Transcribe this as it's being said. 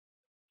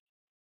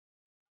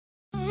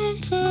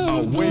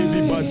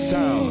wavy bud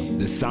sound,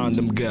 the sound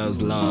them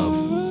girls love.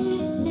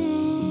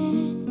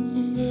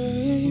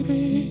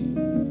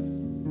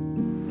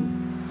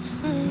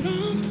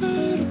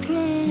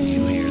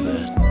 You hear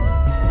that?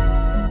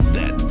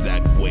 That's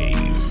that wave.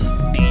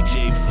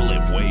 DJ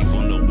Flip Wave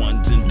on the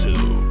ones and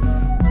two.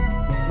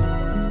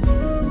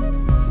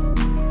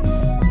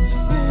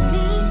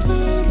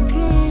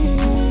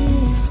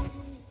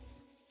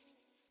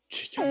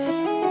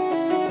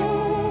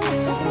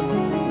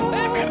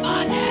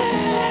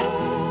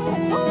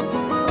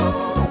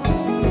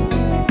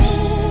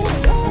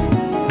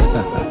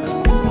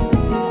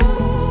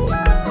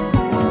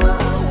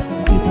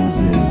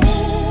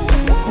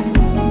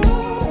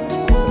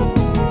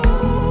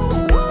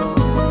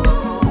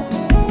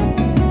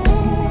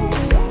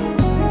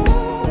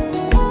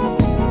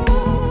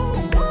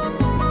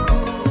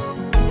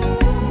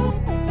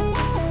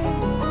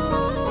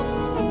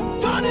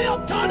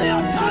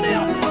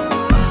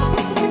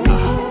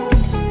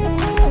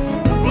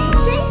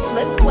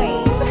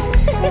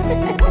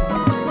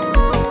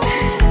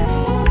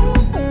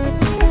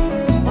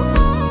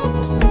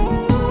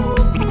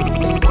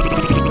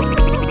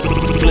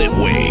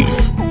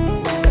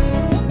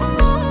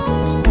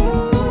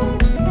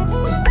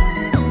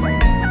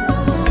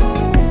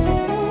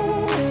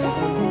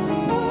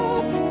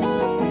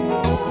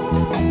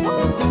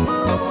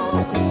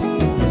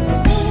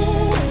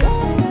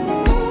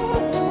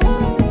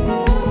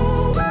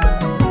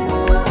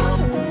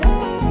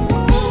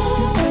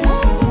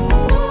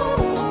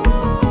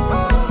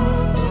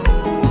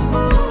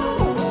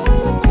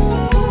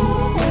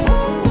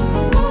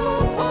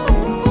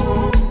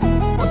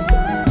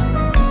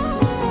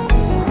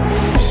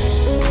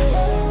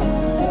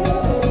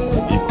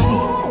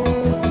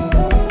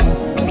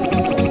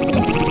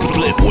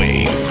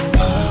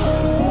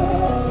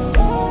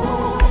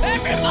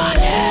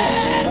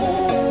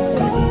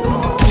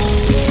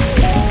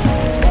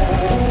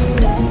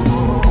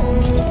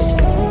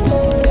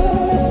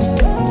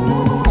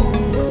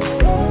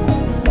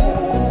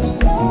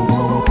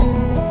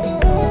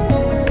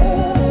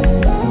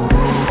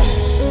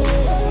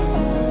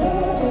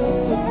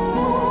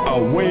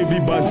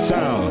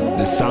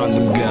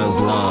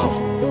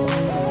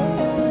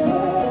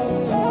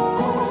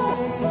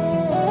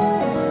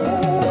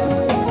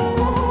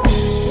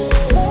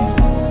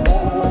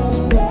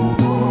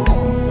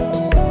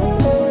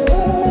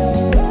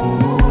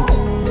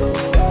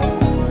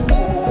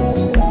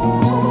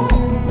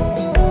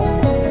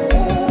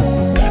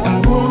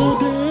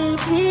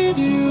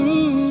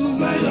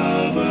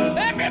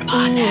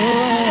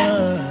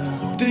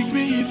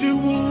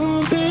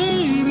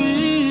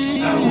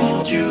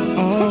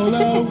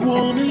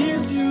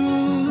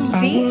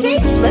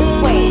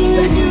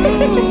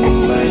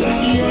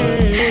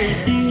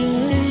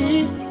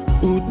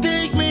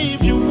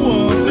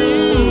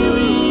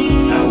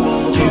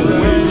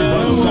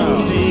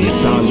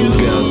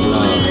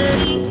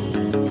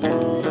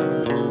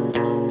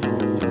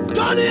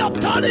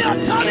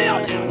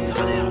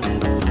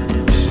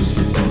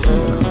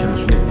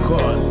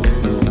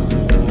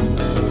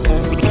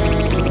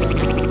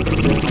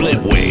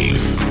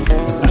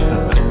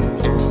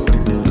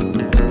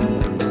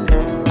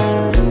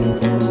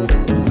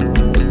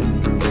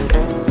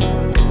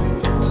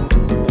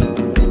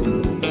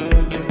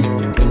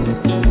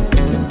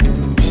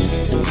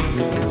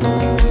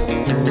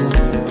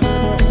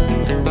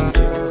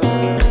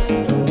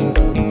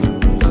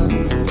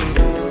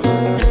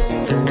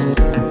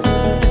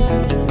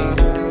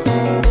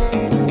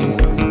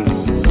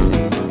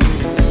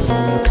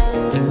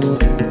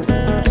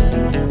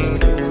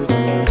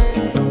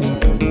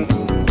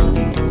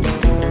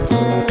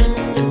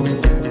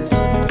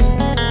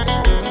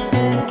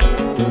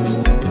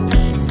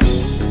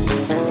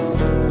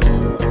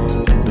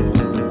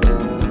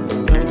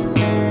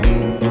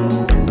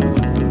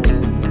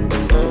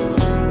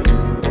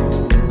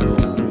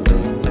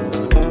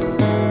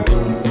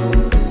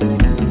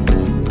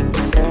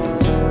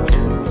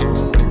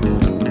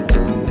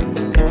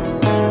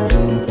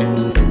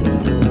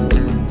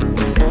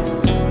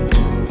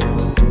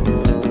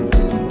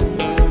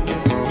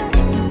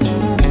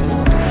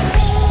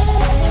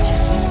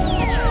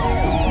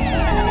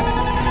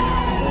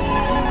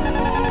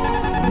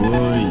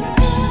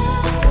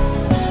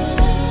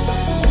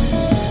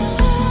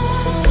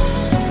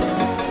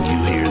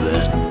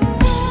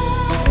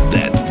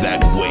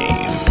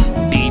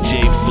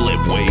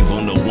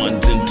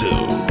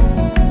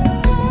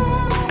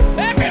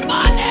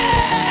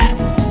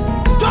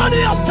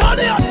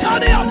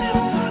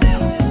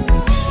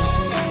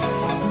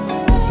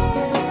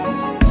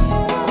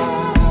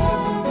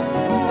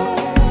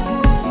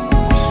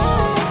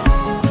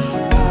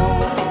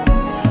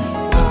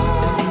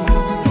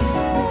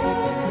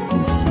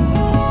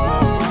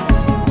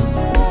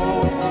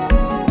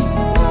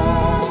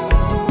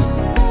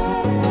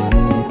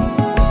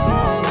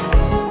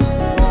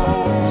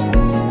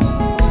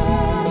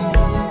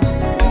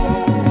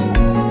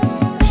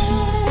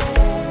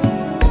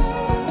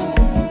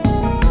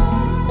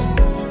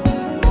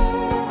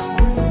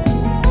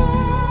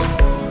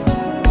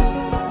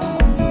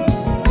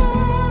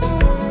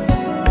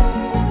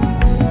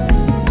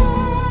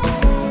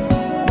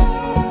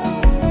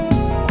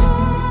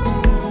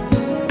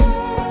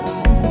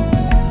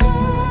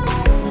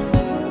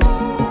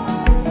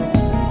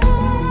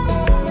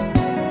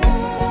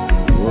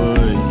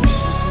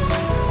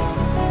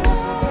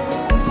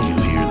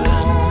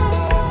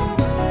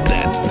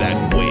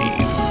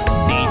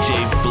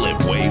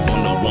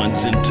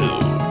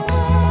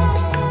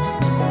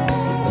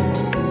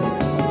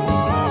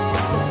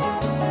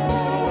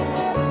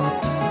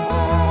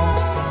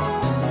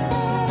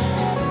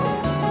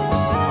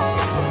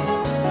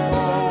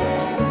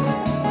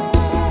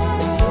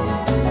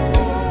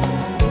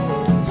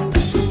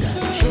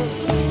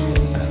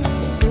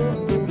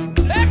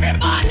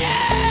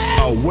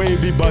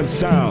 wavy bun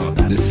sound,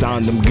 the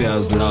sound them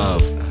girls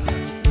love.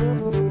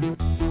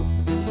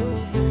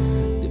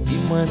 Depuis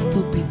moi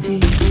tout petit,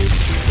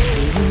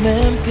 c'est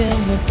vous-même que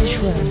moi t'ai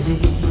choisi.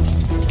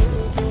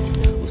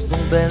 Où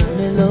sont belles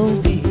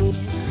mélodies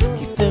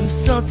qui fait me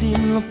sentir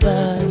mon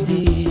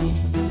paradis.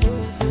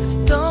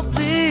 Tant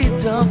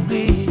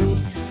pis,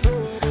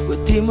 où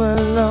t'es moi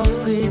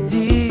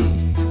l'enfrédit.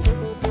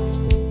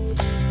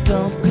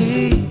 Tant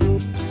pis,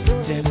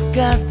 fais-moi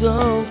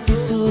cadeau, petit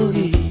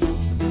souris.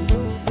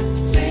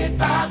 C'est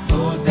pas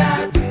pour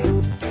date,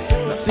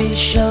 Ma fille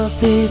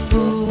chanter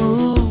pour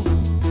vous.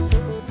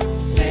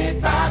 c'est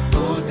pas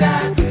pour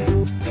date,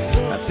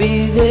 Ma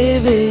fille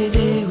rêver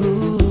des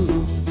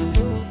roues.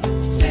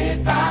 c'est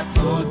pas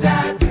pour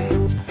date,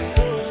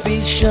 Ma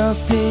fille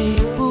chanter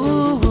pour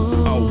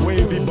vous. A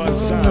wavy bun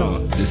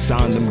sound, the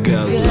sound them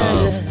girls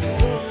love.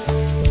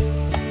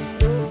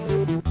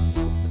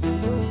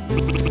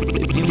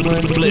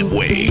 Flip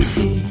Wave.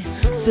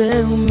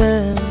 C'est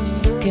vous-même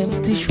qui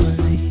m'avez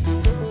choisi.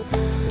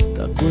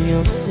 Tant qu'on y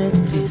a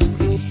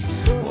Saint-Esprit,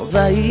 on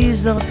va y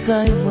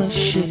entrer, moi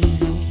chérie.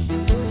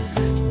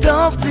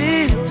 Tant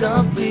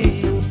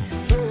pis,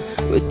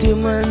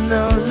 mettez-moi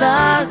dans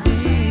la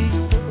vie.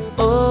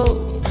 Oh,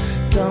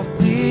 tant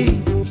pis,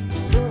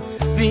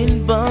 viens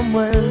bon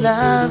moi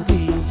la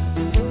vie.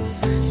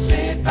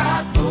 c'est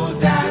pas pour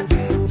date,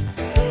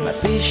 Ma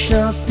fille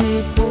chanter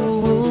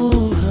pour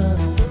vous.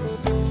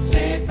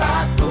 c'est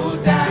pas pour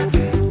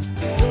date,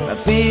 Ma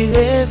fille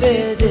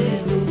rêver des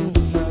roues,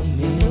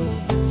 mamie.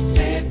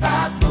 c'est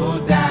pas pour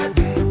date,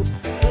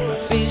 Ma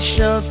fille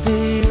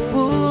chanter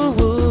pour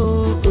vous.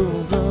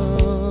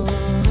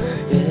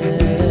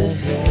 Yeah.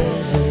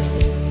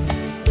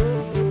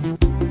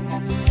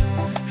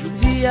 Je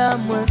dis à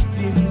moi,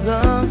 film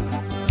grand,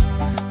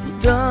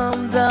 pourtant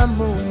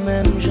d'amour,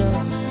 même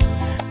genre.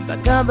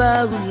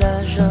 Bacaba ou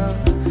l'argent,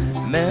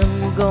 même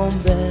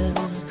gombel,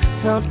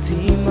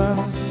 sentiment.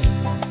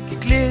 Qui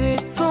éclairé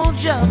ton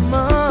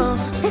diamant,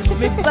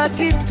 mais pas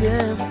qui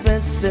t'aime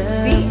fait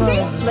seulement.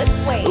 DJ Flip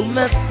Ou Wave.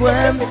 mettre quoi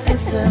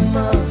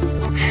sincèrement,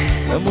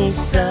 l'amour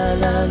ça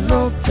l'a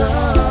longtemps.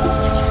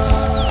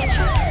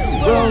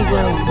 Oh.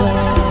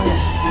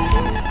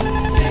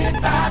 c'est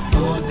pas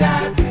pour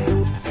date,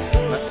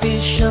 Ma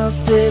fille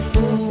chanter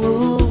pour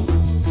vous,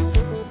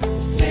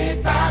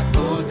 c'est pas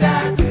pour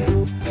date,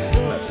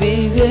 ma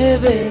fille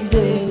rêver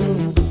des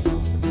roues.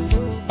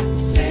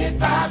 c'est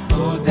pas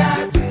pour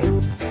date,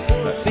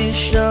 Ma fille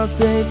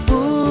chanter pour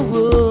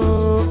vous.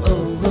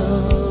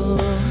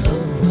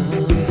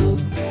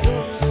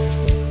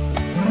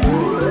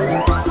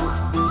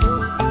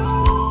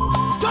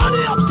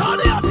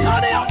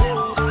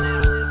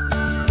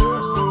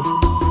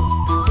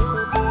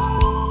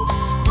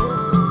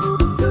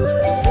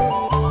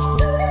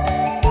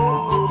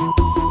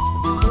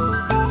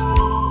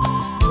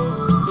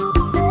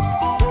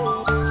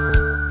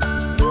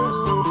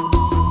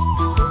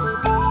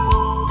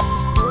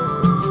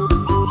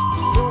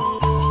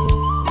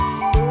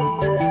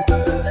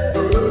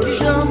 Qui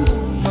j'en pour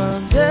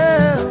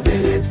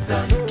demander,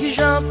 qui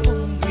j'en pour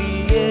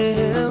prier.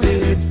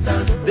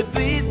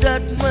 Depuis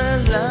date moi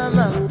la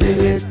ma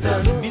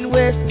min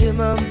wette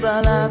m'en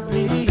bas la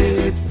pluie.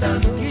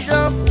 Qui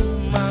j'en pour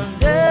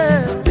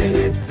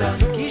demander,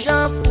 qui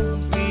j'en pour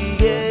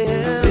prier.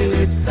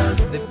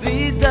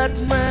 Depuis date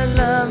moi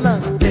la ma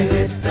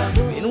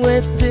min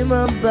wette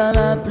m'en bas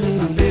la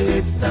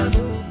pluie.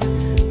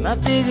 Ma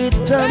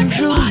vérité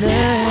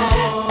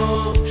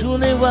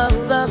journée wa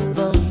va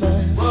pas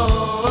mal.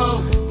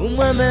 Pour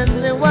moi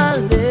mener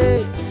aller,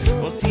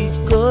 mon petit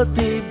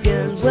côté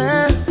bien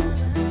loin.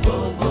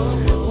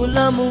 Pour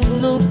l'amour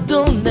nous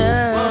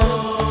donner,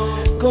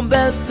 comme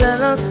belle fait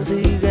la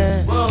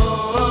sirène.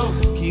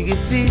 Qui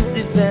refuse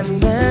de faire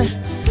main,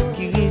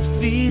 qui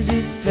refuse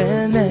de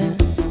faire nain.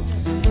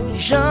 Qui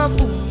j'en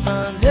pour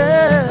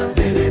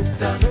demander,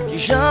 qui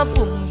j'en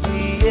pour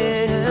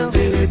prier.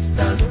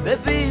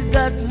 Depuis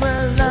date moi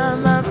la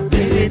ma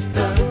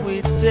périta,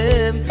 oui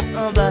t'aime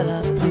en bas la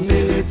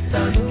pluie.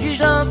 Qui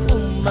j'en pour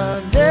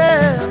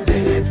demander,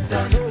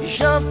 qui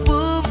j'en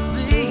pour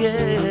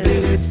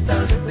prier.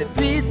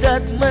 Depuis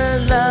date moi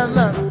la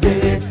ma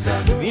périta,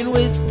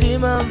 oui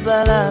t'aime en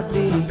bas la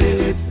pluie.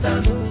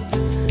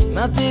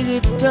 Ma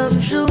périta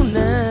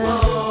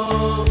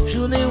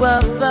journée wa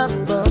va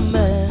pas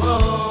mal.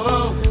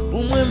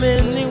 Pour moi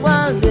mener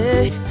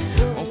aller,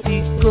 mon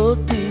petit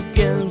côté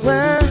bien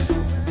loin.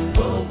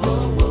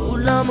 Où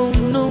l'amour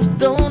nous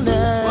donne,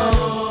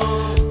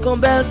 comme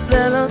belle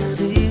fleur en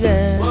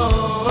sirène.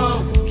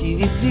 Qui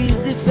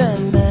refuse de faire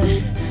main,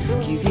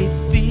 qui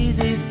refuse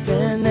de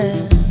faire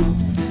nain.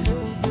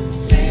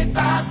 c'est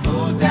pas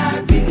pour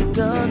date,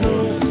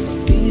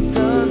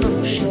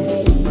 Irritons-nous,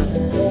 chérie.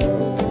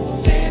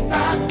 c'est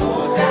pas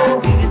pour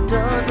date,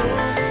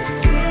 Irritons-nous.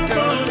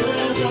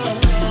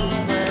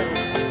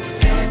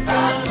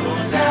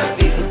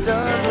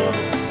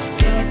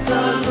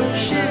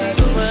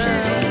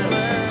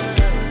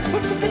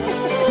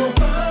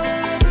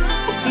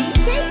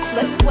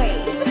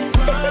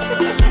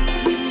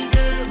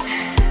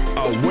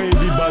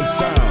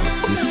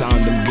 the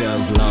sound them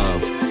girls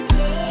love.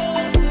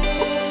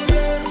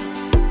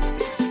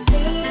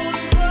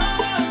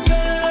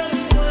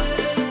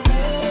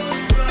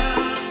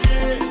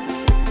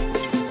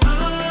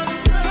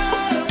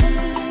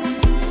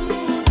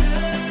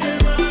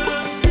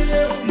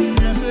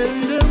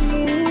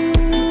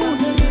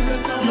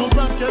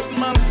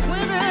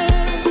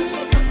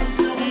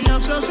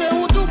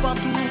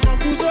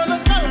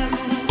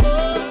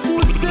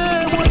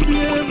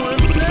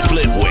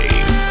 Flip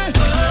wave.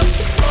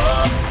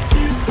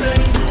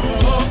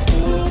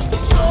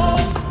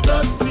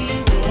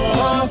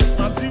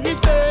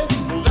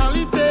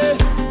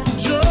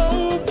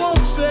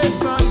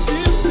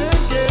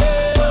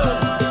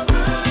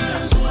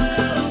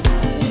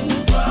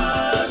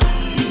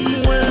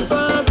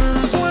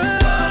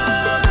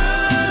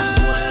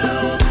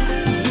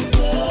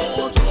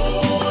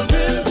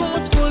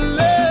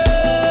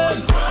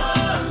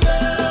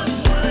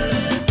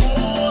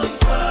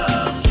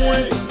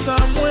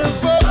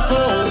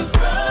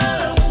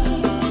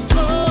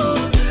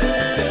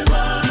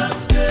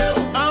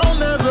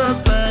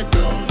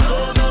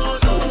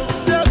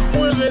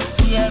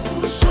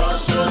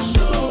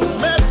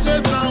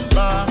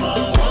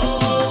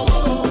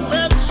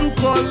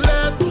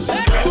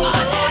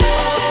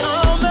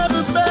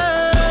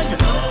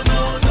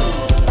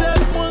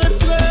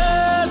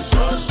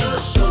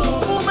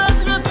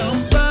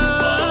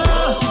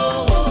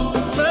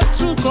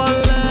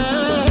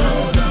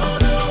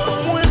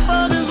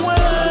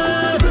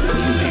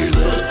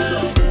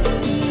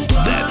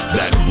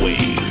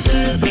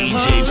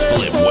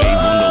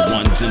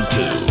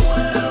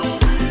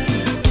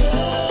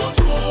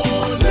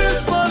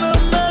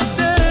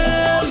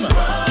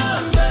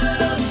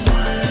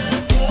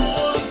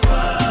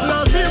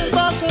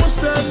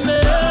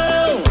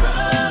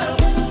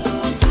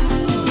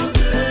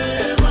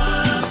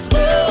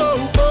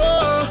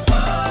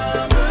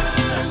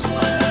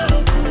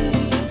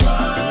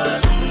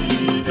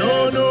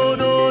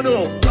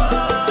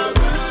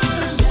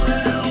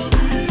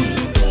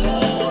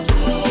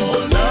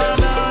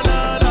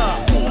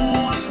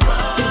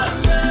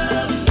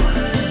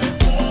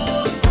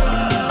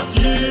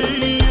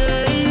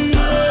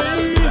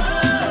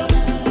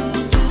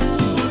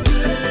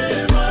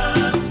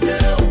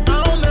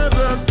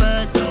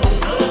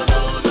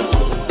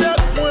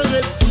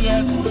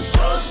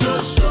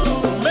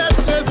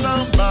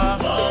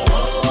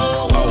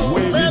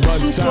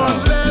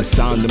 The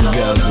sound them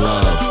girls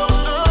love.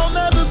 I'll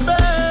never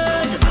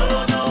beg.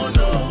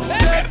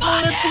 Get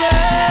money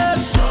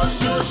fresh.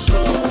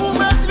 Vous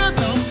mettre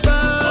dans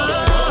bas.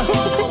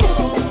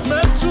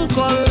 Mettre tout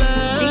colère.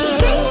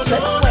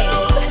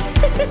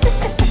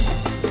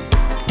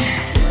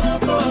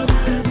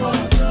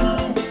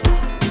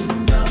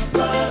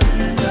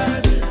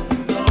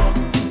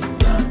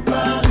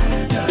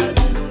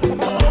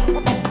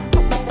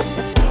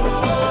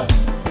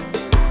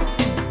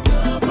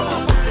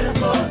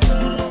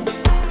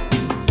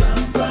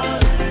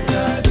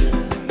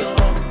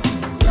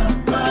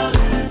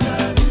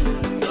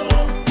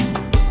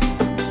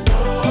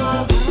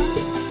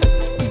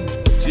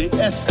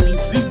 GS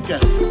Musique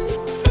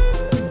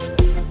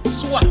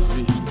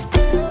Soifé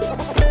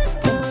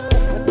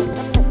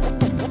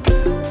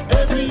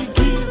Every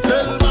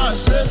guitar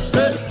marche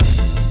c'est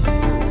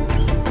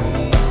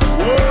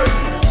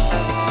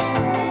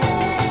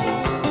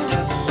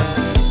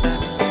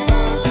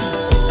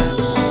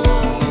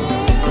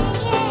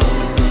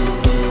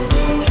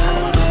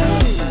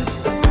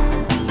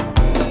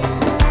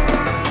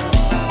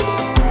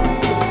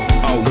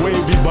A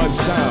wavy but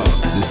sound,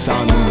 the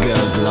sound them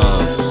girls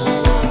love.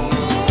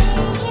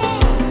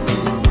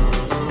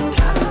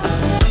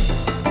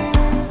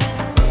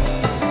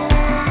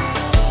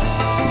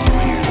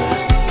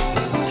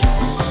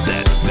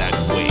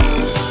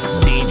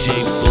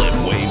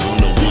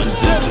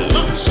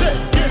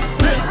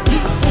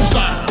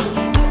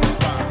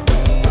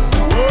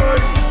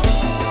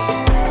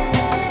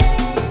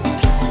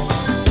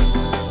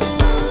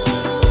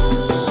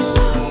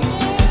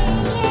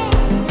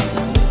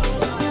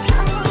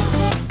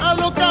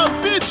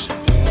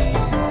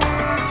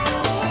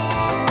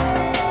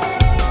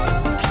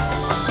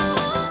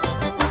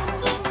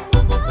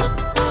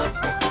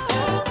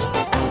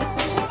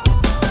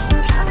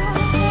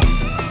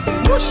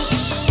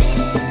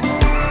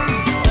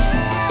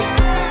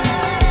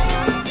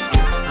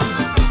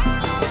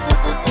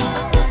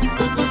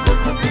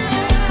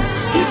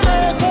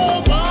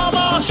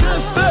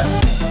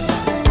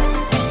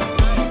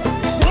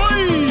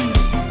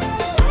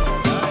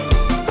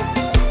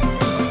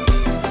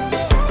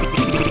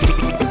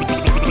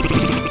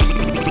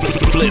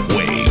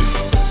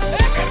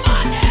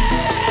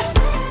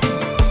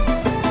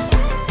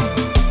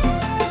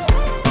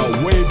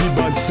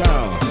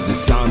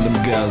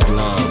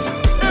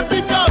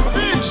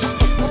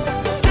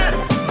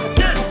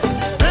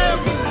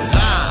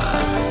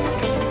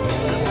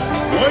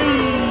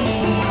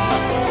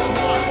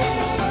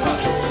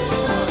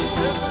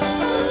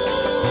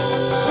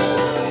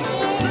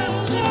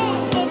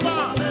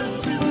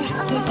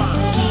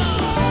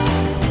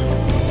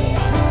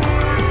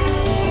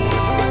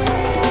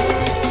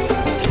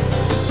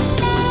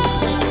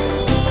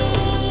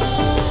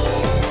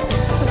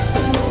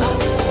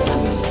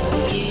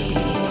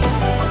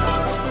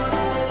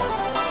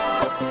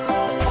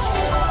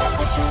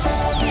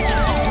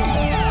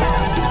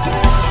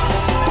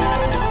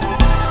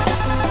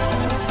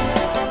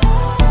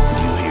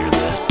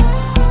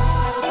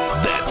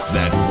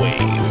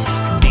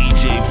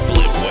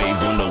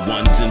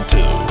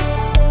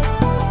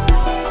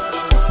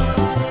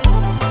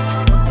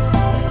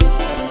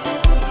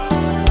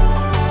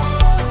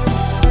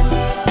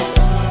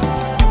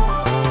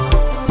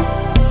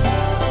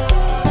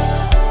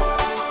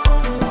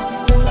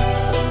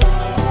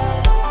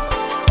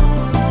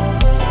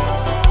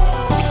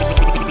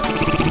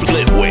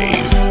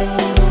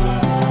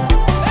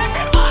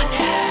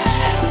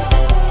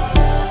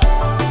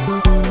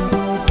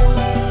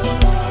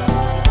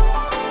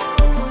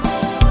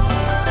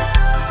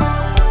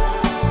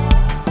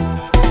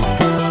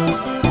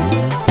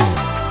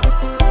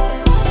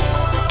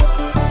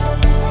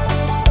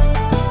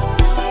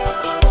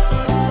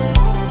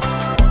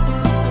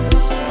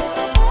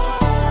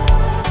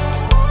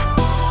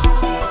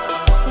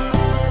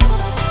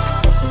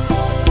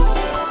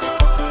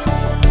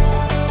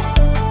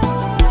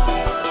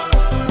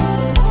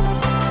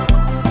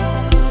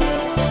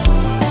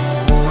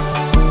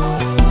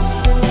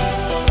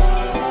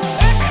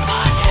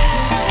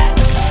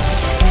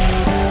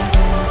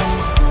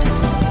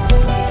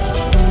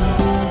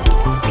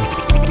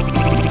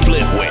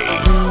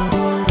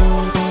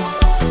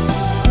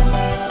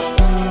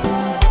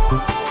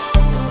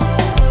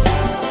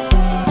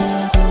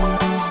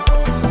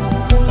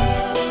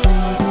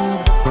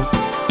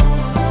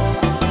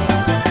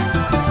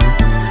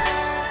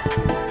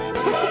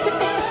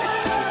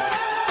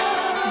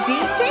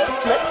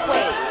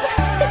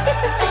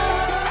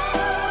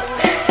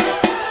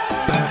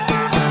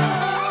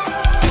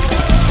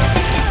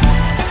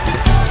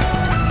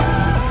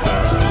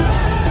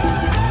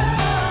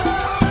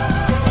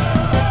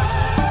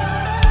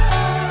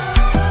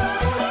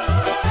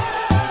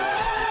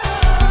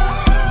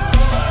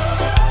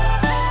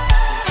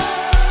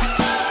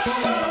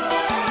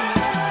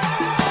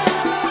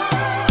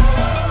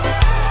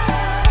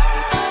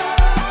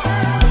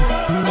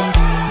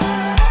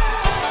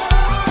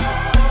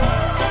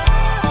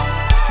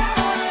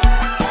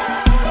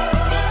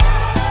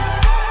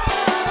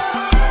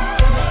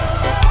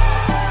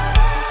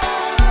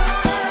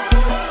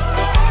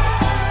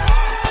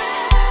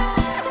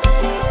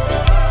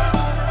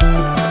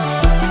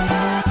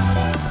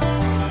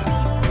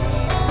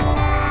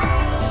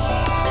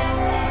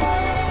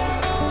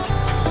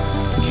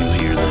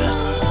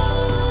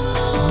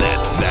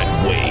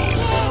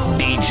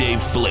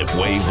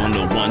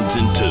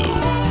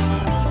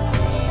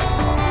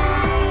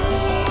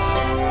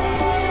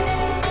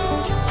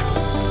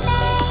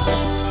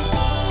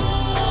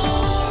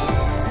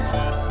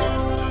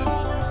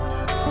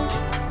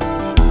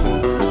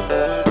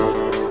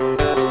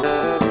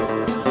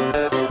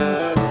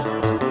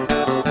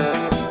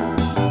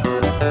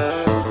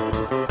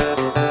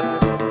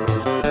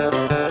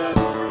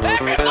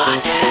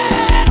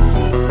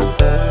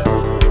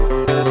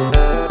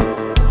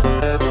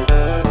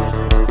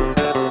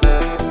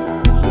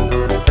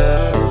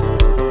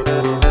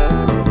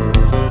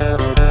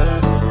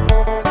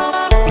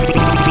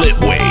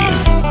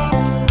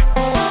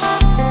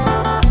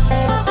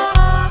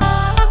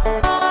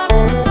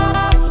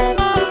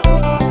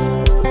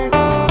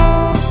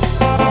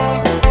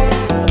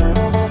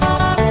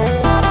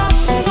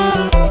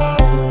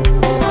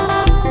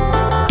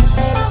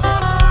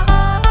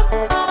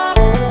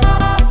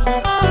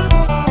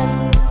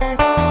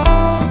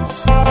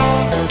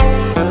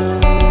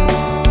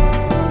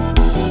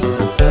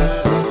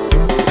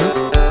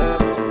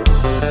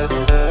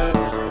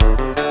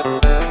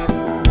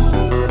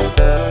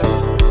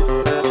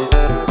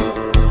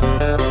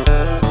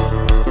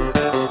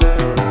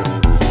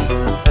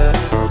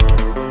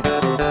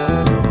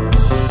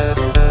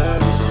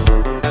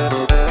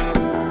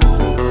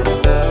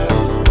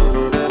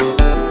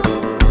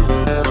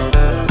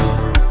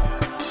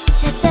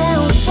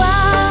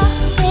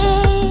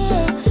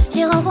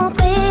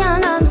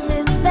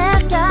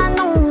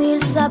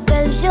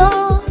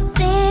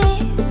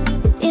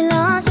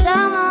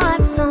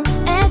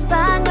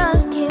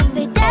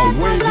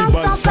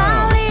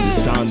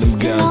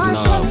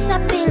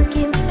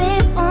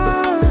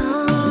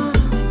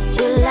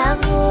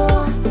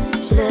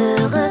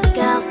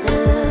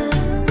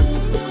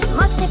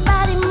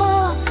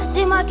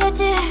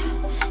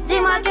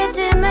 que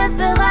tu me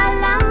feras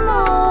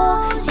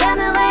l'amour.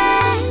 J'aimerais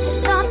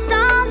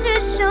t'entendre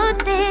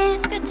chuchoter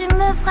ce que tu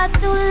me feras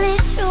tous les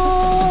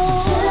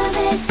jours. Je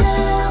vais te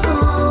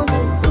rendre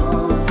fou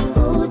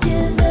où tu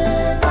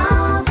veux,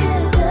 quand tu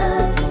veux.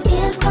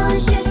 Il faut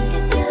juste que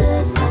ce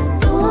soit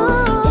tout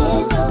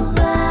et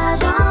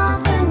sauvage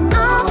entre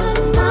nous.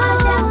 Moi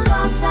j'aime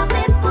quand ça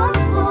fait boum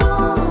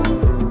boum.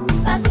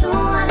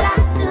 Passons à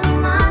l'acte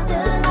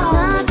maintenant.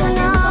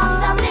 J'aime quand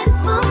ça fait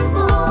boum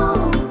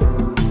boum.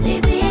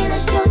 Baby, les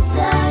choses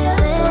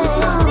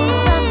sérieuses. Ça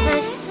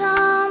fait 100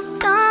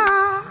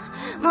 ans.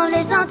 Mon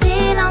les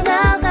sentir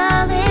longueur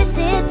carrée,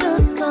 c'est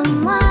tout comme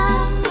moi.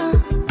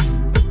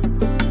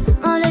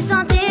 On les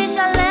sentit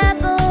chalet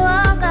pour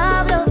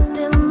encore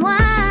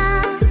moi.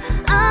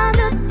 Oh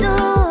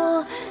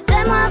doudou,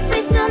 fais-moi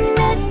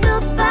frissonner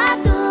tout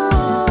partout.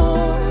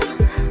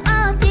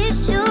 Oh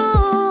tichou,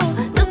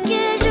 nous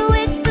qui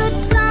jouons toute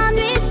la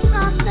nuit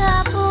sans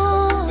tabou.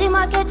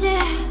 Dis-moi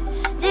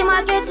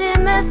que tu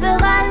me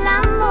feras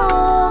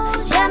l'amour.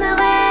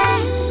 J'aimerais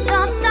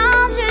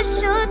t'entendre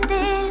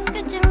chuchoter ce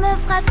que tu me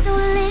feras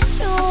tous les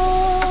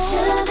jours.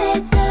 Je vais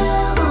te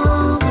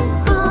rendre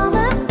fou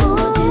où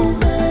tu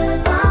veux,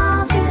 quand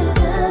tu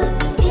veux.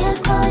 Il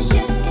faut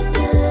juste que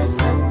ce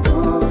soit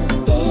tout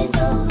et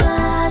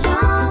sauvage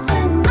entre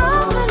nous.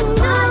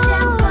 Moi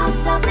j'aime quand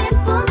ça fait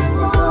boum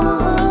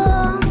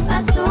boum.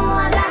 Passons à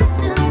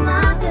l'acte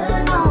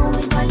maintenant.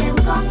 Oui, moi j'aime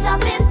quand ça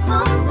fait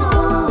boum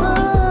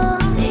boum.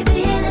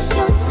 Baby, les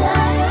choses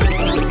sérieuses.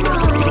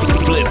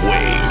 Flip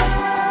wave.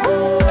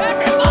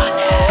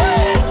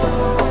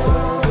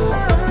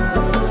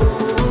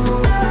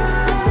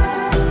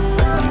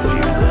 You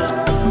hear that?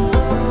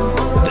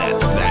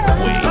 That's that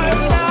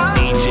wave.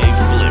 DJ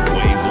Flip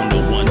wave on the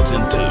ones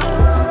and twos.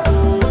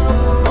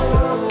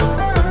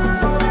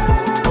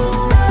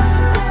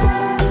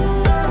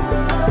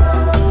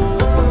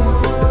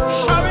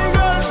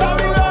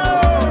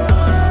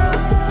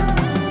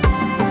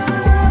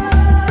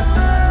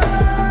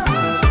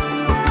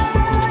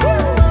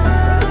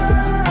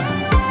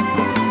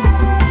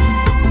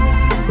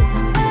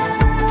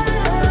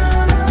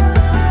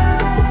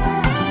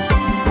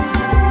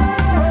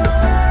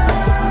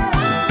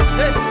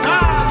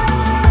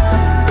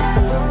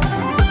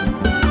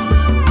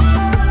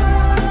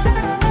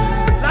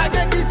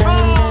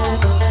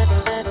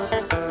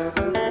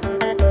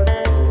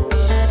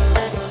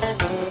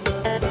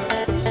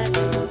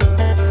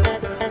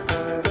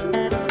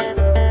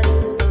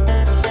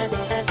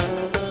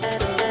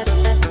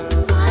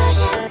 Moi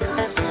j'aime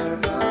quand ça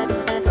boum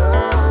boum. Moi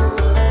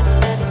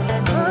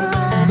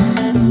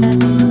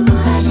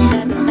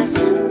j'aime quand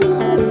ça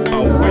boum. A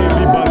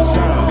wavy but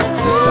sound,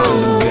 the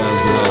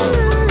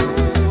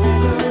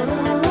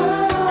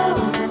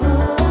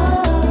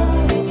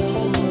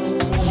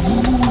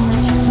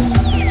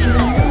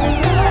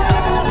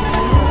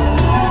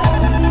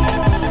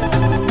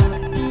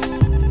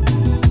them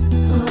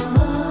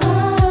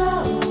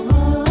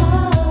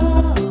girls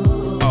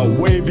love. A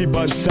wavy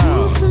but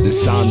sound, the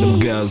sound them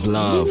girls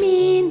love.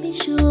 Illumine mes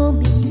jours,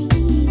 mes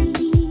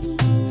nuits.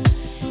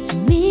 Tu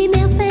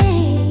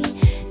m'émerveilles,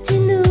 tu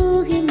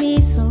nourris mes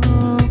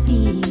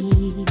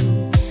envies.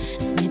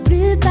 Ce n'est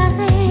plus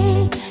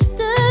pareil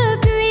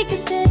depuis que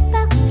t'es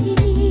parti.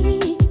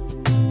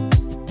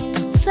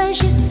 Toute seule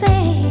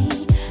j'essaie,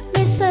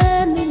 mais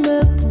ça ne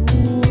me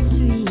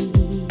poursuit.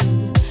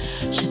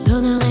 Je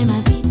donnerai ma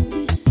vie,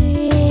 tu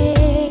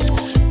sais,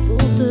 pour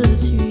te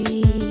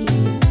suivre.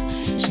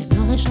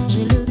 J'aimerais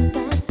changer le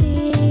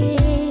passé.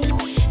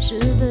 Je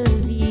veux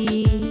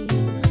vivre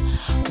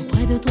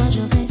auprès de toi,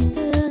 je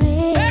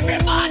resterai.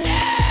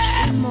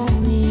 Je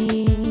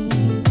m'enivre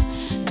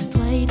de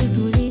toi et de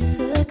tous les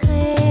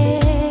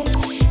secrets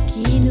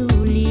qui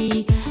nous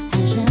lient à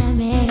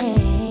jamais.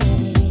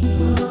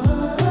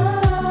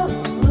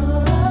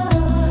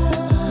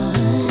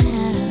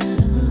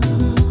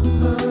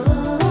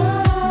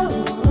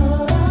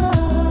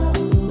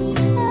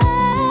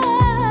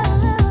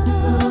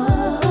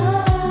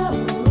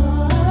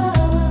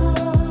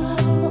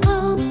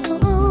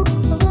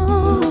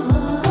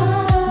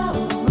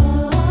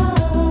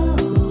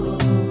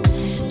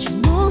 Tu es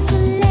mon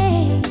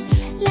soleil,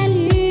 la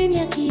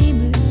lumière qui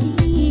me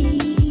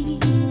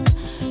guide.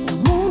 Dans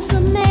mon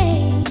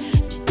sommeil,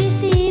 tu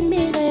dessines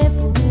mes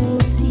rêves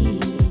aussi.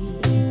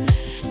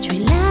 Tu es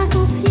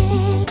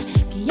l'arc-en-ciel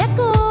qui a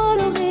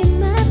coloré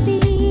ma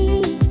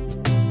vie.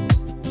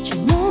 Tu es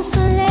mon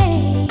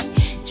soleil,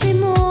 tu es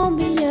mon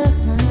meilleur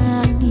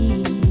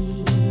ami.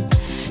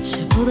 Je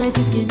voudrais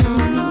plus qu'une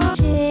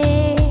amitié.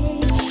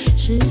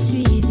 Je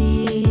suis ivre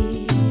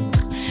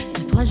de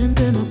toi, je ne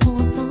peux me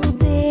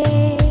contenter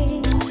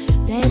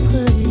d'être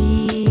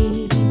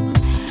libre,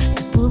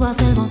 de pouvoir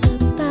seulement te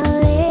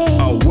parler.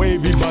 A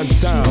wavy but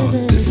sound,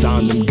 the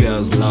sound them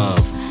girls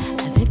love.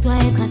 Avec toi,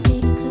 être à tes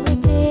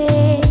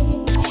côtés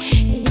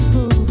et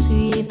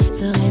poursuivre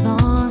ce rêve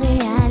en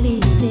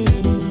réalité.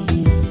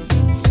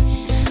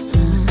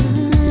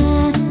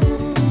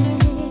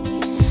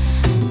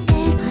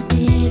 Être à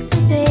tes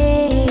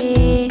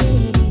côtés,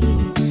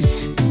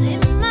 c'est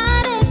ma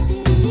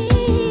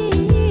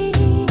destinée.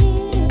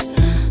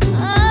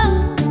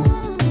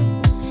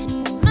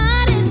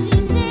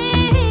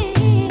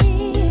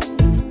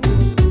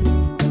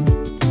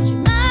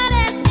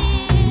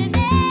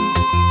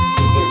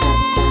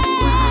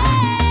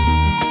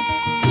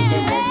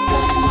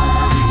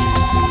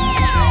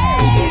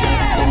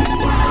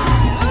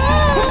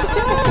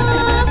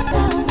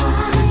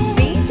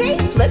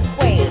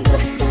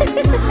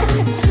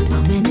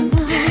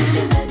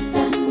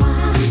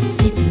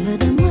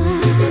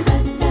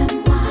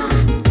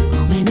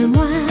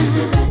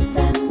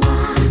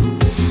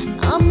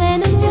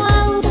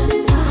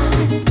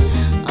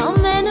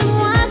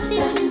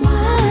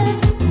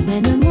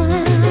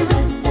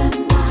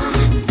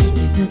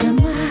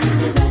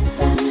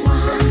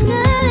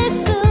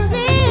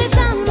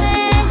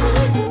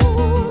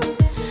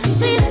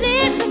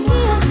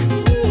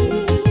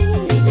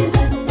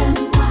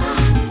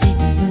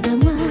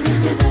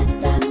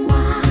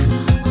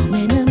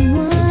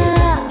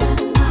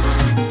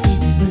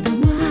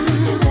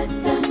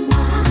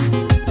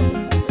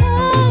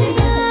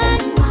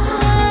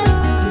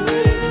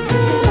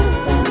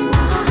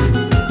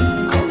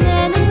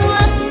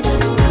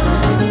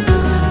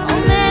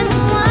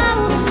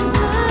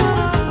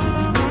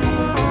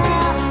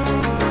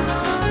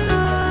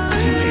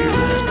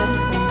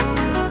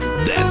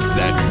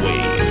 that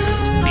wave.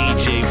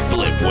 DJ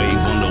Flip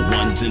Wave on the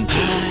ones and twos.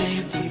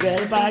 Ay, pi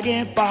bel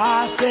bagen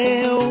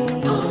pase ou.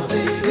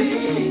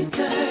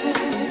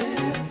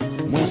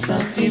 Mwen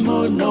santi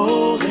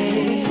m'onore.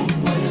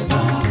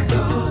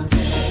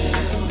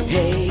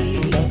 Hey,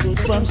 la tout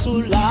femme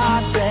sous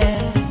la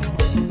terre.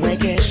 Mwen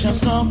gen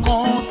chans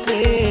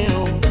renkontre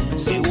ou.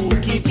 Se ou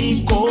ki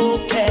pi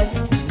kokette.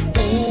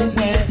 Ou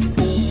mwen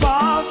ou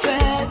parfait.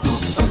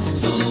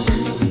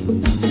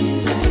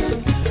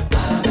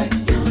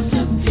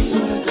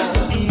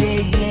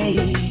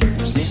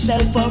 C'est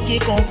celle femme qui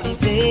est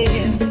compliquée,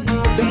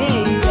 baby.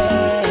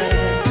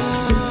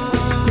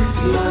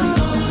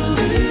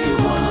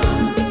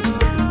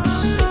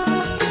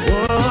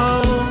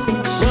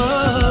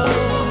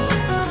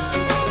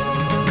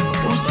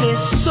 C'est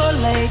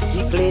soleil qui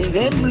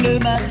éclaire le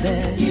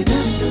matin.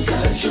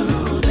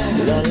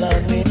 La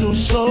nuit nous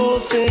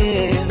chauffe.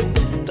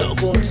 Tant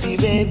qu'on petit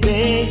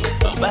bébé,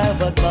 papa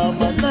votre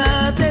maman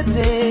n'a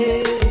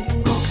tété.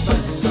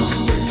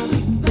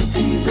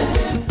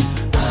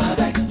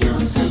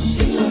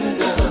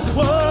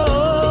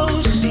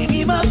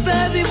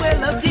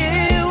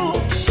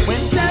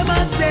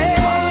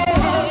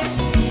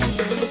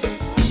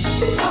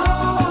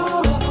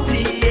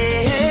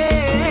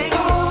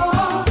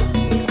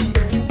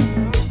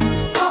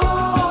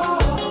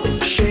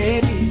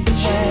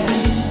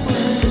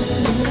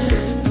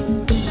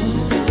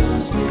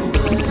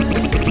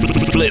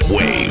 Flip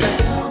Wave.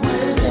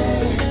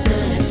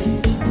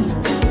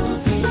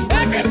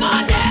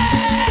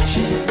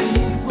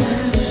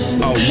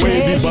 A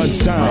wavy but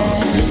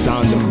sound, the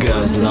sound them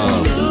girls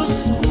love.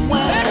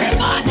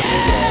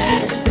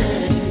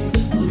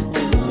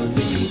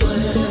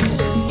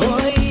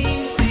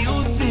 Oui, si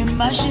on t'est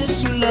marché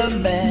sous la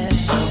mer,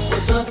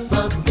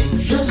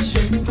 Je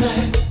suis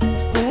prêt.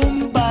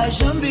 boum, bah,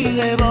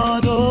 j'envierai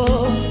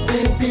Bordeaux.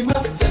 Baby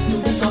m'a fait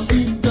tout sans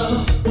pito.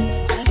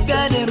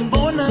 Regardez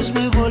mon ange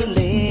me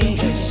voler.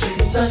 Je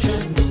suis à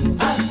genoux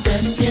à tes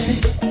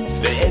pieds.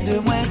 Fais de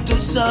moi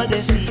tout ça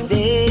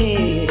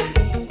décidé.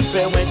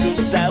 Fais-moi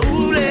tout ça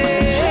rouler.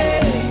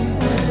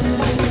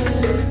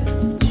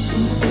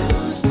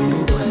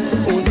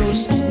 Ou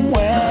douce ou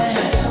ouais.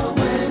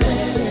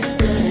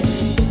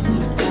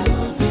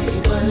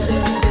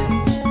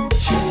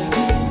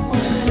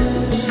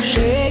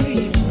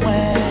 Chérie,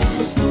 ouais.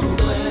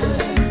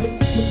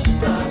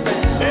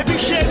 Baby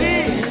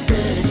chérie,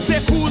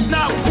 c'est pousse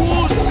na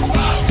pousse.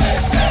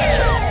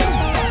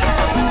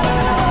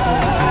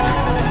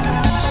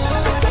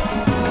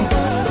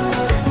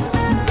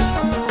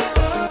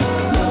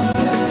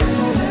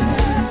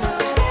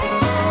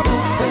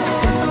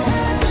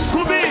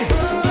 Scooby,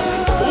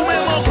 ou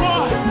même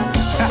encore.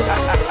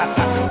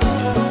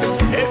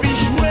 Et puis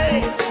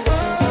jouer.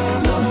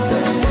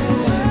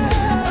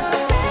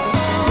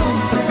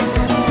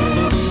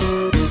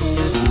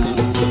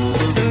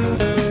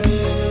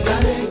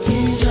 Avec qui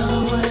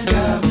j'envoie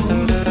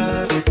d'amour.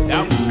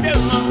 L'amour c'est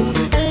rance.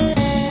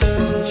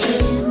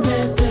 J'ai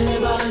m'étais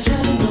à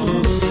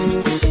genoux.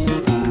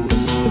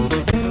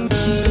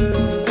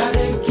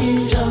 Avec qui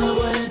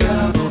j'envoie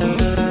d'amour.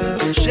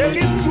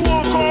 Chérie, tout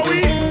encore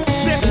oui,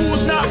 c'est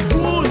pousse na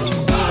pousse.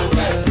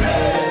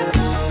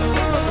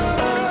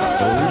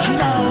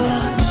 Original.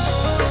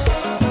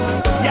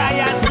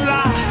 Yaya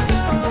Dla.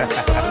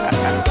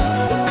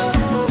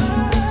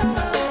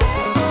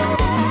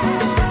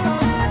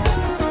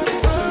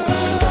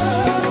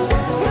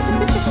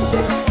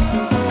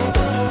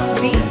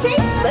 DJ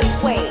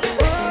Flip Wave.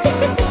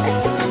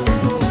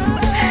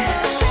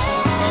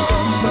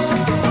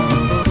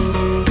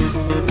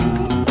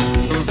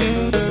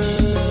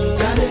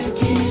 Avec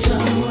qui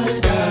j'envoie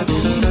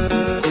d'amour.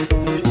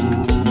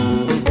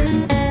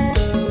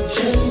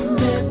 J'ai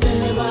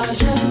m'étais à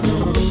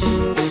genoux.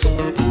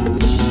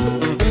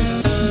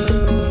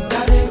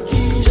 Avec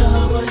qui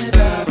j'envoie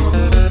d'amour.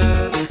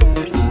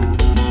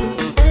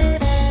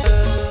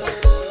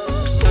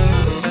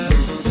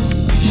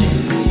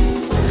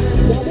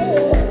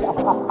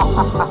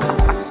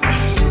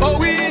 Oh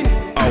oui,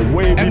 A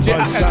wavy MJ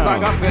but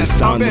sound, the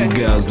sound them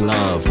girls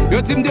love.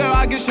 yo tim de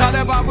agi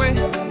chale pa vwe.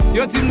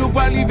 Yo tim nou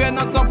pwe live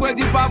nan top pwe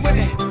di pa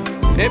vwe.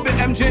 Epe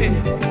MJ,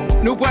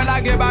 nou pwe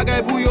lage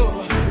bagay pou yo.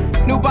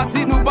 Nou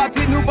pati, nou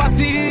pati, nou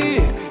pati.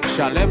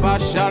 Chale pa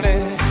chale,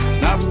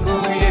 nap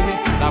kouye.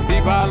 La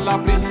pli pa la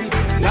pli,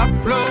 nap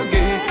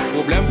plogue.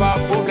 Problem pa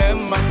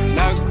problem,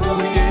 nap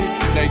kouye.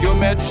 Le yo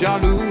met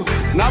jalou,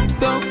 nap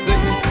danse.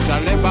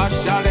 Chale pa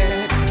chale,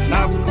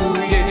 nap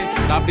kouye.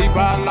 La pli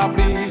pa la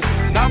pli,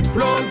 nap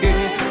plogue.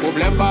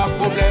 Problem pa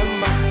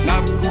problem,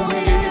 nap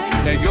kouye.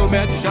 Le yo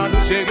met jalou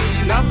chéri,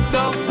 nap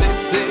danse.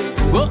 C'est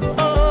oh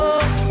oh,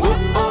 oh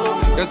oh.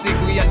 Quand c'est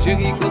kouya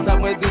chéri, quand ça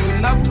m'a dit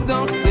nap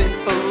danse.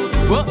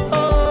 Oh oh,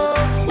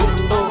 oh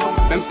oh.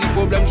 Même si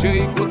problème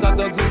chéri, quand ça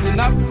t'a dit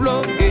nap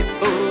plogue.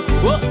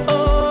 Oh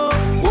oh,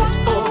 oh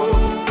oh.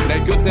 Le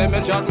yo te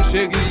met jalou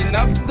chéri,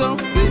 nap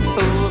danse.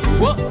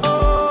 Oh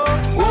oh,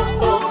 oh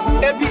oh.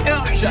 Et puis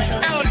Elja,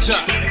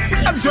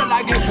 MJ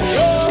la gueule pour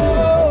yo.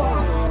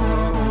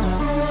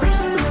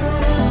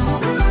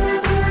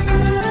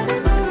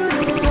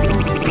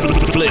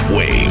 Flip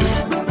Wave.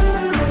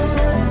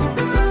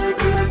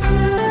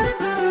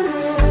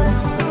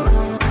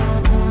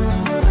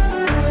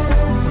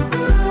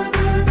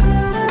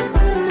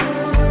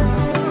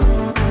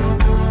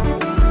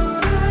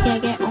 Yeah,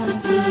 get on the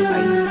beat.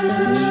 Are you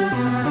feeling it?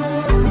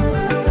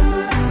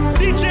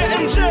 DJ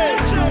MJ.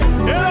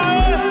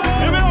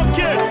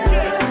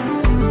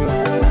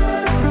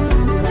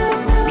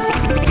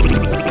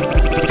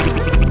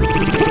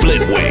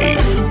 Flip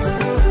Wave.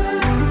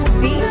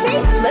 DJ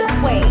Flip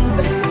Wave.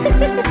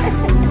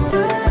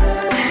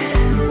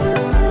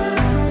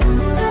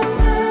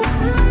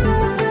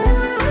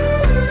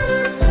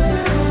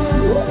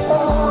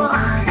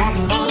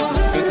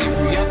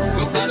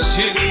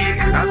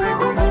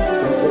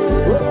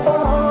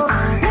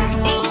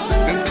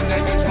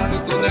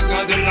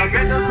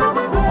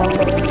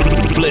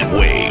 Flip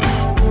Wave.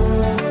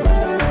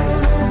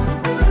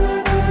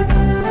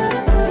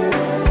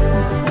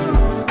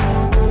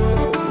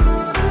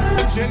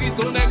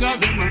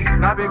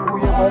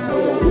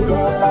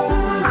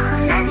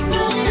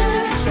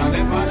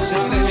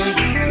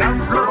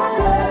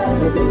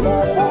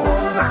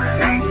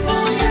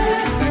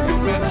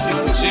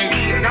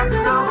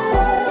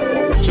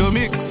 Joe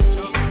Mix.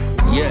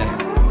 Yeah.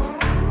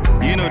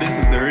 You know this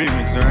is the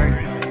remix, right?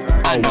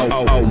 A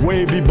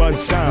wavy bun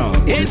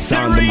sound. The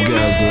sound them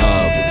girls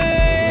love.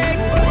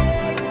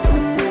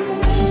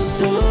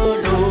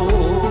 Solo,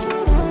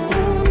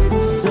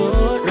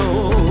 solo,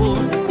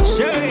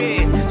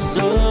 Sherry,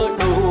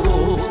 solo,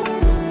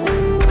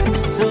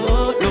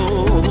 solo,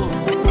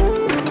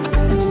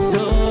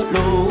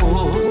 solo,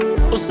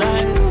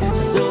 Osai,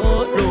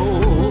 solo,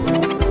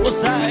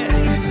 Osai,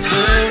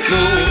 solo,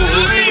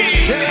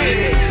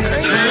 Sherry,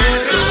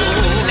 solo.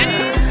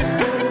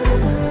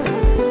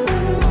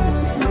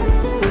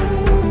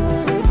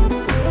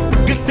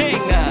 Good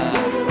thing.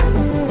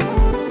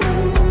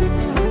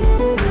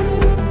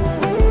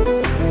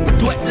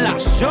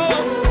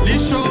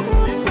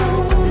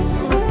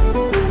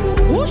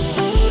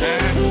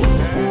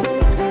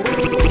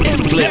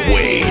 Flip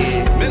Wave.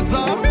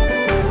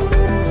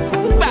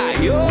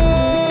 Bayo.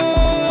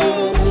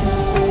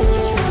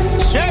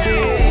 Solo.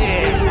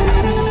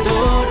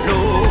 Solo.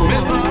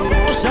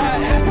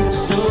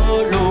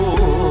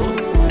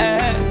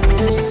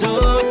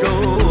 Solo.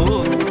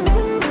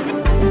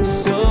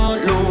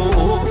 Solo.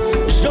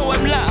 Show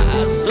him la.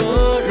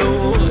 Solo.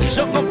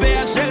 Show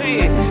compare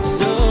chérie.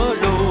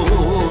 Solo.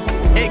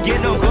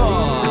 Again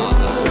encore.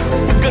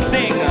 Good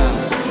thing.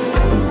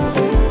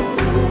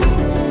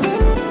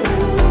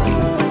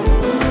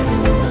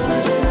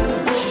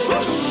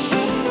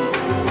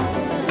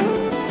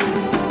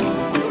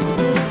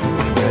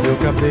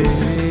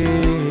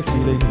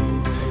 Défilé,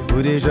 ou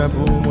déjà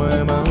pour moi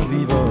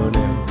m'envie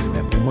voler.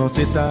 Mais pour moi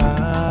c'est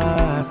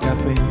tasse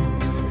café.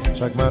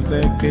 Chaque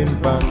matin crème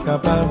pas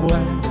capable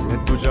boire. Mais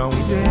tout j'en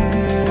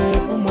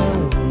pour moi,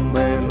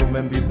 mais nous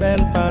même plus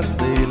belle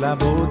passer la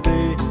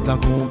beauté. Tant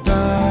qu'on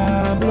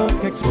table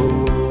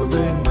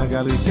exposé, ma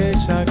galerie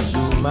chaque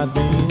jour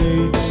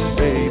m'admire,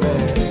 baby.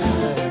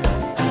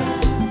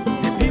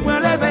 Depuis moi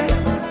levé,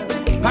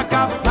 pas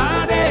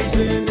capable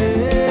déjeuner.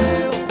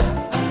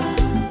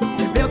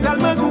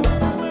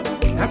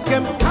 Est-ce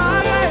qu'elle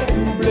m'arrête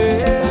doublé?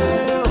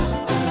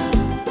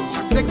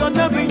 C'est qu'on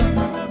a vu,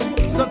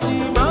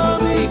 sentiment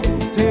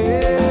d'écouter.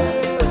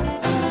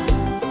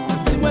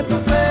 Si moi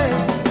tout fait,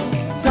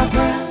 ça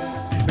fait.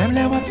 Même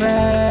les moi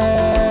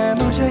fait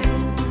manger.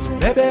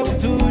 Bébé ou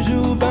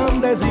toujours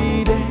bande des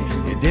idées.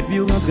 Et depuis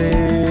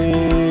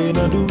rentrer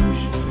dans la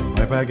douche,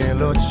 moi pas gain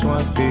l'autre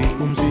choix que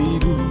pour me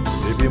suivre.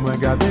 Depuis moi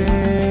garder,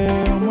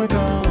 moi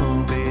camper.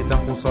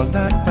 Dans mon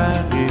soldat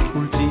paré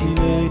pour le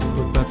tirer.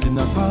 Toute partie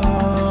n'a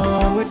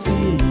pas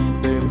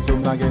excité. M'sou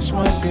bagay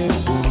choix que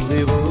pour me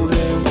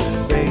dévorer,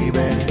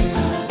 baby.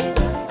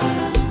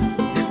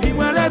 Depuis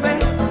moi levé,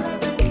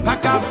 pas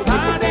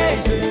capable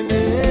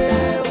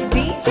déjeuner.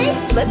 DJ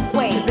Flip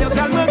Wave.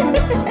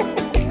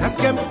 Est-ce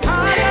qu'elle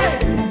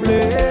m'arrête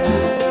doublé?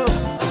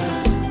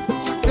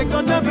 C'est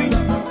qu'on a vu,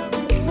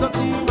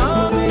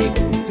 sentiment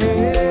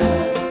d'écouter.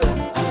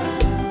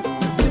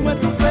 Si moi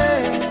tout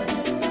fait,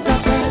 ça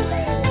fait.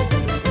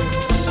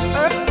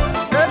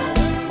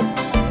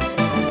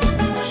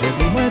 J'ai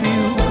vu moi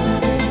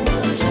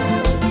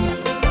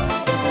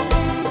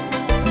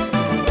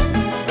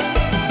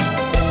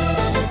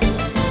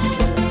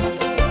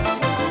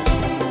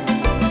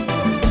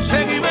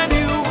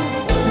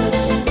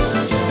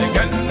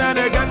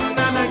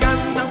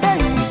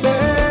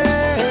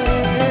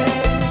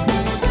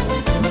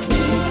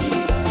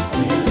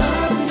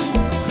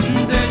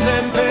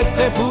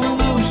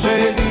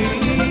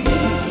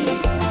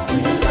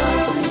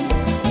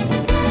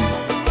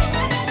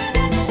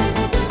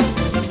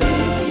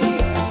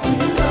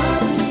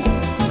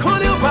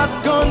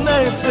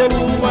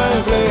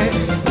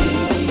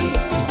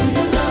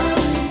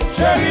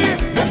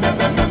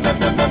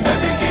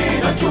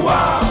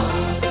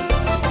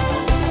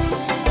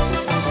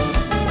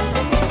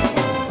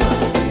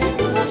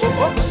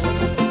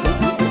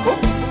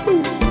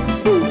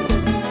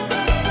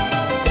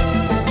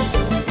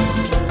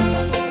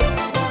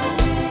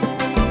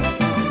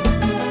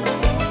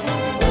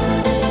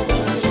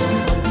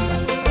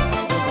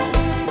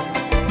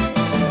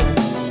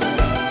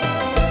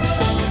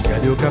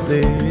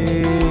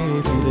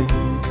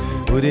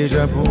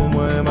que pour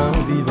moi,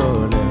 m'envie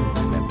voler.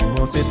 Mais pour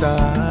moi, c'est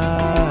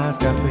tasse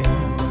café.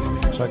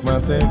 Chaque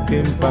matin,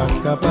 que m'pas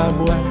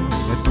capable,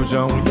 mais tout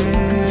janvier,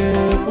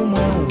 pour moi,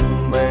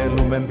 belle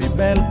ou même plus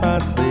belle,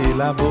 passer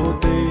la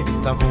beauté.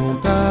 Tant qu'on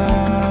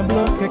table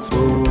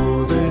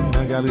qu'exposé,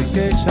 n'a galerie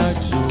que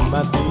chaque jour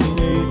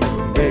matinée,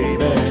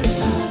 baby.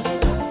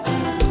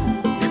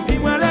 Depuis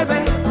moi,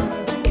 levé,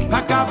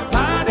 pas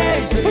capable de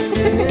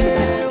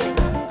gérer.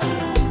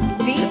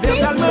 DJ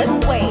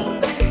Flipway.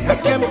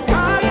 Est-ce que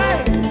m'carré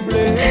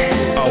doublé?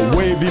 A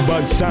wavy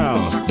bud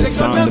sound, the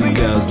sound them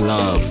girls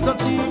love.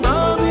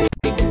 Sentiment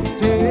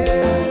écouté.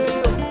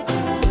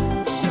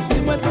 Si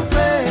moi tout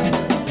fait,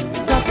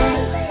 ça fait.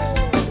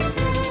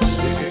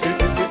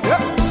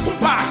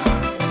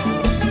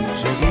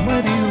 Chérie, moi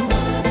dis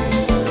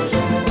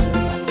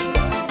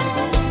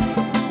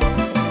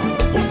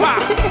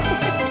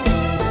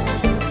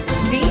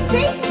DJ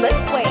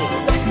Flipway.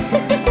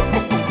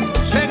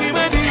 chérie,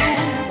 moi dis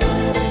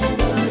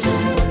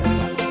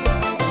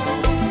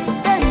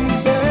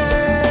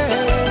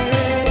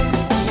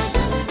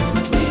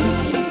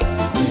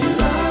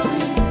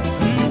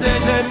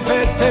déjà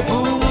pété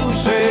pour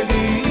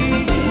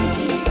chérie.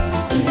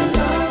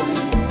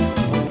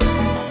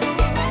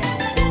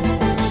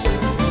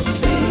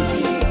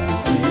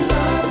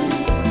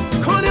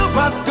 Qu'on n'est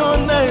pas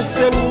connaître,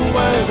 c'est où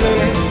moi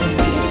vrai.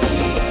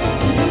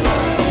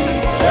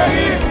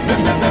 Chérie,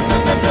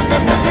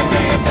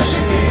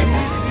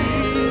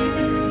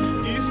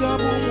 Qui ça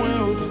pour moi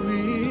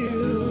offrir?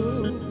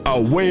 A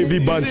wavy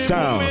bud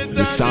sound,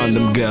 the sound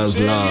them girls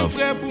love.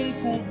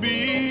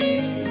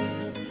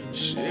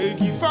 Chez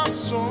qui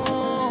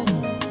façon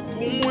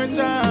pour moi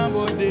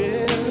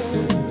t'aborder.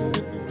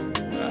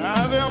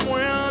 Avec moi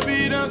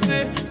envie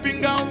danser,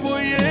 pinga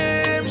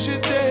envoyer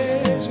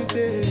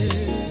m'jeter.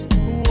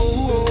 Oh,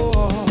 oh,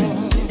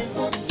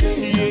 oh.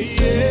 Yeah,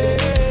 yeah.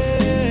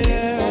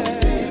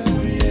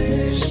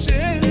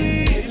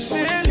 Chérie,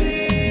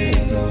 chérie.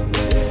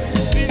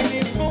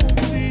 Vini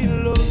faut-il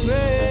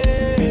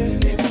lever?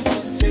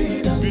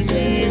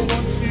 Vini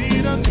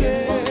faut-il danser?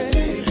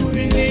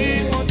 Vini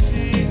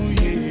faut-il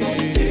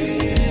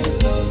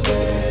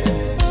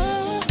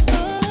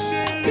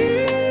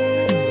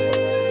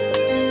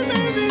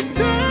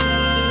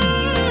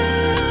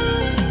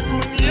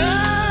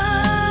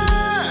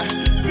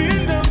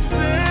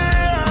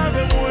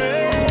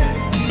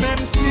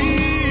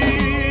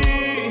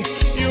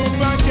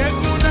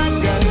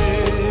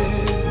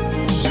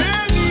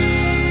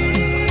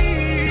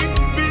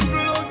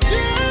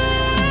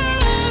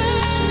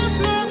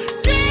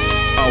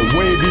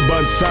Wavy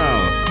bud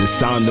sound, the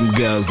sound them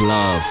girls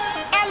love.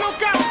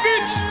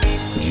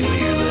 You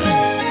hear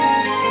that?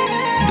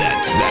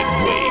 That's that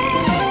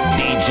wave.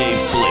 DJ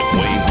Flip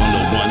Wave on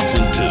the ones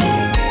and two.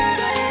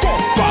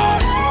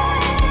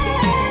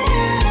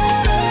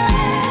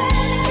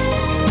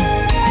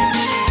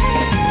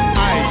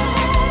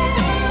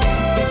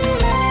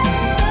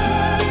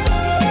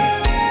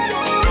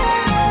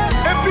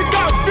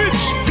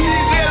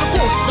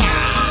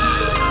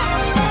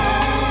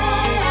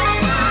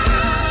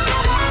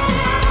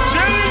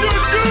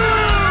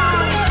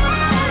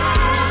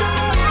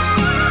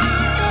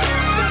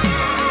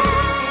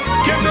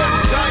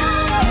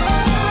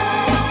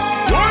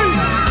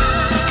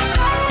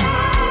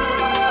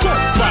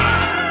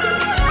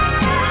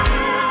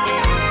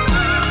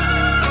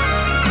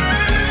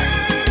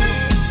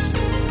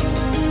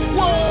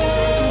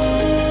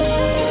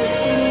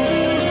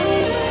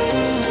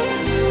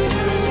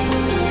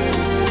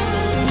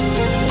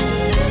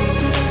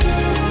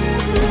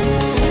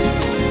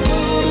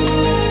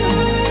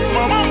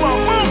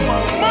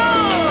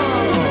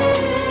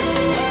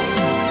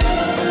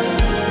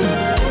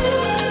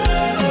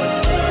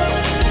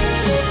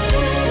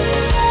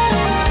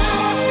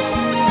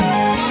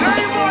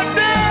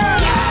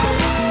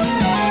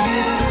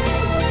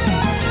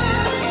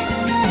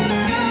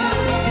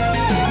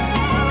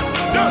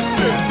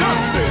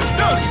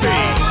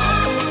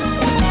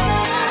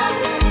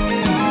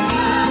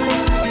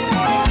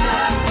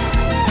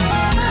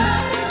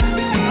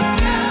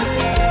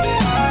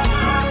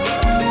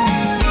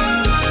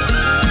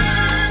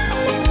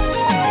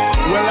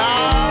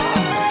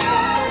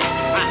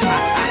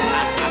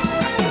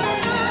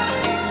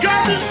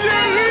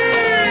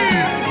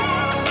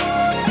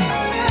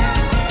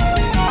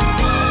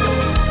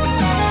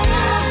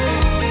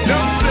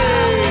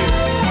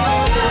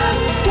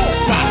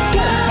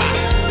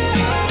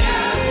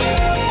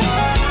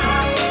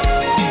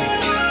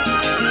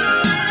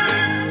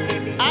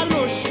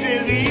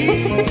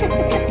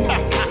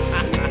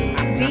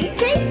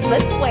 DJ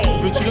Flipway.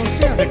 Veux-tu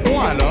danser avec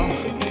moi alors?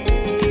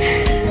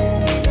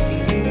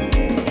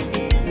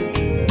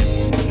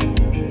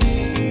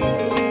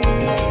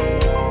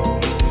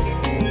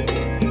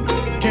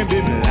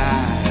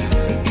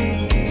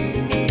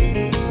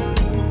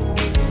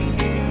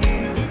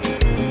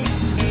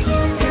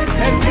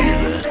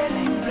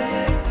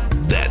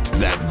 That's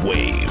that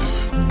wave.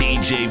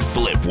 DJ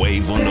Flip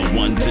Wave on the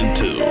ones and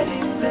two.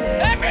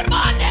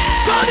 Everybody!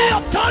 Turn it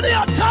up, turn it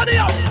up, turn it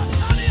up!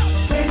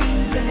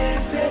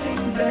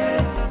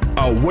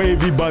 A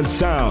wavy bun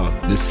sound,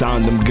 the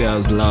sound them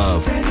girls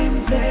love.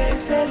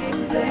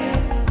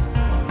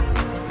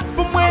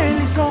 Pour moi,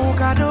 ils sont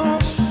cadeaux.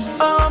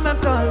 En même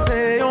temps,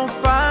 c'est un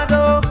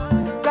fardeau.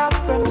 Qu'a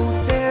fait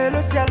monter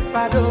le ciel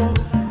fado.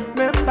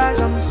 Même pas,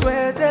 j'aime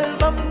souhaiter le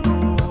bon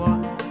tour.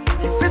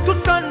 Et c'est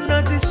tout en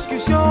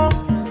discussion.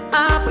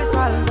 Après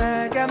ça, le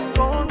mec est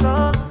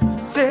content.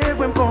 C'est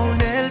vrai qu'on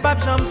est le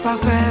pape, j'aime pas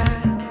faire.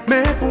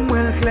 Mais pour moi,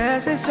 le clair,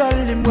 c'est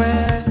seul les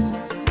mouettes.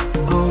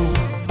 Oh,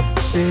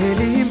 c'est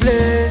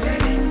l'imblé.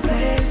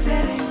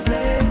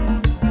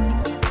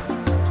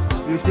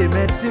 You te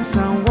met him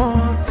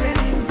someone. C'est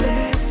l'imblé.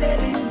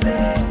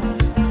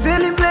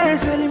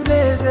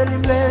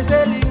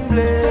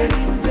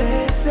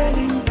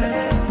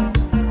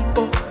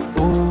 Oh, oh,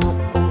 oh,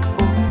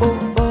 oh, oh,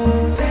 oh.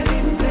 C'est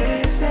l'imblé.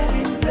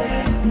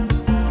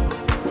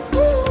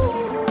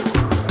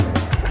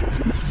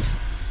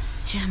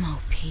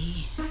 JMOP.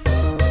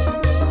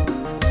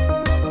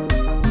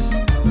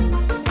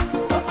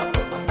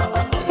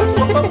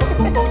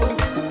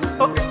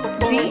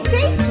 DJ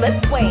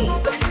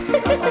Flipwave.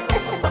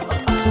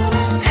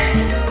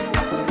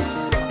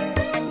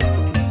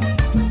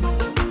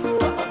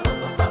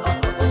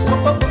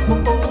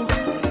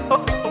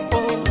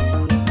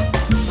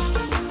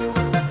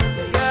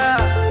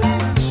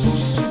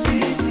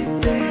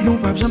 Nous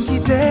pas jamais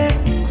quitter.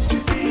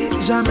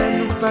 Jamais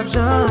nous pas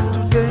jamais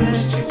douter.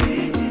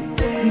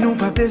 Nous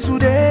pas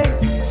dessoudés.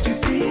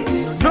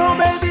 Non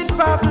baby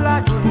pas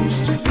plaqué.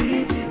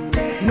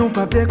 Nous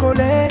pas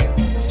décoller.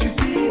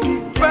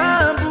 Pas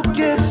un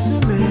bouquet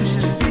semé.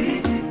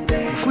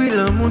 Fouille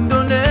le monde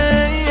donné.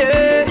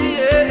 Yeah,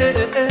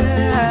 yeah.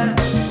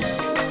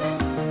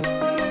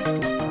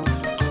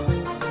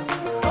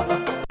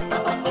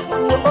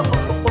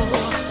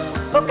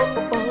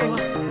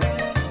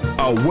 A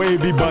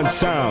wavy bun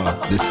sound,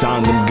 the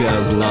sound them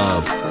girls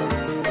love.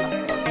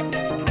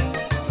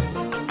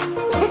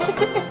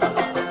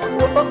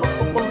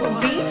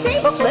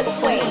 DJ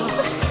Flipwave.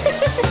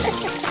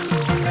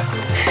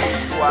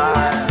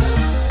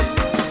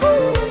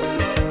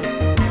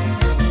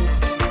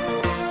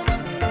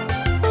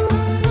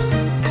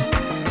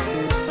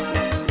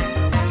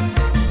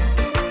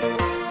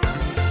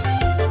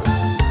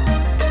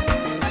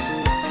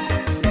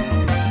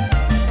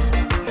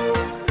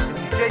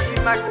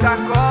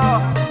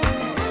 D'accord.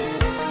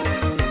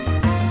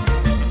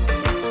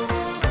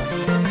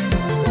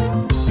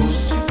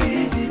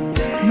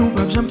 Nous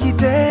pas jamais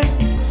quitter.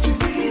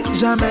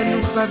 Jamais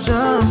nous pas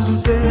jamais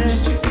douter.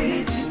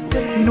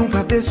 Nous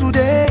pas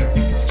dessoudés.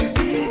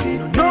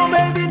 Non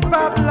baby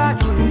pas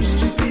plaqué.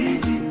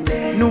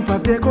 Nous pas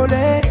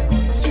décoller.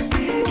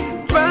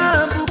 Pas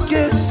un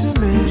bouquet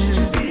semé.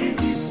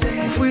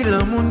 Fouille le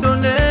monde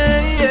donné.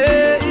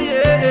 Yeah,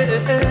 yeah.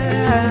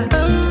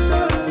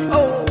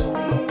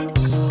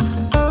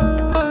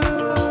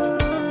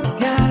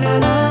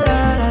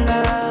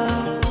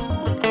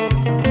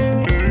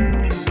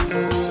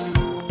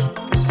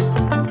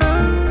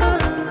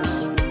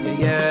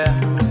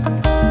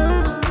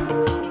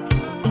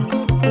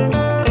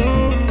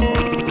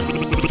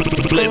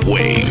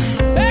 Flipwave.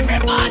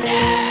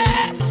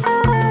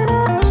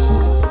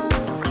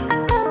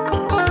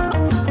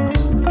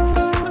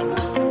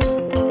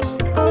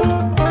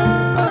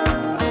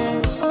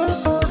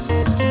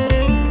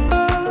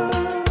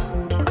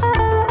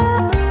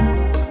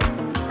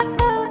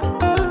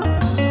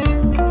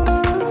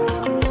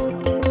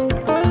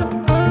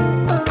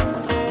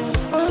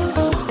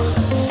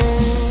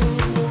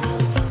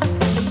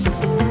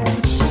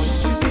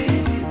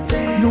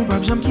 Nous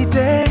pas jamais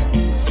quitter.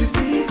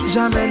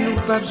 Jamais nous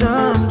pas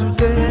jamais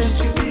douter.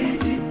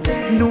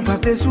 Nous pas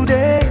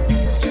dessoudés.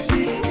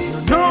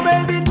 Non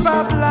baby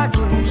pas plaqué.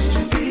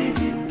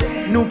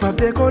 Nous pas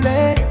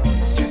décoller.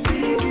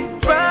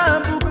 Pas un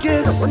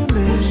bouquet semé.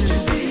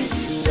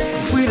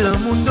 Fouille le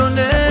monde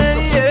donné.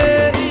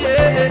 Yeah,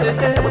 yeah.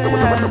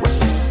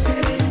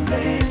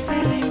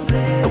 C'est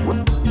l'imblé.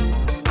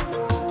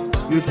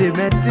 You te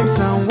met him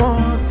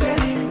someone. C'est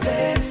l'imblé.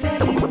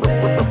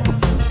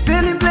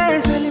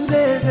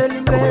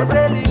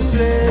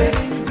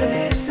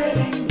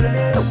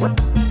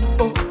 Oh,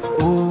 oh,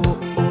 oh,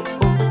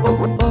 oh, oh,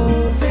 oh.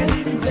 C'est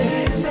l'imblé.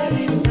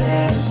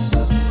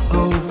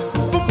 Oh,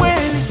 pour moi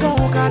ils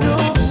sont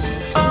cadeaux.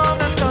 En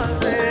même temps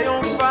c'est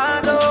un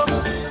fardeau.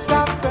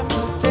 Qu'a fait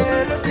monter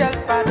le ciel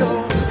fado.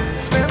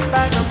 Même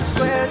pas j'aime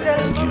souhaiter.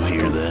 You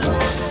hear that?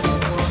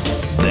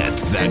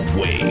 That's that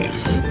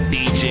wave.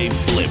 DJ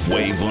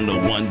Flipwave on the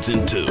ones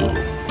and two.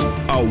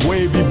 A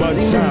wavy bun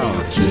sound,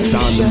 the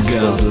sound them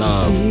girls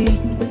love.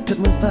 Que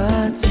mon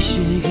parti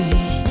chéri.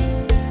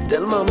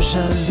 Tellement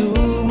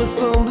jaloux, me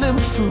semble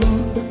fou,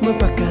 me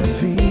pas qu'à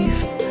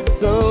vivre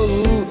sans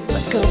nous. Ça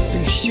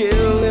qu'empêche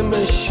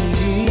me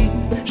chérie.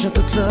 J'ai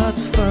toute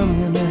l'autre femme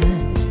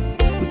aimée.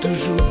 Ou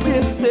toujours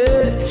pressé,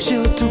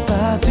 j'ai tout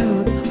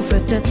partout. Vous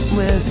faites être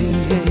moins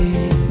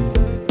viré.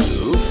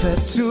 Vous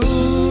faites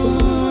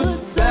tout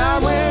ça,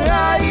 moi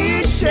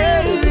aïe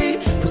chérie.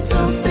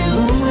 Pourtant c'est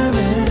où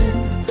moi-même.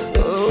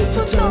 Oh,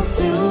 pourtant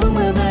c'est où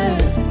moi-même.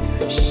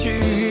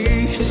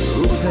 Chérie.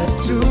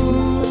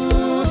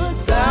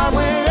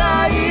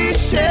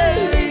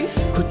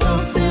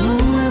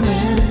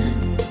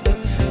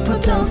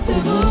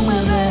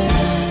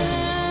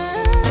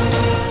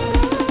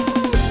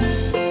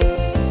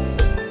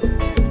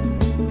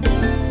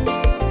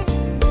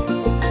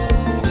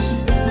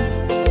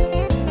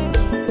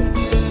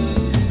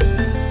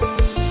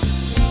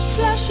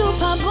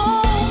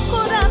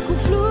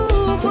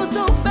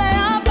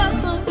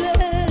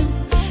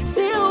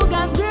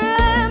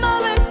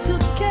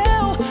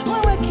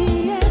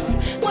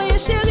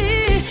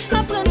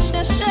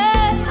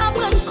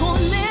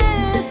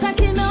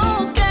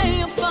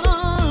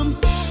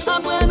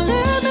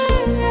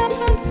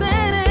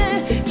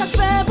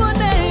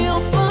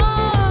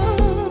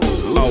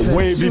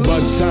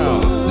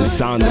 sound, the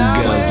sound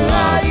them girls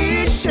love.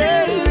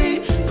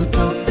 Chérie,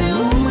 pourtant c'est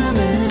où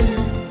moi-même,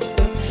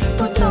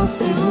 pourtant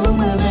c'est où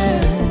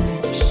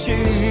moi-même.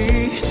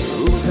 Chérie,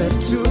 vous faites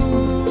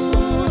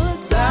tout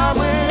ça,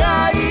 moi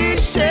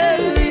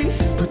chérie,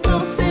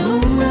 pourtant c'est où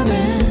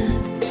moi-même,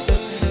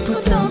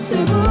 pourtant c'est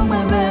où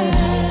moi-même.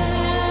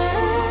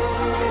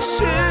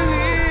 Chérie.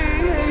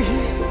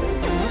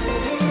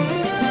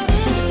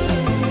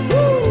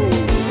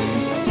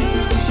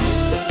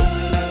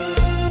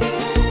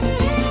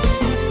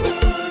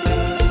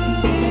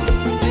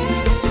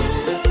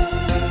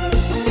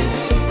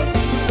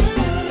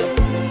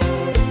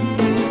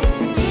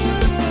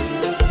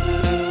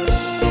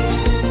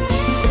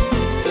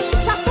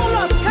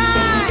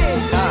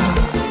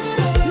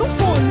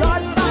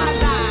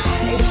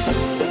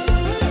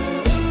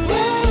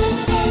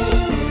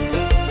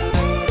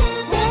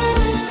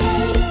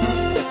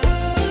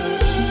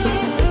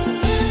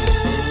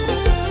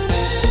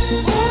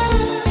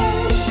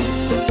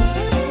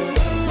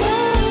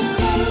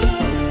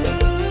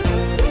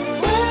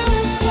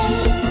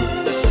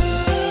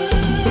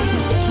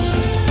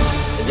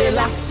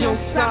 Relation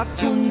ça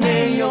tourne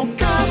yon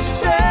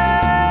cassé,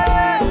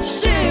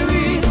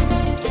 chérie.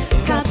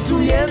 Quand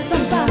tout y'en ça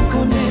pas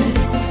connaît,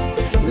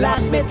 la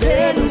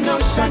mettez nous dans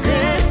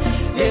chagrin.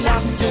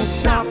 Relation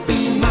ça pi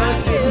mal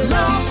que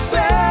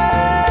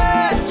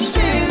l'enfer,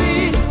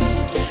 chérie.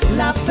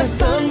 La fait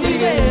sans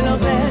virer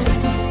l'envers,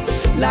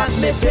 la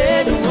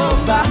mettez nous en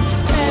bas.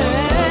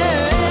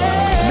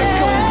 Mais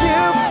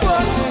combien de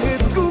fois j'ai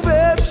retrouvé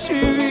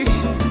chérie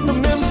dans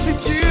même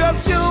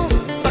situation.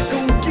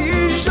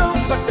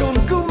 Pas comme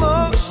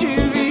comment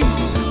chérie,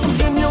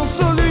 j'ai mis en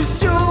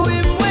solution. Oui,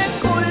 moi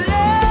colère,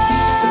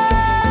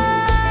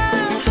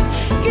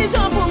 qui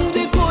j'en pour me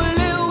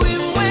décoller. Oui,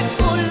 moi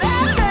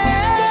colère.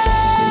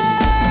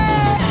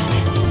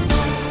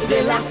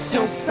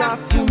 Relation ça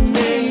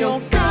tourne yon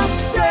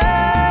cassé,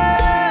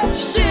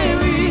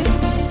 chérie.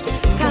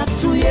 Quand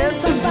tout y'en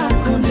ça pas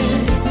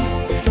connaît,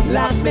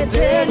 la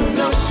mettez nous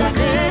dans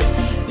chagrin.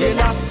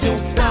 Relation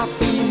ça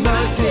pi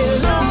mal que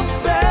l'enfer.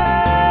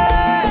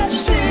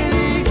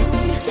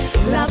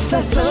 La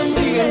façon de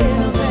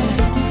vivre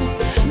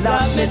la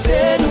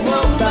mettez nous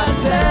en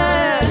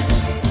bataille.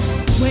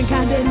 Moi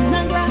garder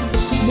dans glace,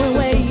 moi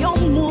ouais yon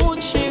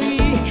monde chéri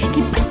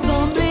qui peut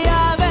sembler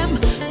avec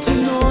tout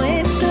nos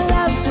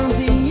esclaves sans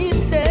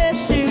dignité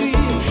chéri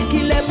qui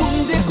les pour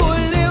me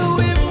décoller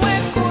oui moi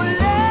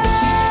colère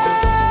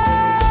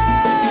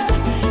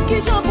qui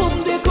j'en pour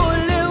me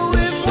décoller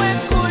oui moi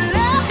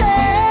colère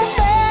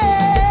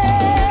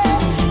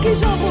qui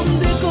j'en pour me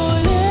décoller.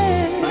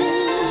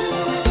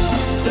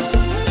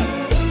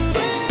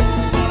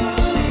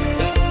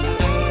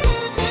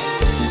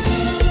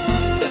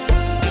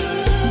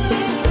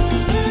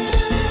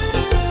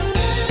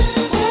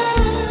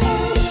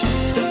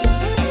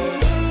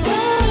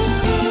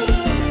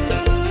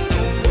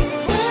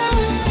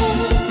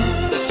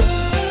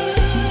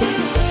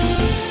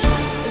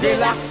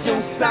 Relation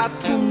ça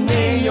tourne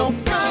yon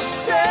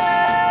cassé,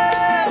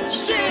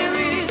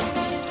 chérie.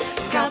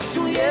 Quand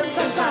tout y'en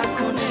ça pas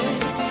connaît,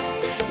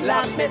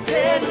 la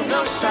mettez nous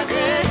dans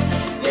chagrin.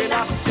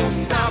 Relation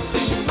ça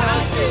pi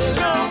mal que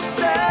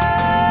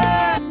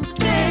l'enfer,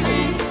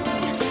 chérie.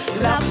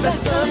 La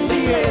façon de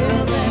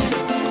vivre,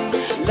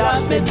 la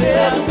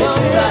mettez nous en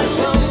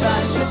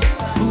bataille.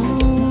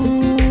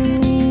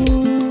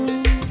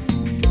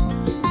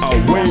 A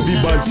wavy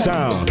bud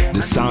sound,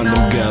 the sound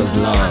them girls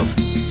love.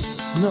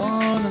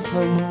 Non,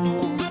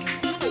 non,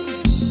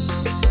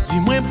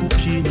 dis-moi pour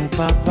qui nous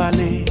pas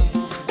parler,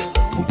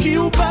 pour qui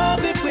ou pas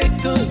me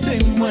fréquenter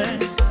moi.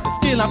 Est-ce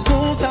que la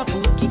cause a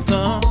pour tout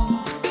temps,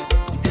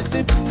 et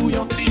c'est pour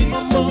un petit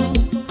moment.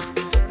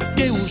 Est-ce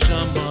que vous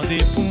j'en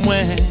pour moi,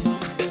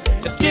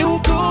 est-ce que vous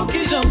go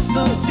qui j'en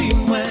senti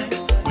moi.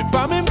 Oui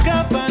pas même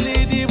qu'à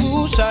parler de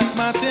vous chaque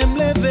matin me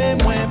lever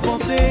moi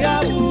penser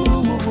à vous.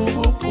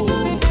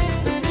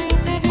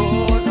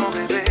 Oh non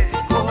bébé,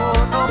 oh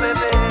non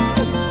bébé.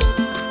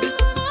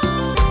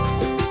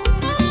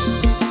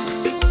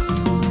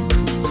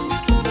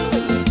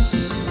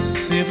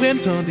 C'est vrai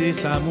m'tendez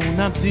ça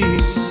mon abdi,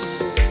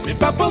 mais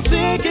pas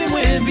penser que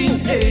moi vin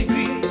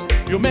aigri.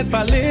 Yo met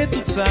parler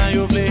tout ça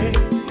yo vle,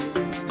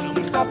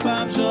 comme ça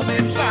pas jamais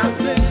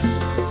effacé.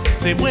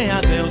 C'est moi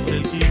avec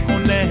celle qui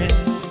connaît,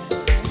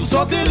 tout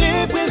sorte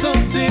les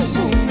présenter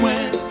pour moi.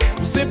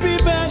 Pour c'est plus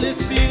belle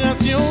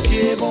inspiration qui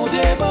est bon Dieu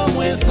pour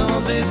moi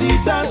sans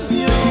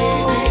hésitation.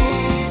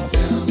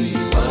 Tell me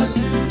what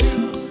to do.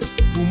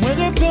 Pour moi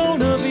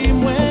répondre à vie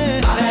moi.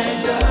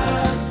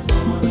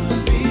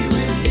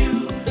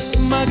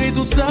 Malgré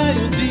tout ça,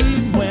 yo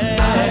dis moi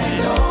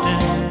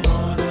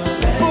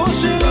oh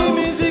chérie,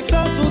 musique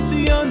ça sorti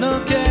en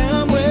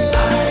enquête moi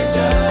I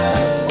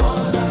just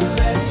wanna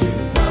let you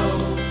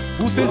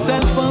know. Ou c'est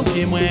celle femme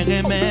qui moi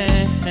remè.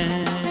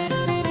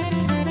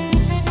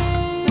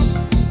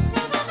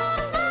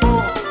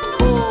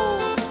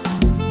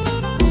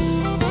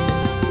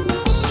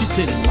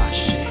 Quittez le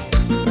marché.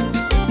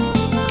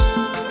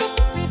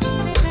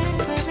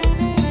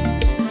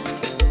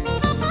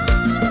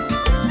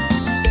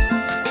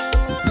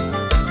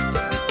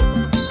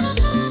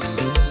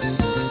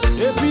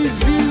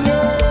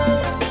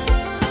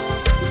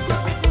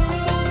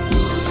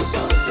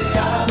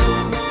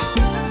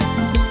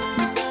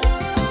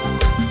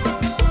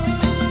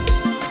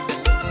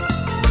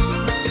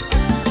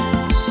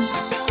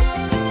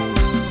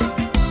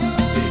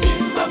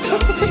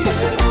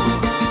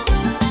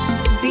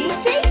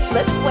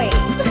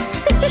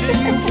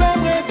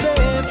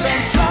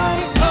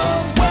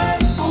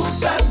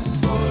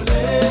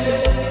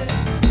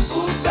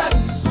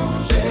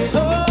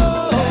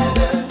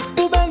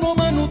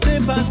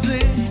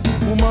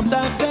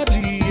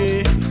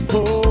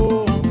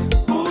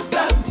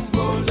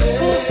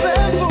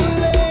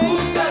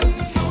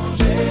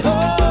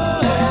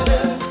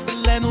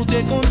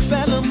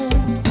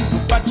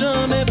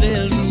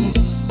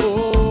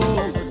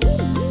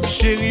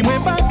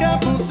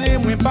 pensé,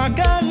 moi pas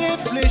qu'à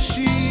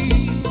réfléchir.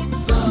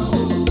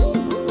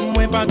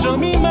 Moi pas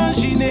jamais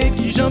imaginer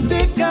qui j'en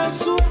t'ai qu'à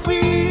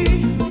souffrir.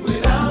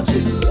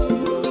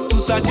 Tout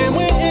ça que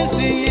moi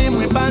essayé,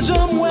 moi pas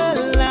jamais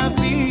la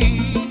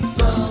vie.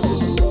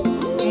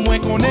 Moi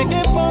connais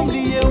que femme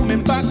liée ou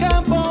même pas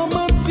qu'à bon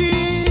mentir.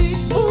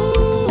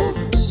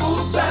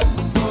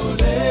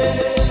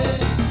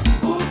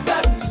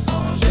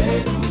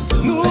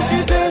 Nous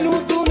quitter, nous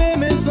tourner,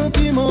 mes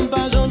sentiments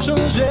pas jamais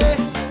changer.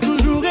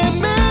 Toujours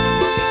aimer.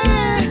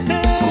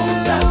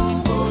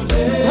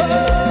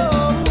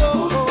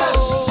 Pour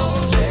faire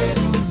songer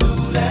nous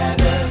tous les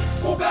deux.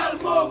 Pour bel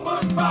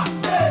moment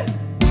passé.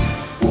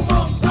 Pour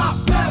m'en pas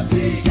faire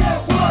plier.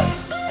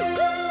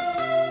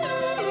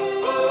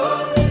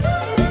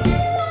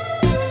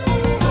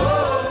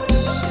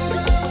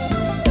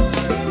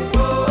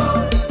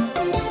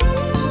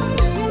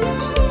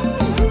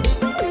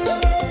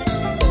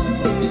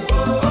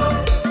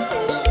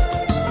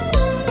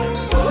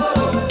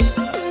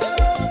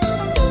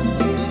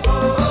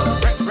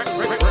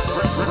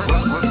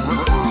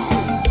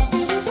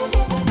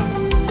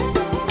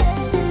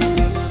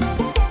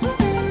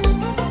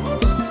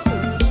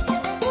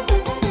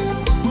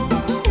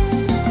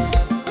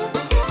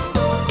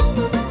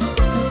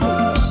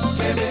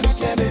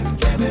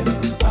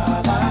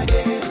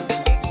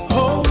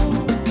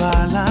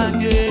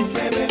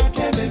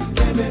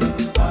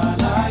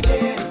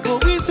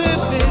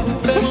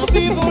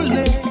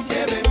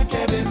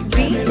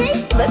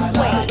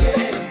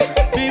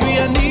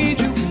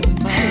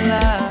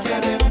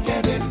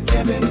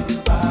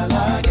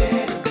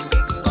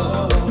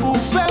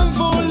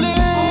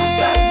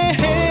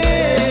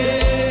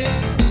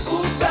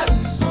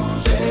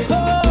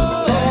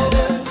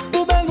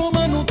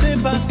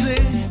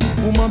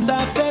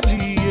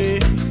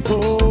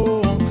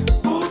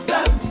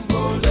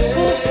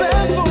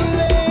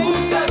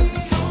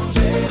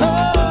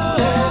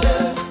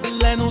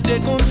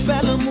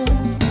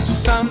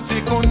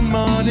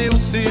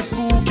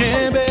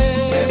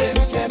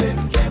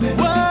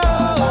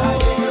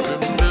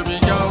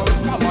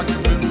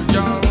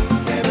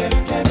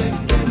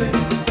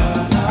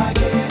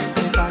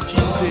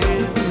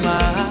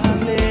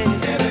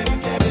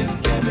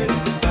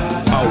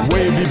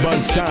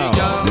 Sound,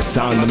 the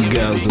sound them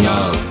girls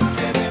love.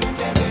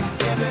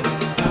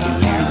 You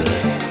hear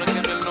that?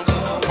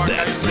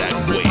 That's that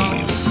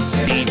wave.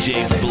 DJ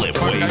Flip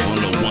Wave on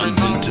the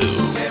ones and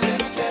twos.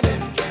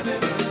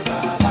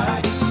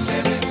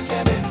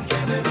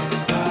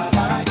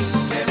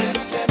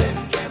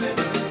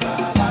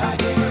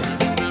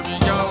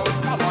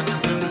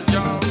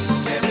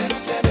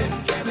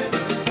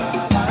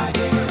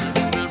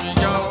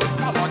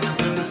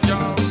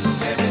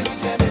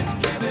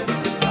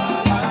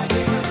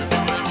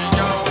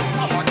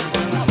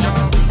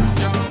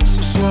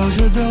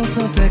 Je dors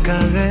sans tes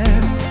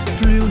caresses,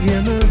 plus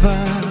rien ne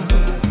va.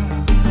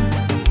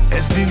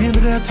 Est-ce qu'il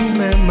viendra tout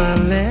même à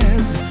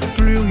l'aise,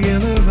 plus rien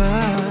ne va.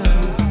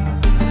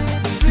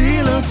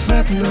 Silence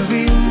fait nos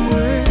vies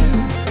moins,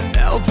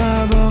 elle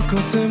pas bon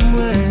côté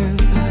moins.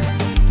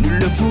 Nul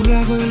ne pourra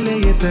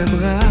relayer tes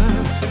bras,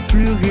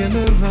 plus rien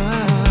ne va.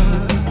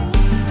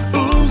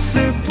 Où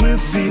c'est point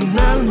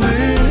finalement,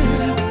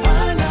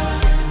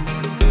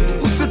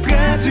 où c'est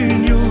très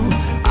d'union,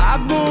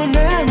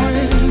 abonnez-moi.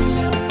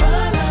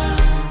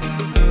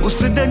 Où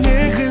c'est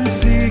dernier grain de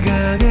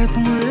cigarette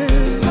moi.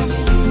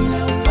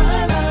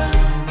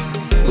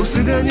 Où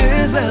c'est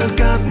dernier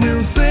L4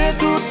 mais c'est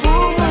tout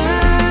pour moi.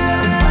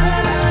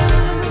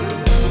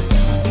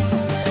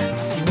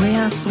 Si oui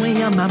à soin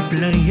à ma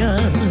playa,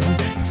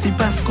 c'est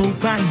parce qu'on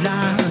pas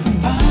là.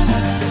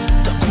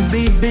 T'as un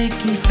bébé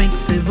qui fait que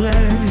c'est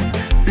vrai,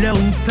 là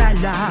ou pas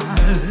là.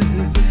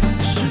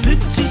 Je veux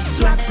que tu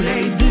sois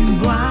près de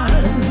moi,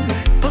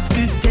 parce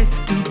que t'es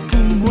tout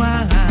pour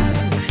moi.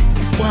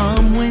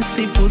 En moins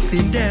c'est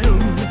possédé,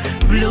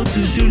 v'là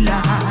toujours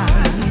là.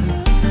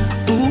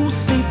 Où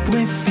c'est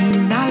point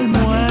final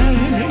moi,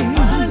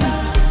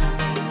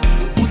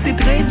 où c'est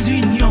trait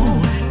d'union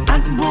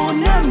avec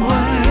bonheur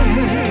moi.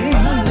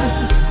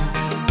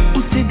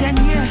 Où c'est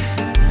dernier,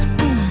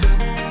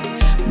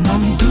 non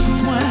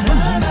doucement.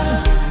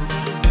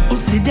 Où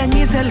c'est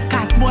dernier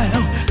L4 moi,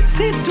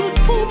 c'est tout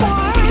pour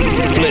moi.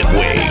 Flip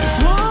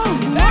Wave.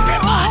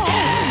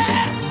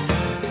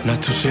 La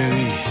tout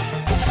chérie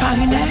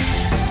Farinet.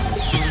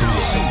 Ce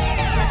soir,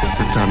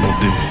 c'est à nos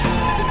deux.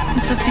 Je me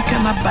sens que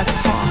ma batte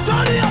fort.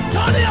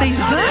 16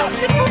 heures,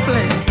 s'il vous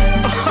plaît.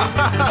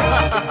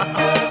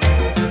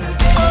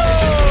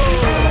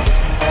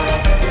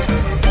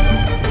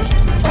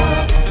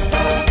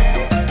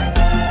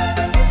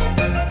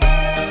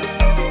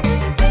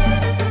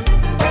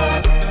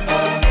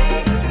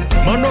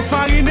 Mono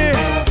Fariné,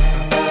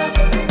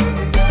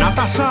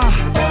 Natacha,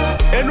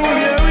 et nous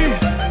Léry.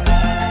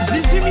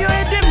 Jésus mieux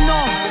aidé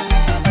non.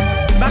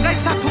 Bagay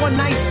ça trop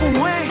nice pour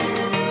moi.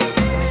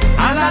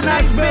 À la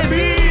nice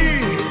baby.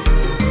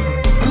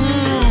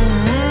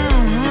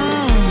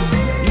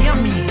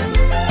 Yummy.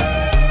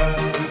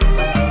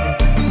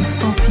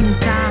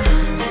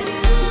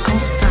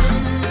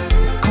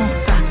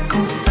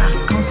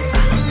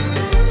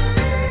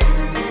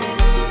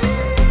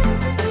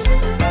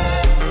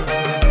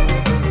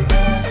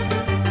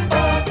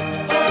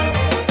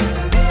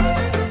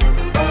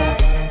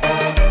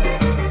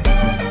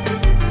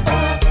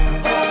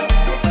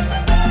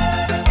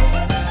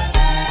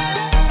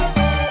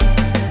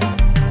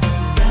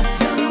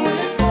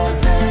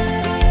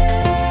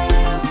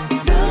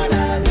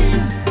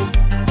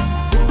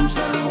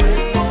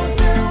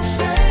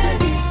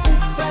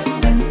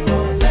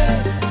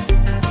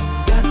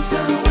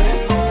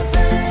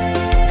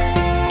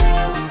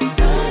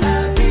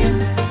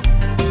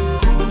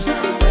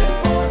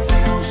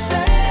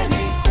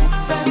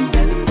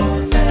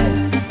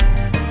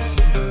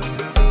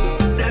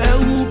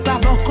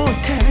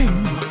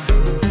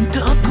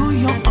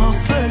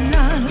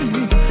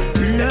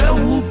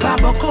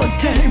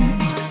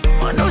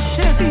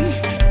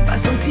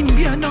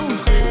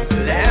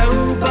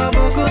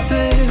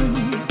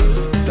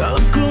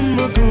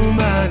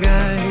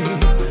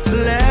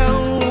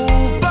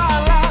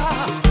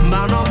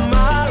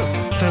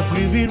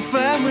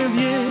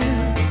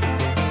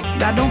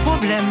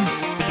 l'aime.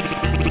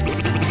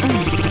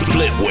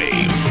 Flip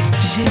Wave.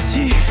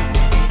 Jésus,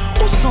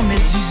 où sont mes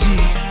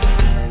Zuzus?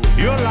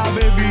 Yo là,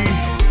 baby,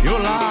 yo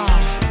là,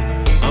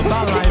 en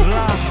bas live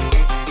là.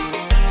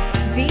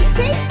 DJ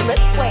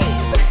Flip Wave.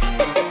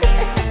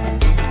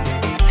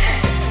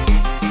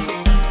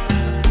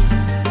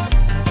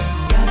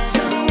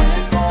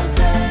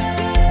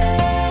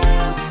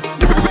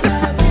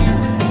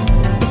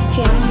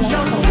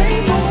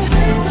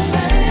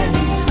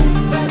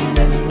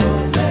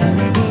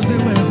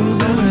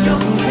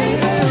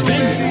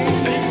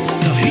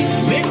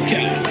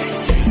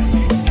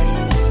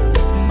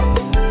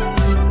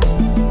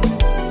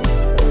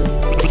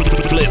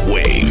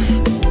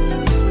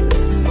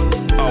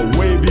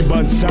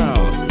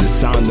 Sound, the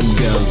sound them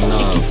girls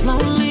love. It gets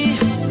lonely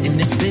in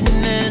this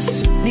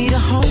business. Need a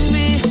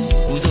homie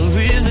who's the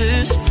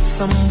realist.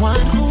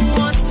 Someone who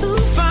wants to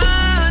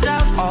find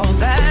out all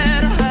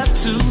that I have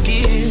to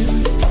give.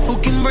 Who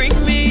can bring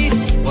me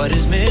what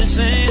is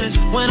missing?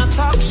 When I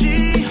talk,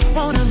 she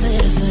wanna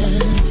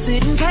listen.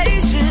 Sitting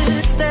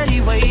patient,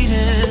 steady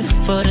waiting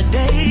for the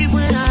day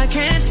when I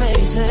can't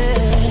face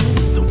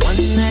it. The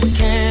one that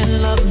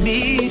can love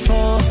me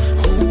for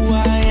who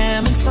I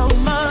am and so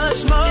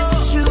much more.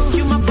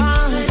 You my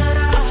bond,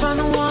 I found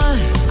the one.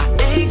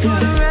 I ain't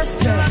gonna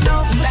rest till I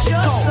know for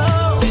sure. So,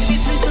 baby,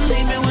 please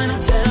believe me when I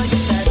tell you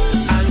that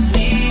I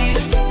need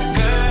a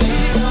girl.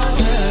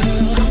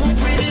 So come on,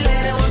 pretty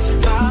lady, won't you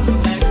follow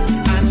back?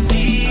 I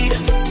need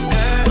a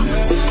girl. I'ma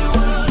tell you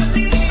what I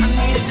need. I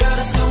need a girl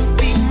that's gonna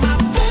be my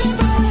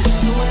baby.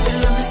 So if you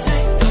let me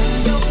say I'm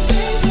your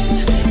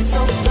baby, so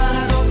far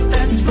I hope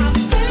that's my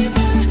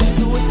baby.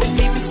 So if you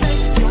need me, say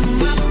you're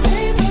my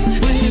baby.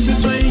 Baby,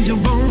 sois une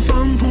bonne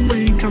femme pour moi,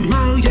 comme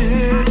mariée.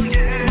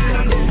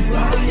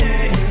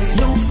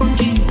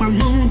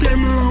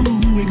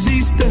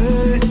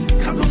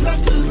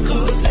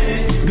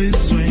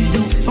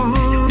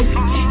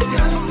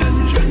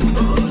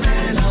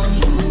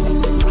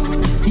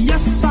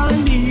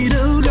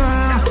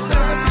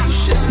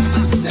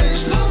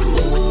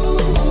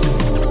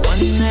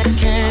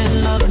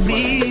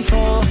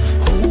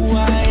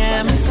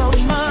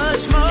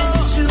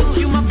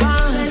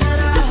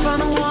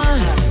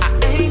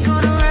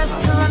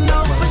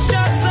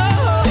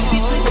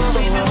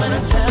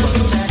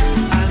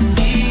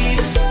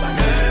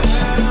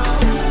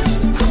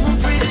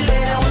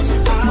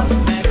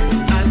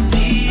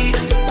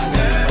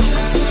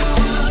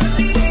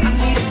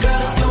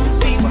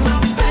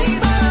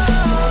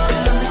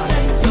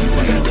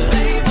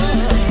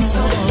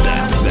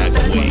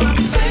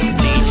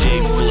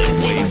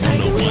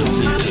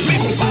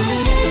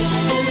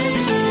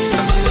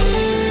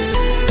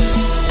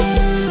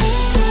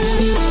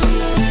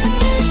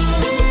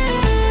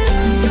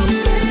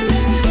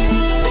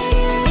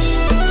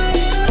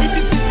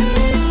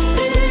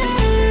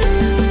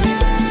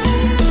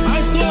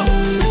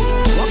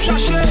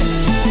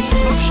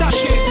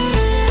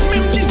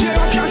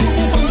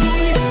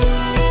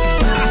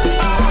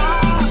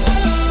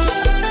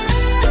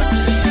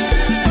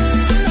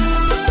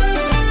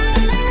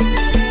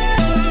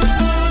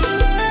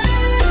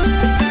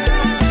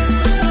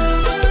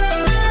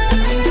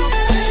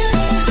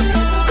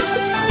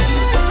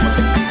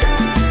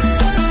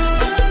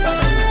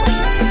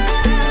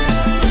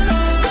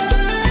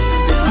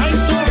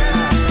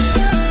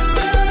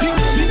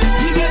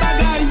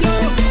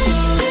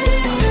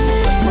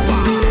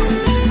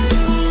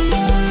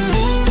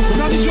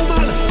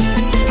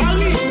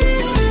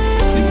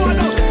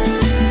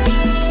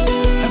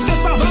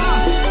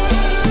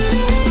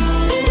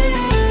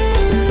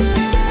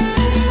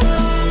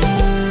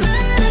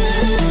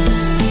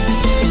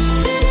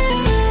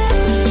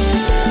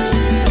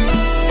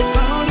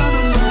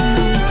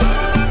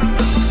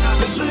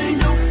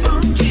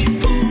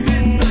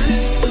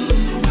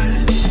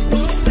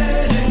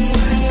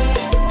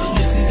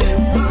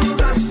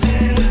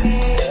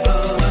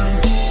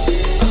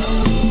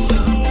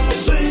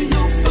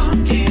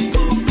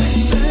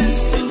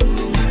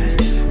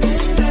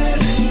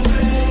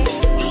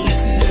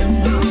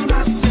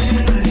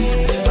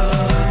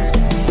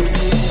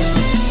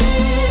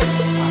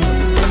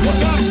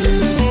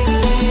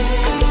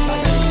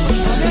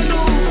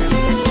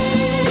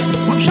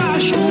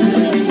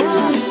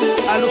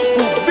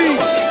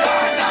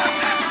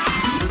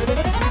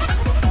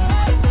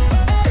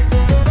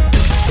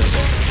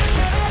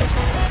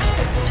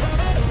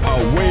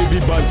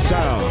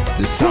 Sound,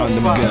 the sound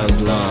them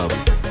girls love.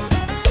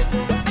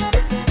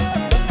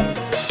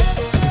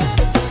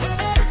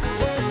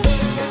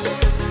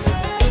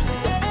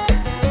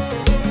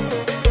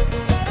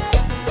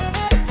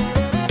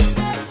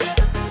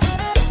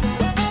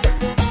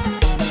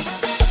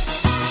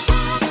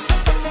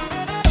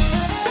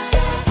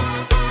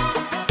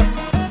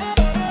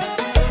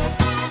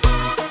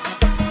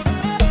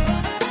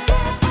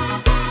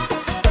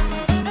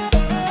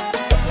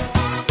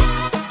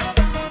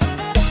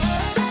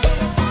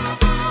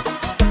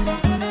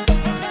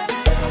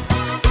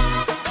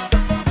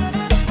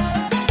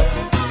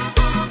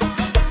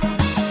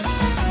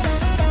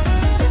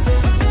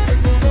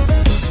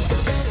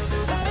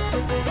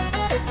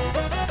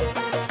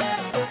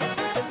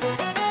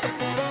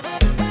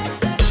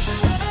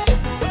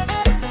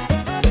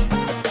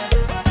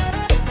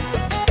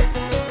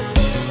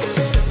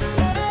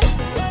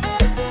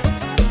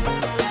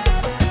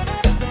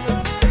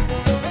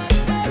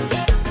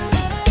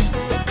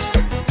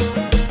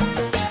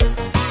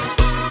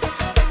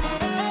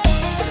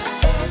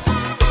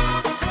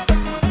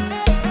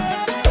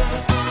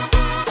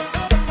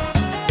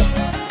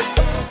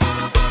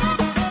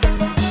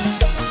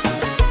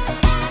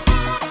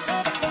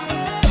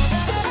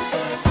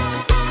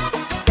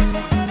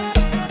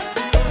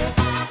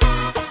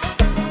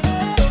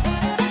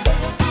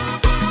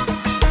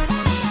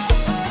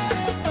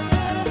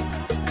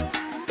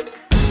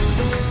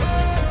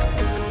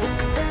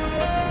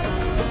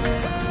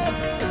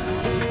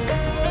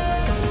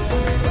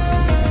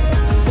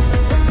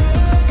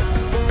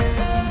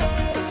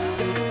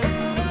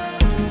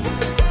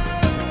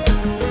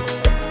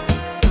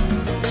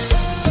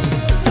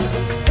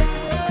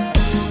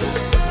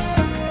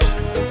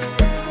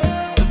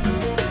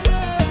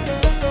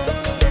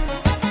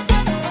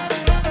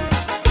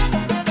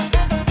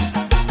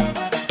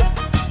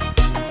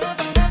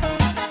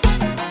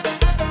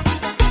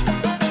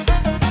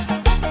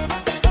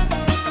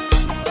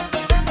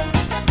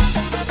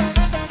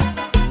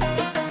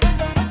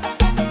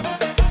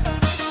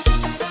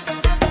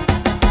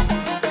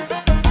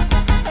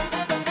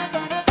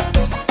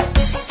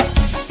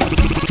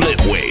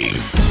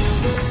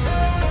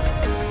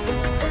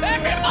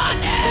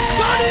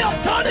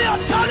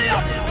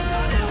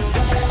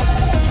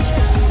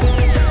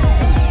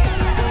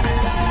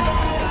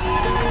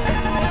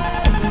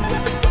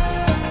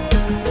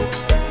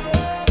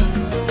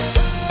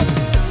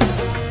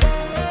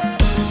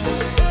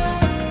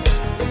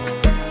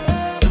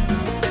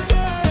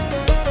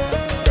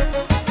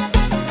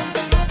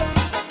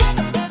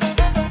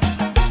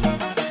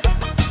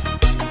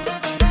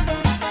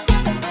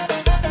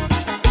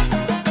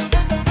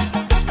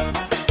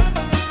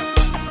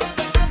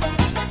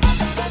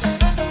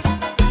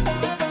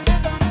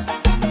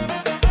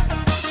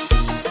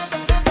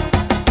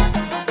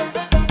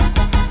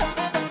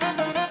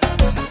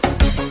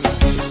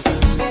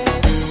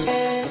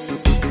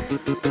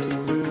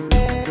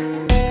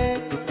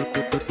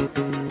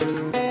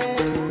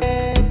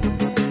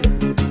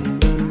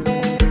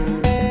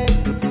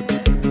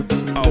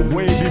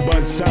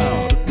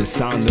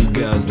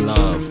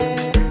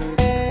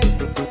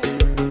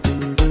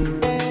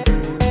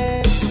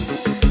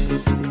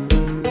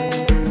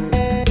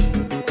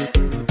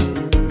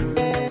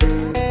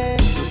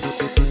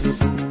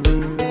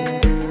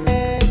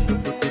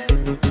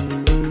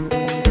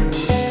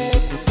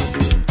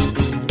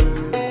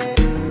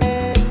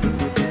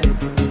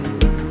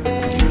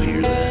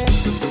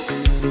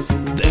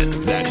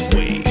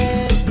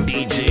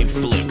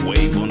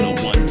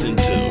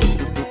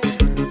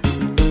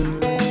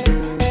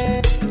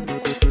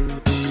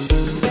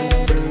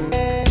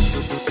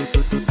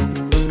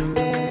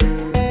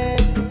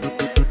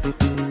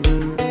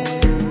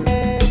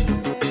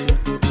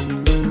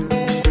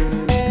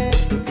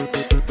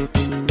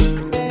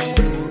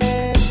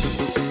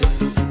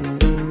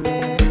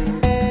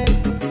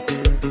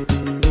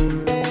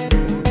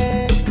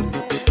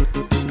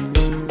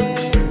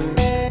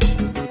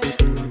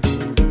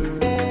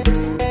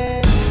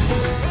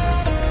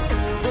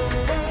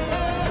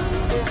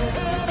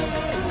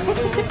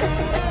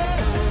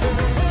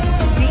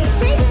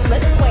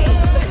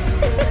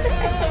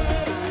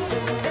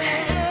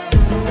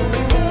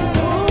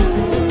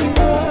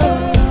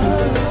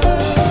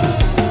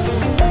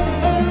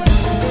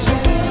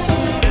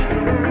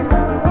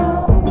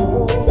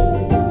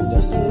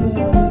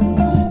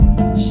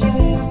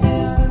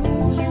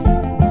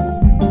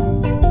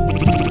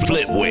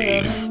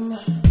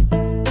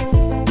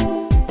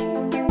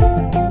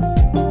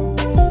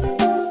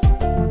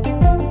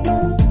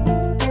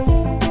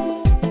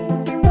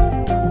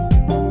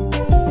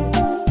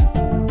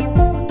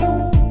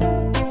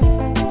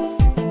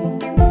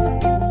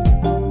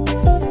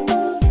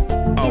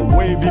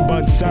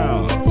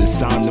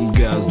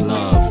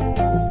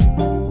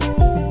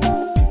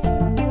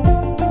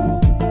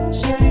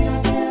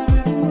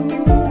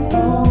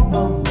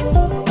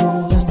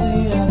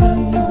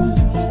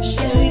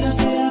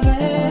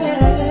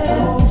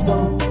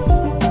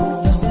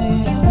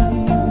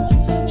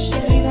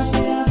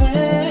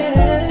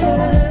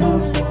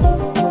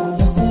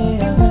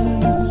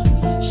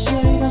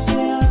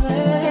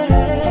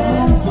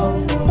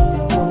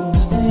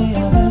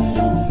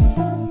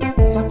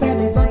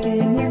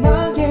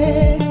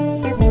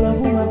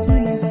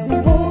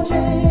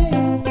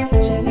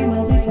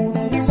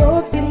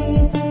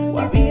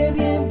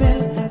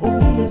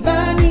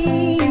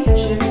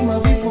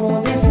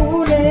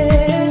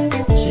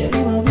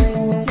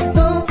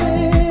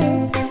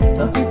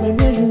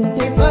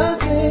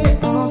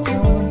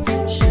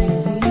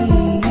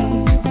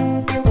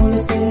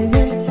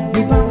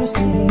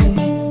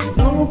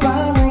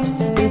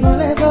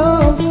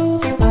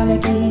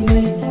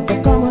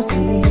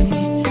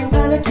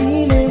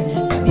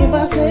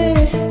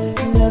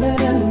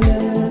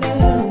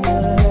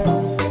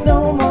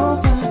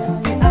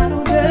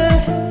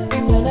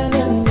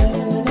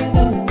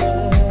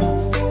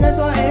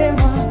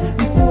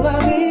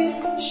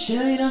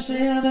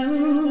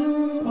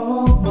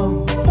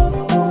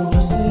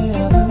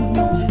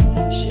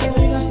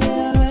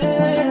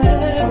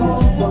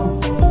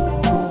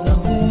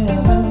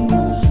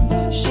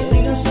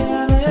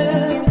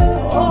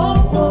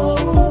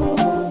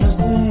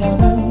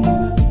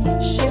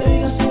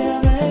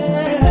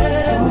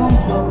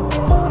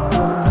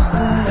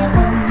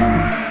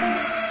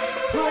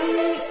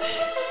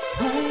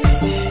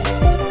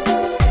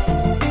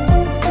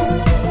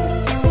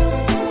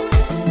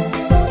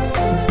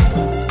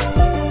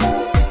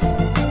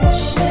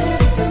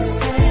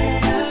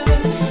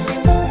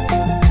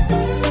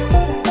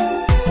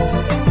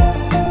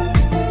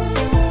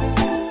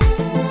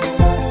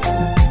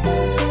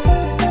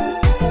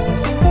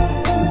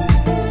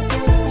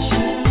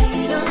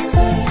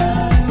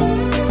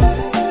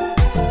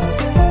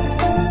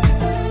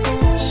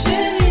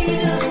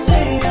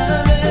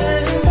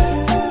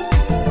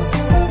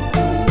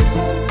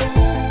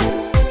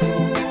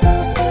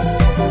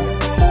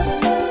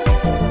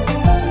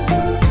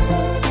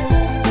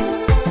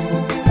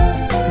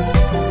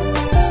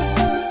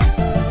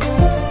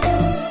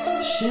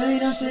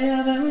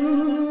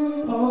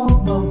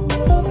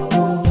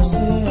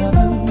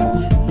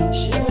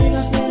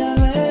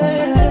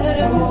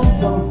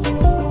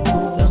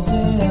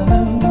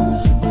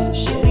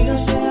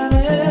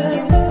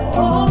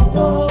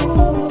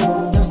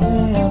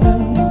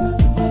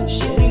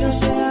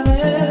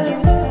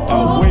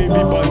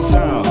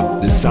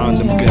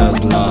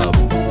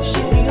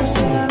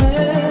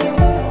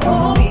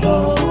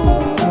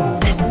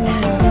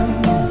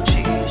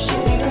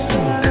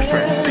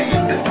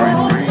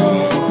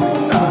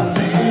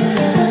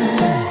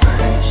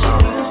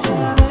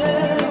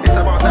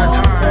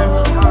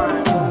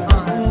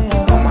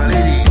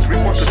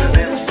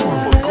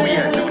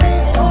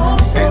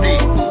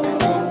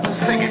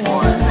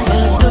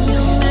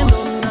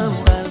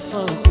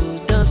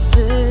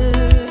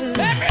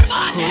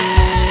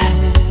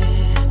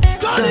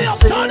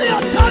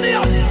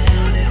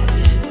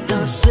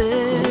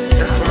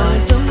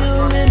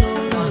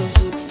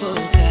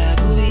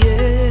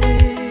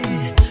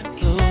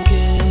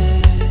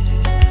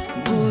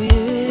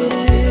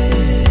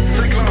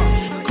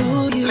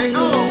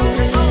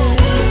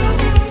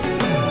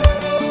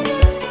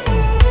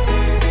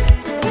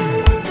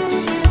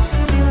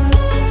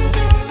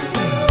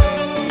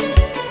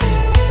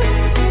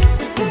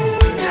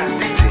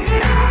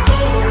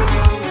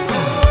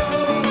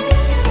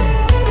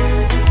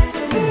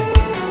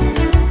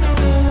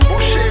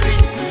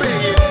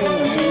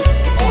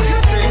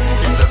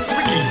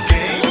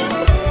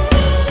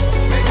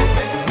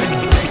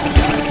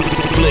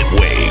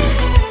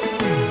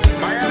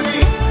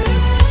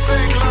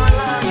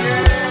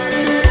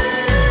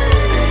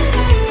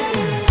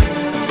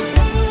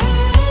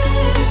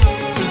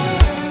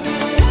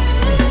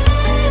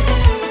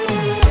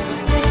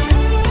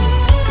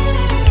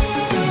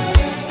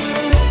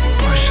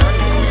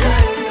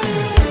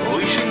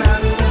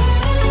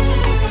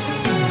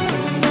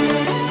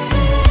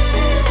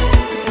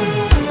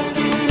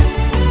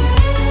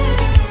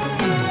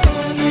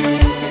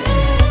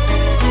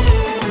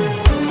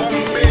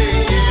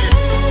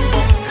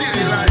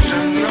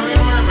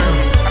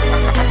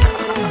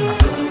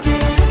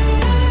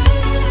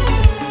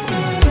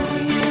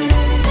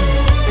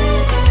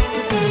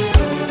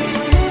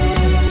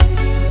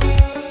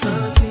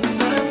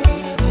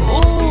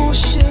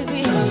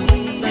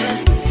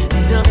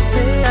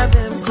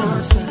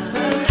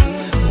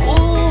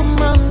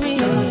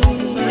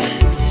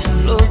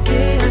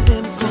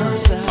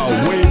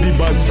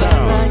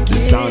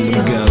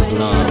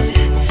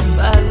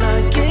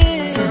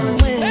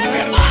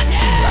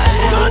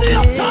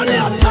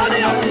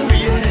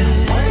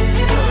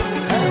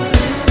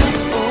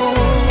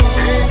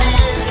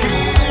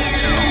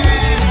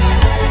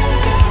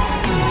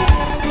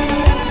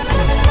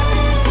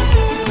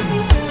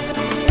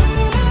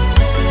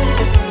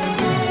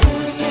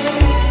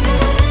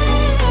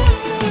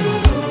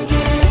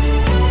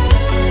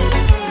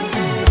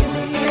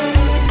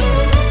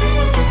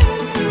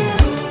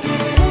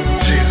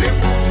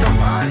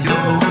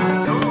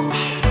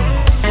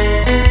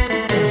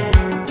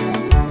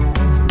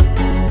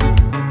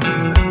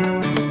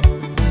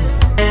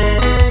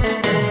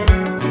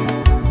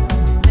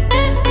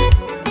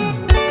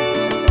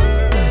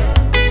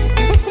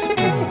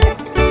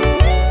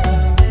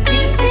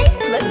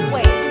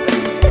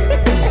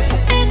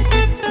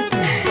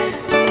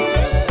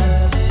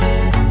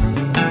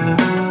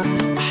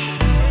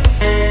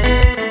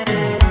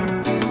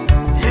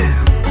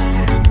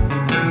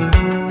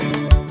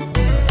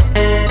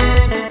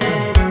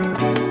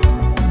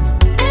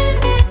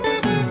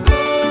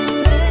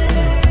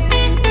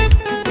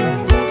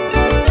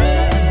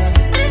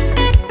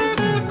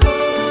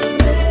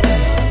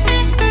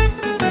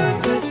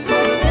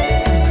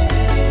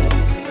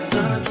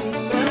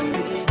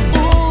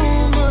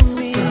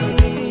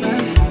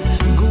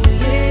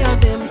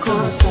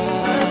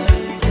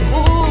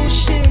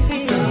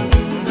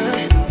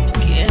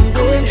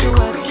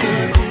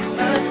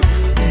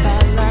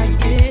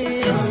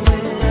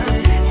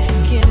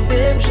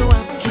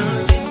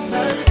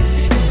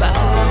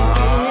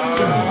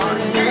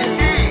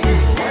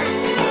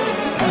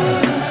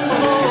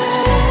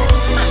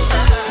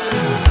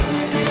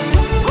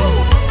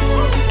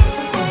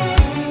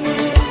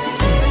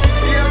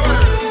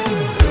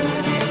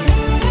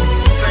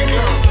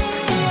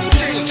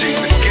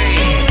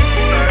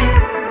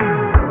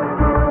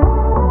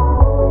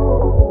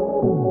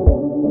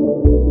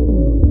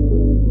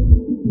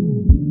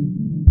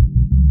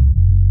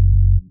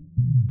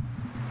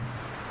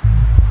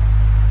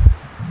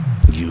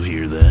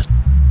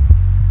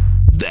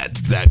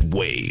 That's that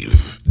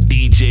wave.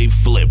 DJ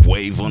Flip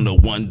Wave on the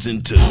ones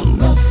and twos. I'm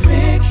a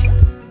freak.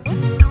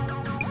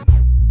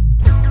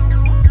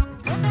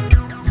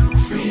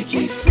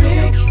 Freaky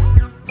freak.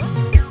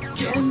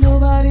 Can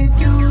nobody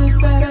do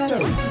it better?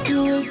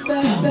 Do it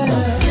better. I'm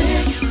a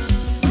freak.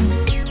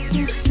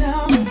 Yes,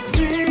 I'm a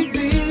freak,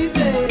 baby.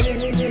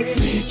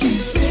 Freaky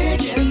freak.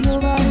 Can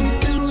nobody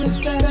do it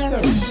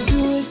better? Do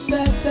it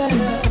better.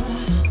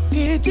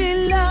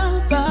 Était là,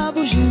 pas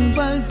bouger,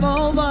 pas le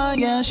fond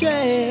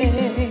voyager.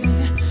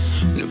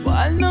 Le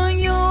poil dans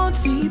yon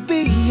ti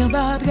pays en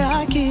bas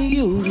traqué,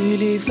 yo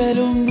il fait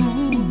le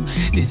mou.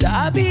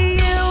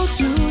 Déshabillé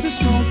autour de ce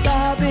qu'on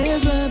pas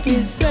besoin de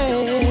pisser.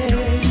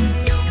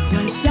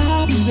 When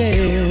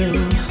savourer,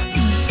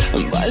 on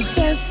va le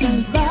faire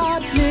sans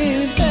battre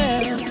les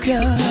verres.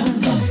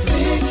 I'm a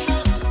freak,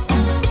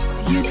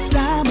 yes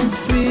I'm a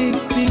freak,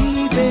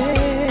 baby.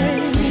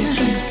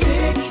 Freaky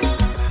freak,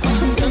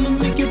 I'm gonna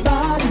make your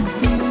body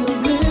feel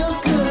real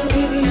good.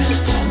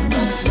 I'm a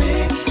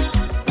freak,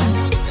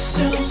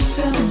 so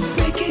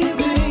freaky,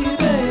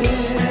 baby.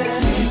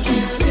 Freaky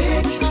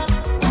freak,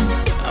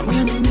 I'm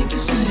gonna make you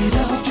sweat it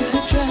off, drip.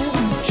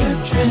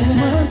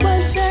 Moi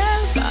le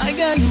faire,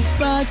 bagarre ou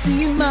pas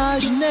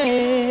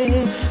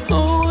t'imaginer.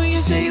 Oh, you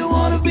say you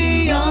wanna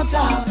be on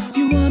top,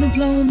 you wanna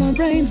blow my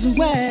brains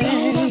away.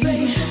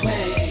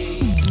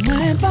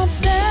 Moi pas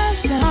faire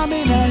ça,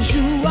 mais là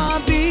joue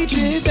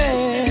habitué.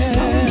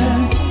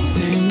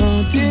 C'est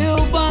monter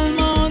au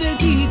parlement de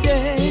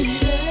quitter.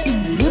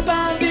 Le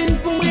pavine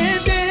pour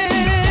m'aider.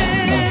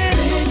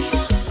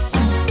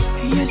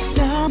 Yes,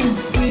 I'm a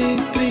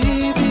freak,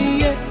 baby,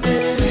 yeah.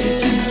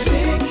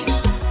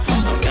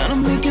 I'm gonna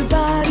make your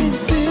body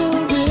feel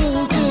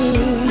real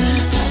good.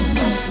 I'm a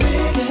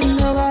freak, and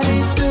nobody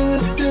do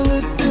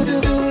it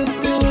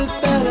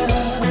better.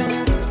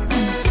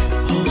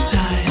 Hold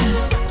tight,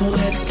 don't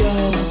let go.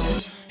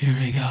 Here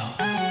we go.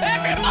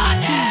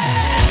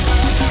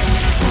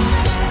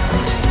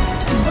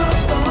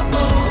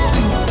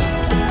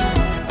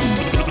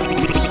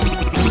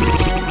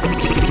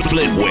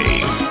 Flip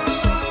Wave.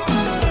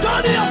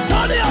 Turn it up,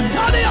 turn it up,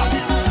 turn it up.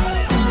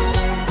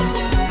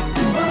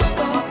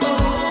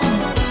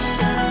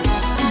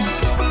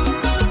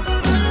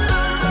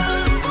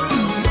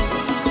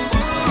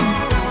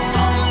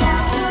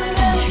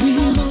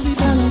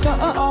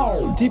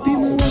 Depuis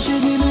moi j'ai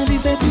vu mon vie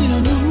fait il en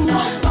nous.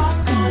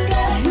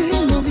 Oui,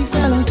 mon vie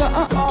fait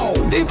encore.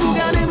 Et pour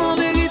garder mon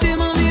vérité,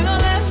 mon vie dans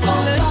les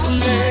folles.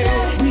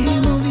 Oui,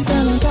 mon vie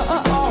fait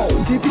encore.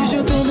 Depuis je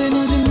tombé,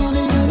 moi j'ai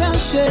demandé de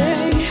lâcher.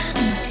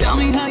 Tell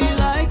me how you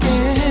like it.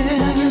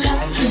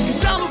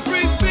 'Cause I'm a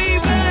freak,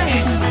 baby.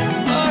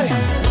 Hey.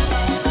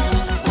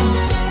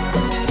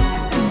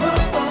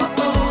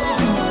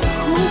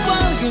 Ou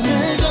pas que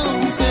mes gens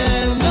me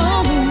font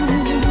l'amour.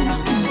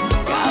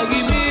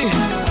 Arrivé.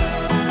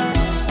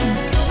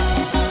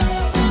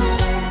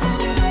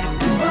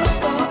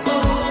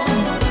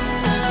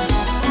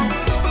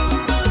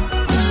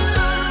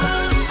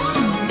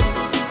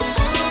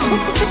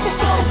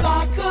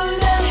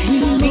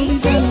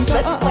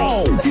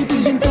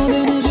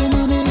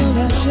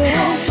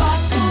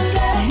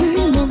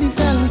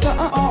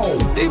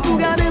 Et pour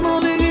garder mon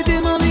vérité,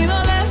 mon vie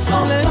dans les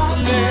folles.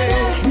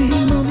 Oui,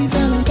 mon vie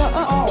fait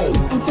encore.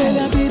 On fait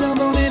la vie dans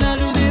mon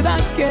ménage ou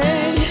débarquer.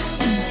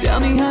 Tell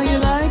me how you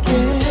like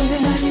it.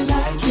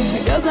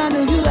 Because I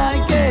know you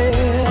like it.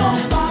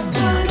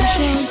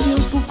 Chantier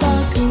pour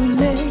pas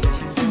couler.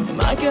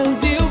 Michael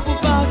dit pour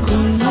pas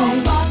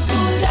couler.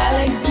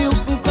 Alex dit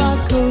pour pas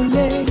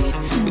couler.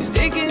 Cause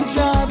they can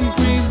drive you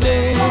crazy.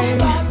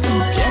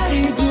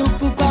 Jeffrey dit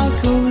pour pas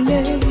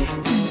couler.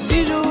 T.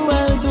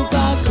 Joel dit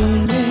pas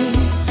couler.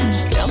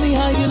 Just tell me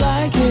how you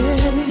like it.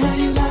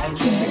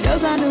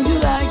 Because I know you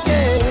like it.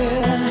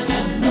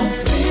 I'm a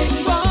freak.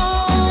 Oh,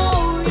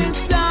 yes,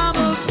 I'm a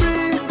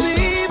freak,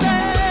 baby.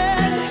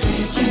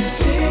 Freaky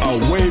freak. A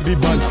wavy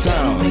bud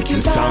sound,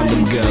 the sound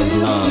them girls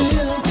love.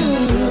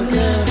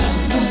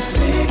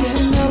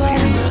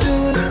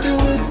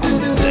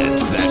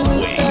 That's that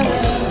wave.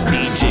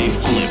 DJ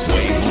Flip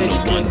Wave on the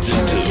ones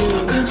and twos.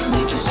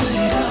 Make you sweat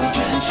it out,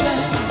 trap.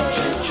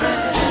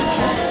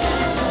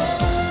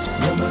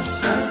 Mama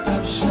said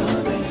I'm sure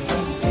they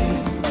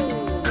facing.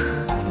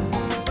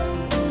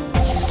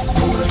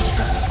 Mama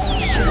said I'm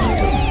sure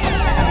they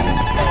facing.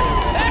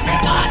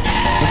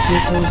 Parce que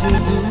son jeu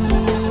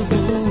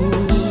doudou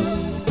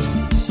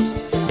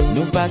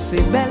nous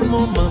passer bel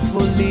moment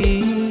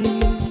folie.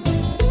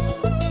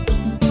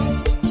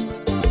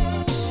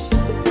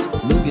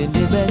 Nous gagnons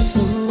des belles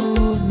souvenirs.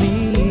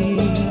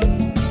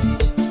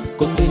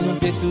 Côté nous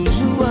t'es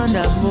toujours en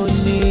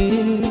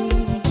harmonie.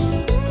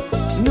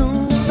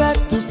 Nous fait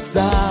tout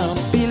ça en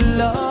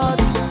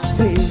pilote.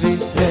 Rêver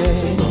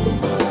fait.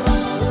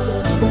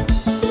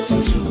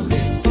 Toujours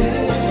été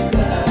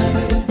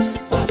gravé.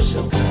 Pas de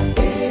choc à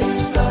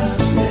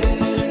effacer.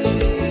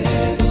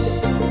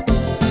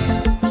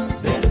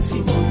 Bel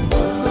petit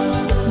moment.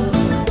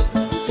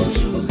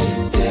 Toujours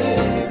été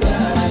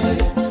gravé.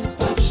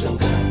 Pas de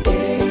choc à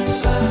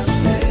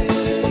effacer.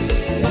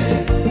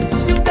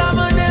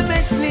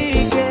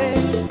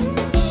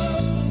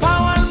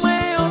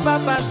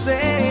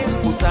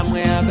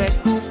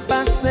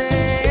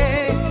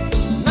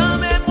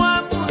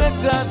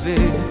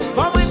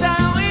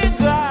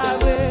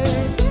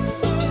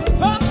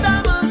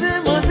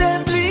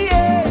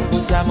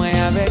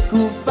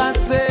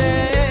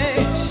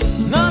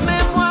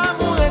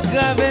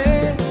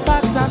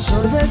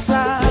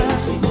 ça.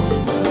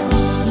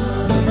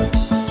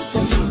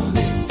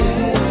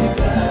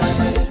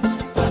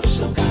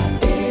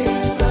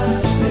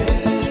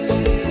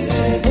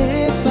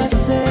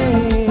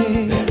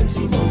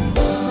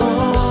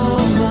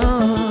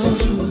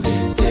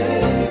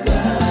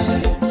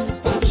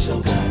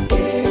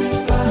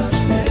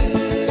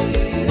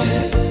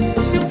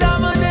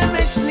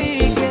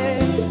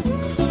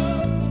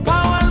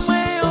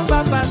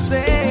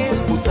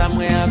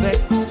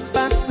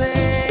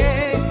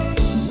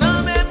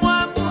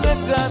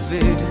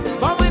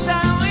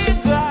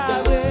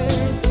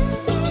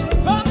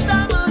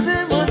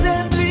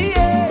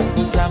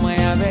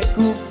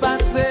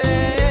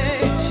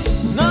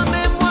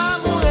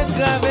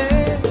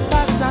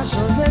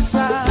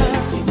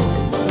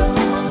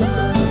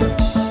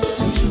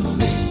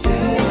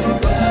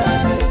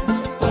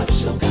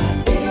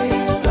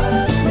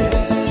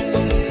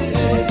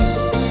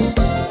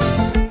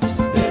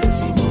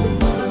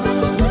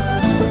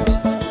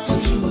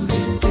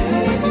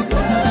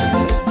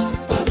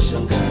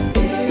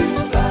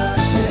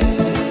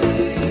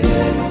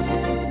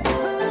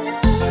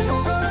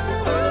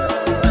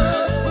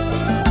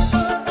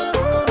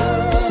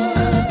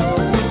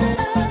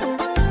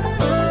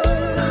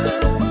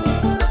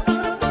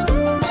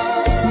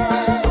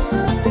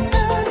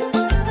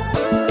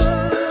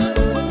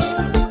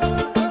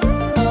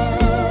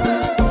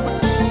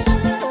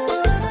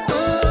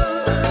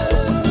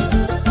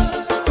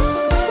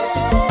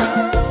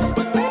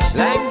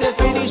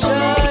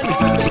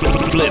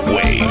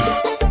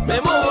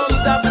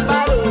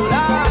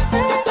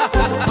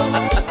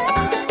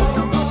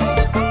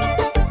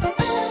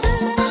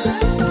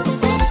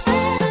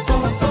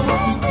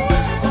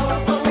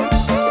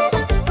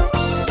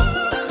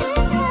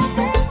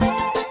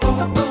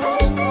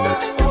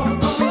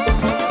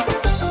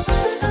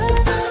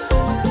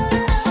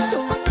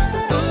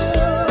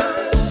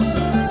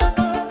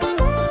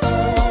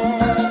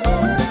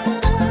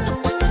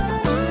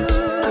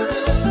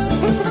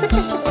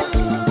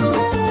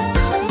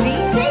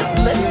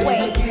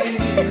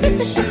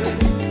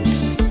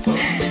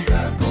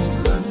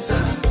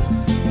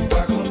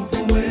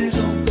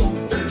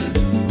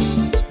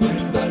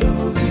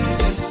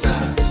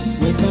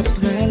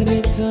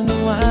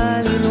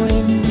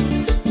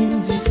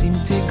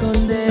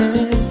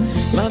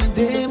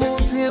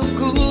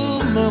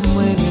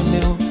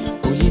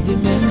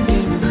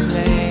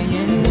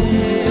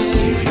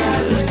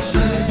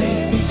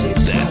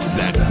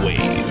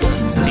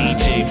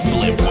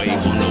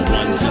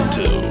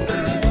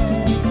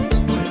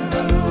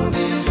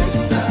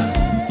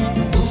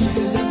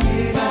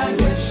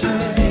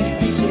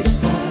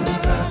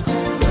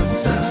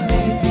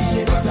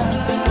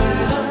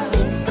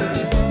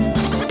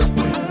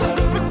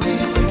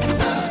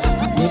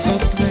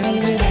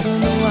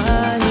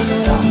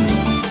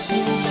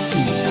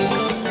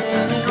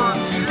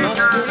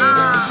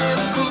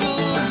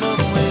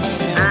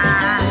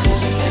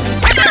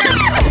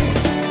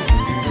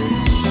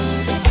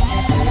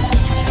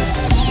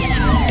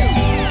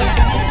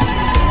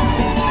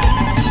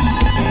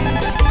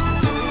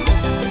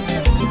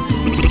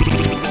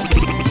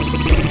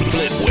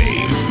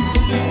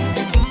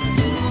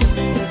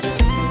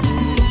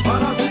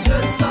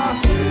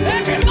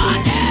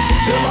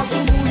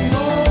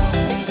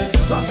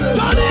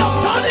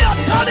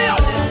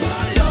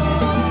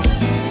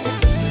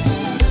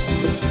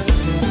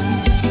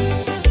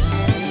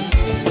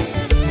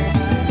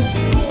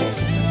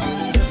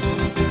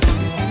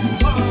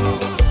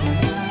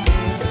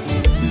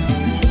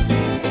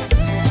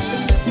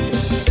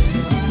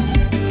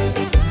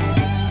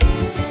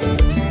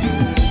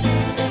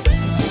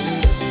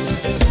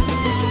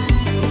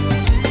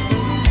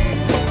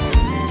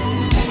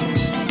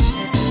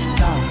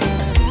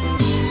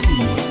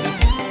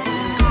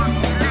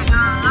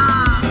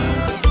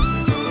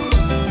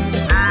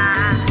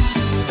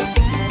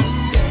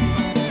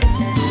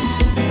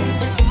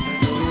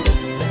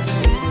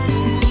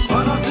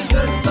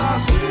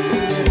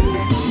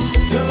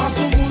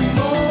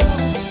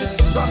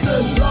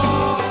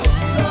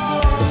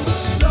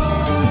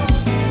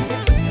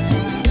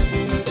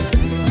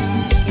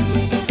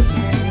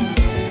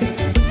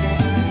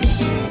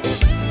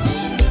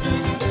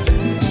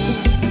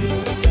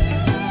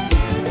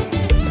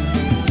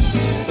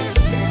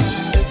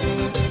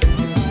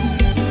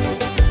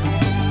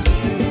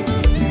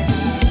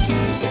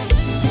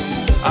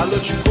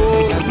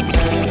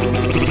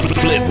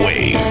 Flip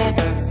wave.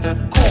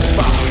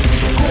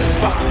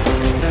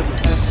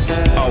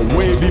 A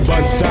wavy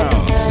bun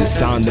sound, the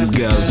sound them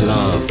girls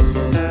love.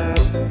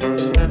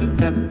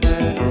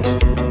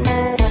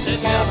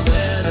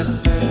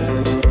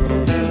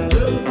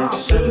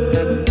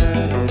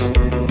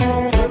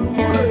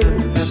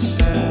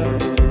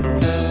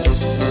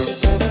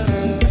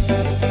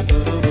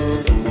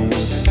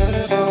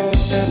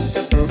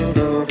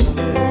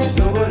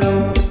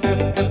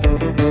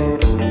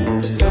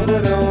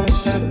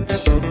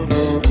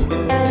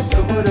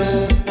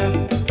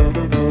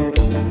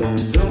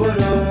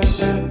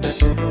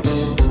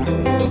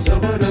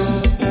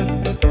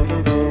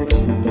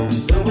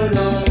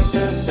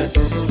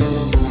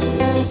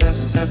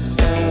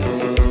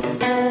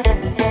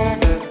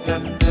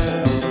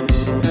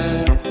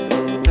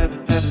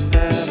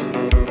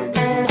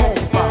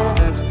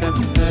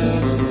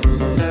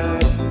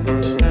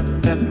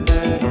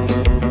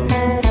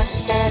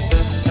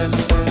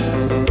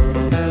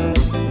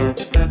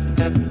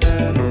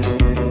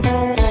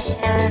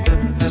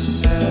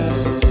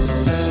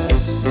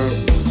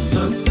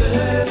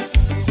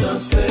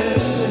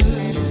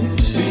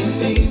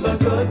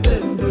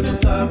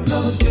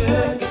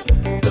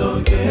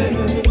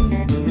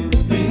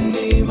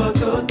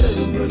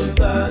 pour nous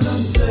ça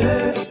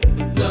danser,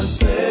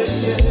 danser,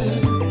 yeah.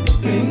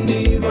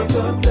 Vini va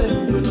côté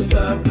pour nous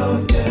ça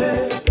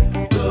bloquer,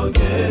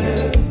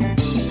 bloquer.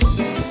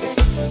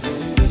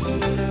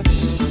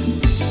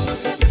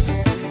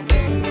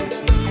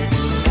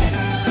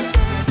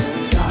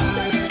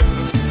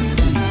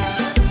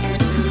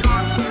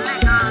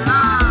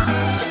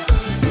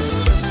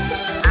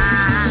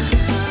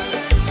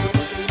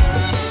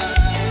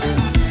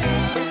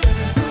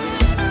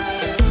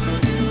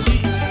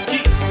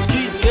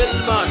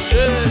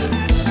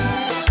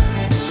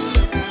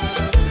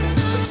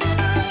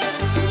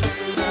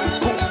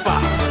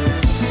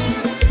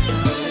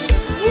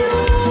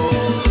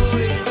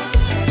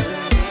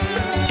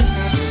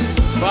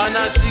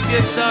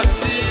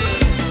 Taxi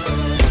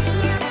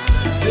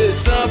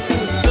 200%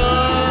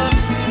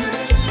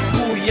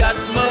 Kouyat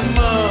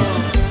maman.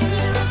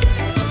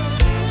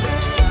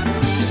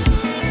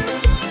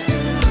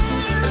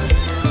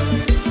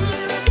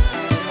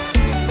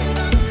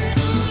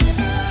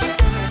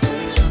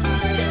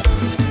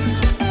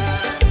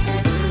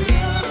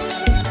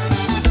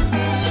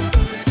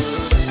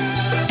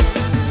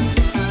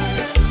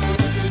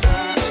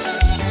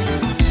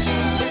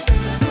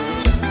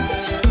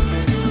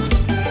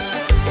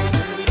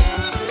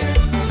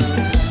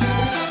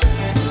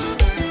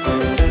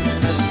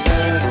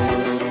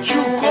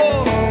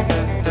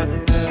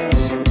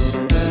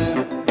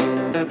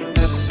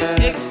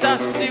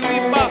 Ecstasy, oui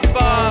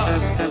papa.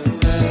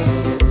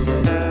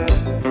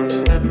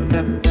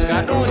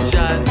 Gado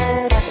jazz.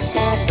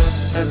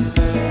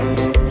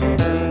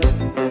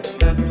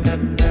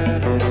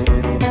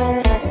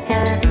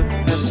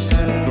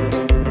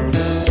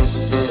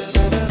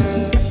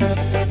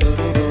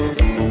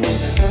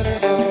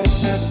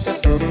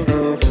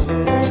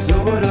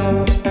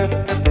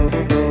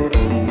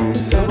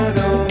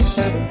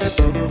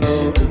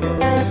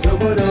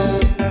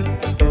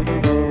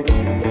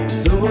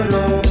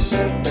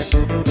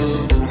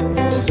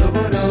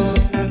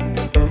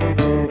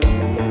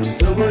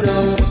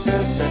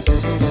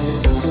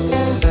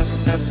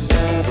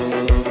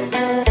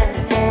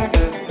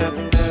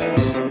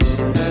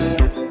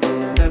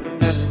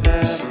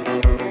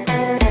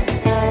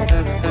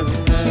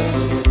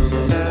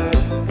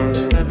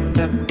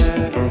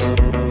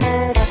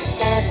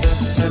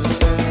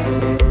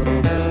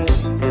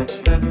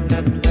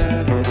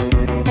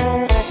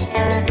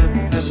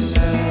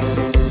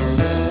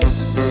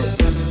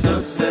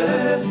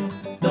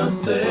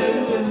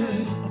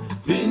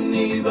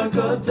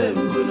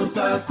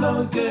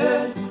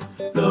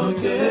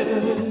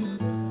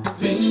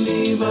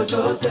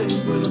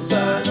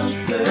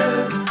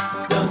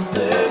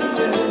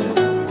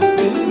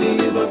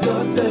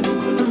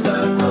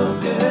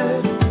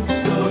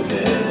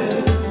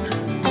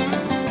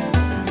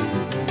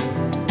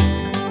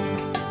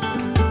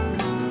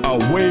 A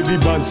wavy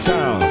bun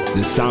sound,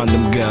 the sound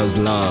them girls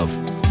love.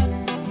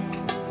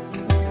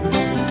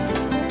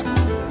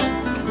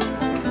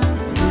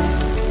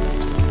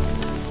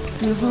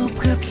 Devant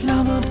prête,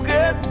 la main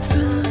prête.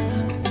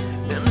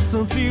 Même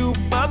senti ou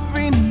pas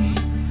vini.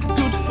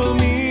 Toute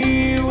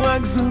famille ou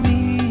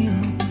amis.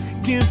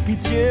 Qu'un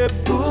pitié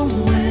pour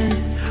moi.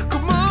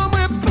 Comment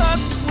moi pas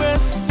trouver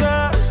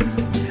ça?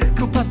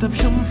 Quand pas t'as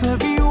jamais fait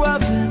vivre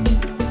avec.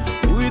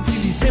 Ou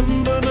utiliser mon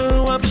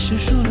bonheur ou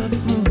chercher l'autre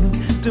monde.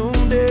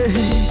 Tondez.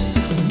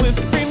 With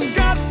him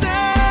got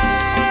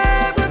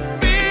there.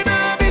 With him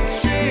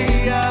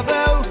habitué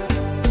avec.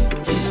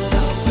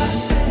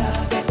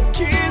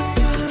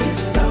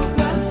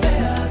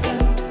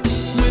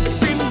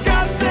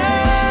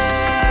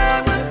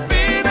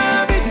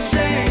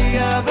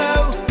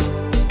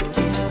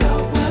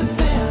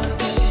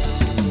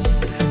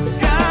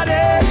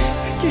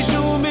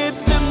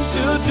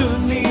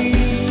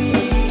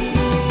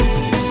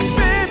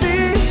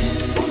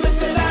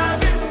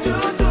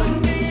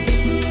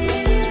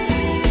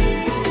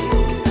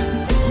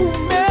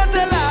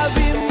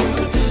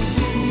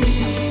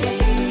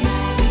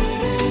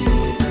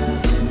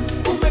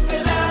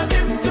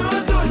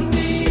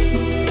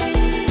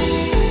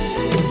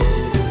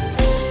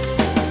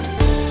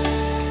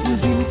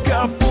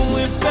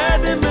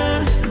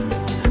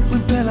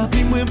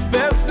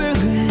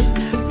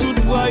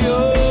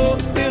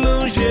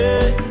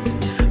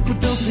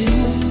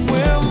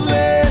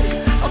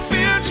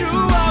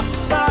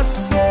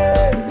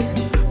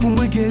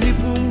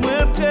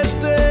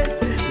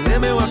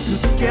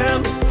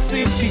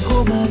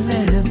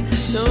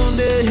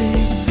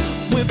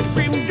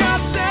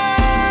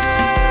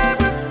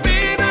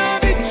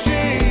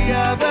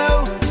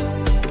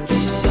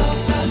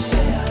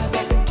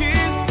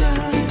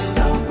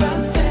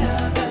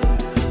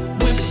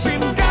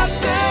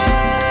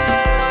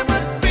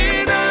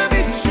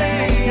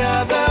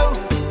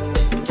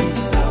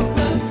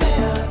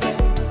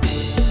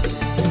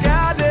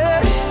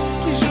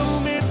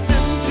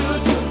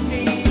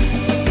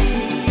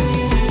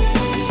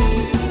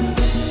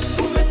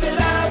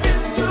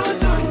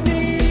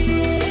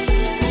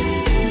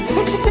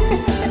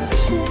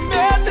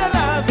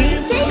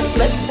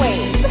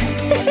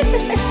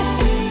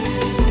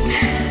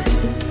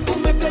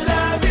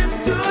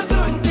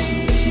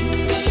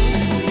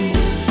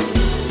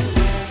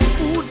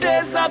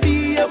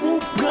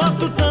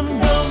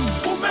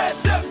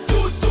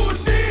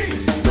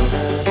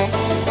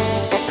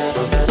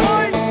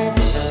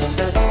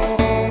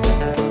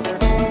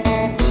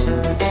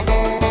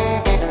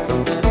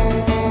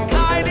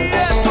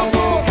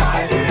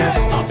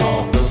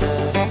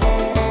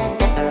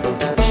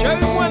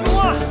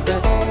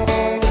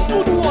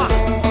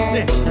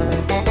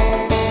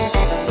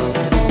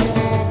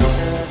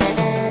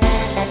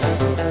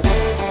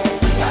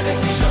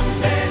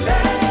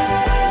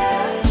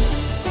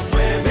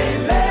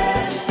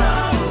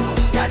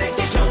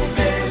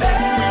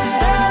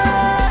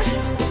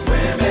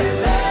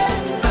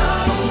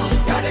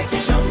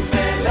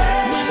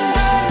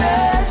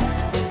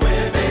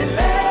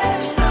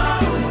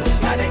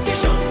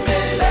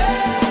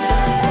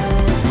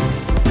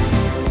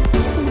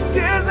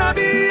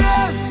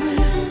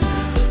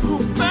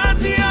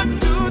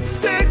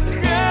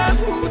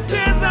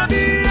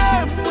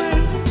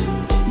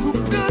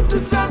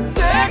 tout ça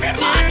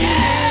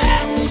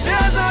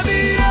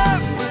déshabillé,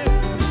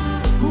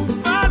 ou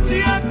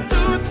parti à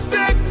tout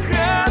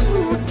secret,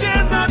 ou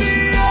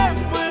déshabillé,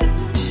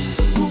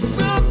 ou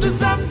prend tout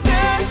ça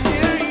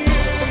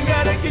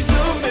regardez qui je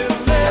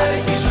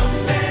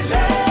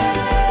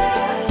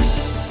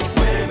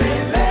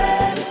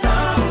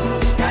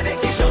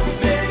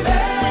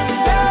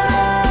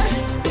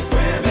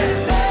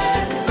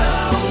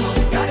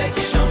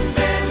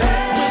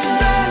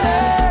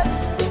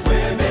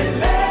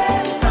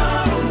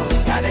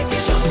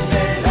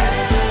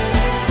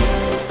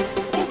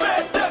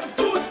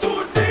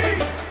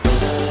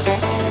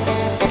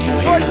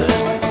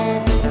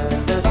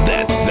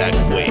That's that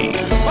wave.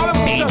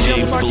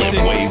 DJ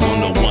Flip Wave on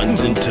the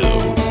ones and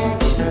twos.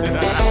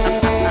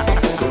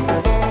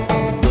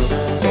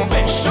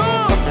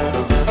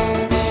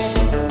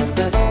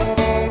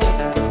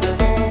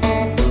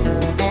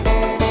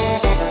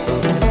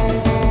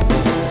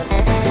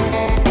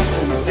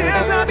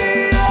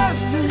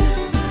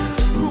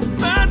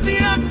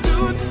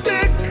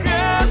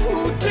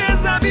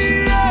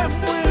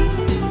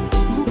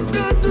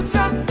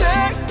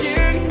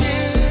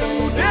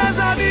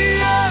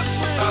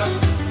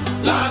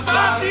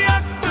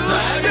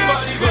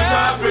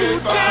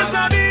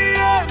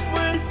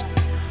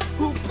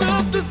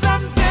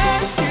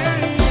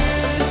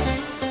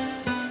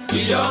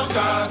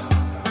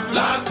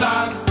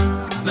 Last,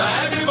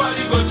 now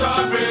everybody go to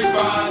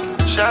breakfast.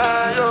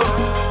 Shayo,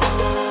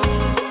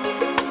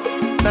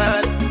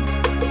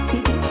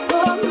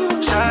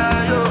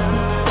 Shayo.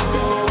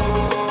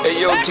 Hey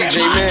yo, TJ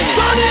Manny.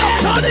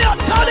 Turn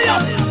it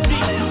up.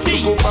 You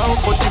go bound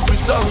for the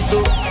result,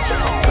 oh.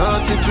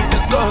 Nothing to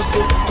discuss,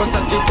 oh. Cause I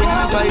did win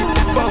by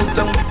default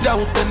and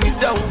without any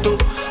doubt, oh.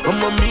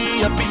 I'm a me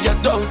happy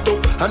adult, oh.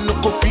 I no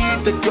go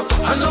feed the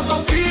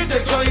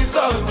girl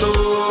insult,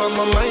 oh. I'm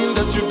a mind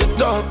as you be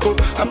talk, oh.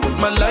 I put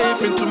my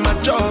life into my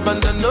job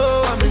and I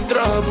know I'm in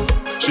trouble.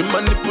 She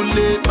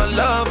manipulate my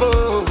love,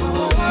 oh.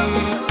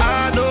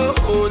 I know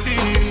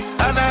holy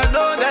and I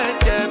know that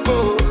can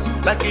pose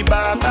like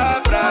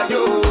Ibaba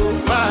Frayo,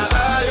 my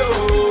ayo,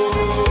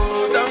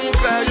 don't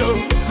cry, yo.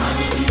 I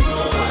need to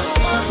go and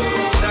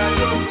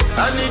shadow. I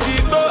need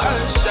to go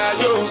and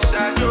shadow.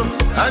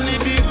 I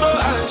need to go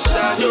and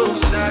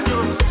shadow.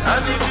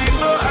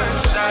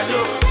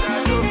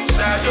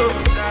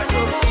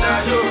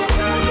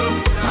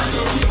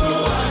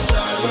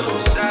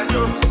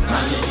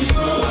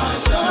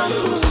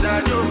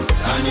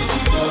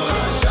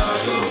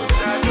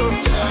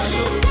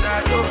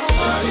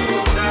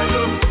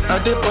 I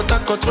dey Port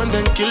Harcourt when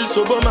them kill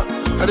Soboma.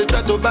 I dey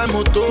try to buy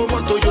moto,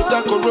 one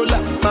Toyota Corolla.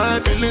 My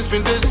feelings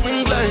been they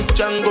swing like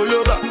Django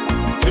Lover.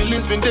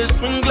 Feelings been they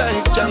swing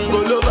like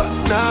Django Lover.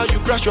 Now you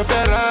crash your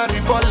Ferrari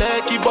for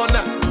Lucky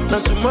Bona. Now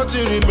so much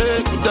you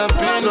remake with that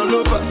pain all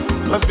over.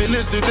 My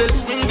feelings today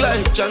swing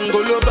like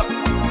Django Lover.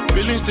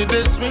 Feelings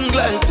today swing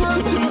like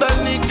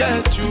Timbani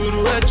at you.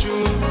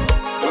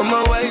 I'm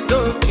a white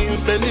dog in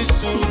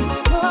Fenisu.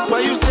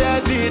 Why you say I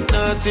did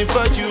nothing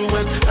for you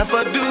when if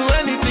I do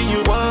anything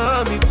you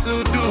want me to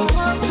do?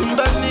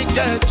 Timbani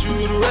at you.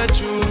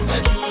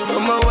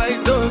 I'm a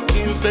white dog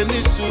in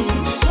Fenisu.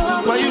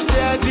 Why you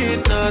say I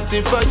did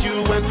nothing for you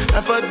when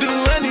if I do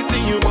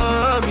anything you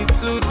want me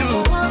to do?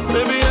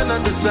 Maybe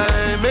another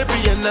time, maybe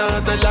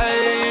another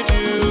life.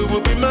 You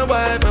will be my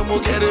wife and we'll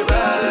get it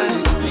right.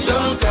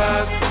 Don't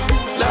cast,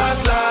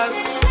 last.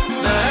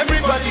 Now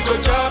everybody go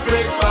to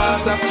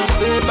breakfast. Have to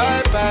say bye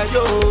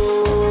yo,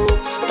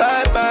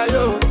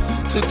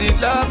 to the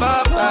love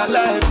of my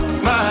life.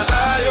 My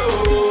ayo,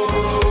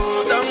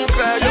 don't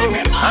cry yo.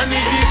 I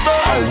need the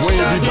boy and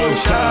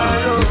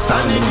shadow.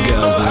 I need the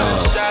boy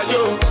and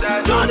shadow.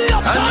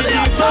 I need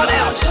the boy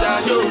and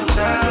shadow.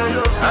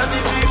 I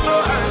need the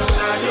boy and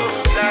shadow.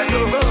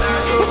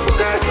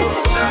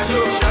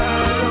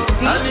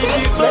 I need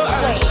the boy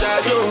and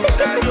shadow.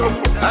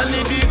 I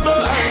need the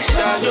boy and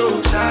shadow.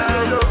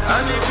 I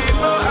need the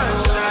boy and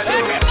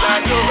shadow.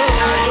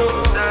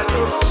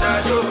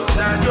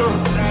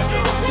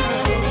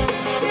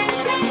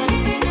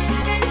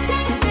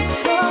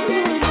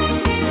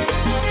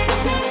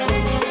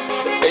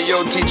 Hey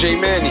yo, TJ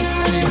Manny.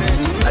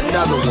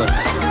 Another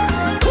one.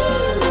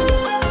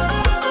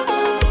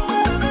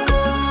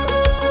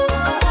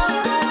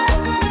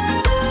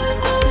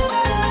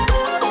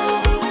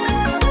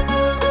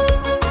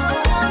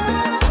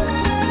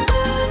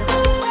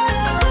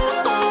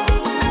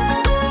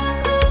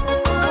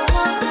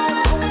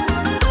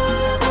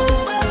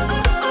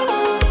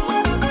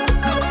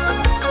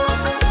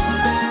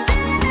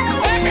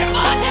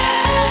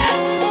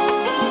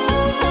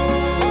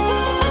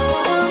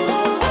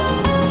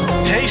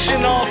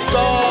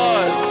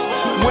 All-Stars,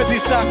 moi dis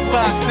ça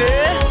passé.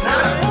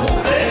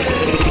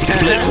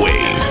 Flip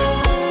Wave.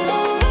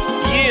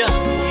 Yeah.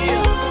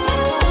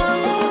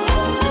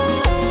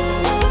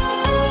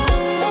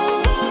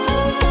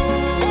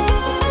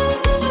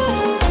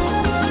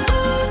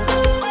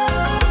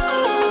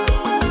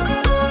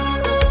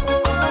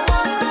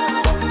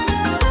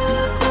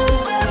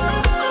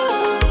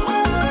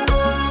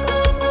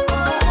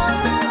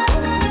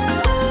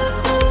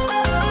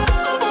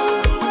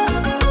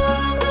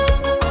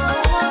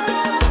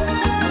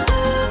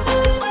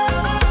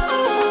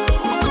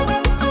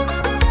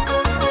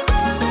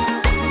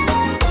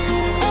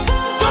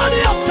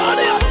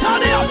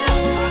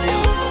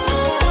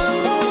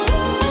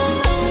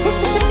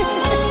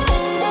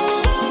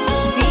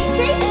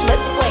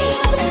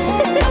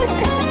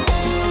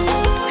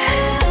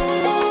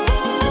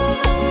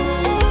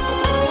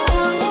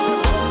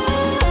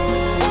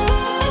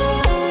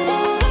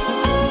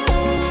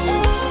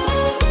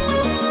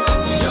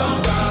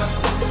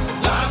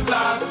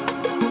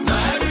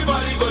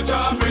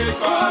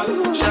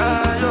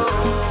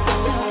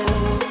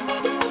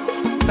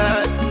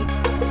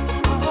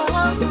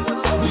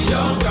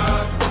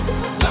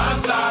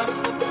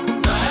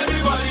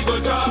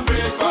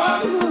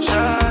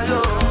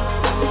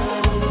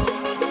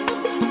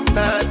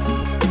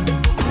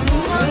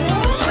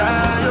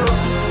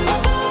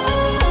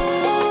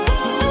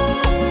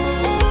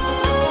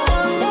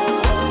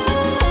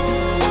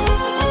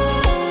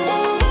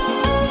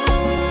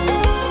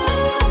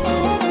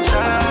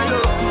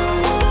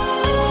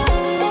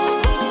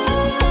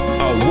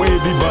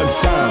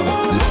 sound,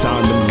 the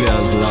sound them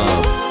girls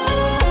love.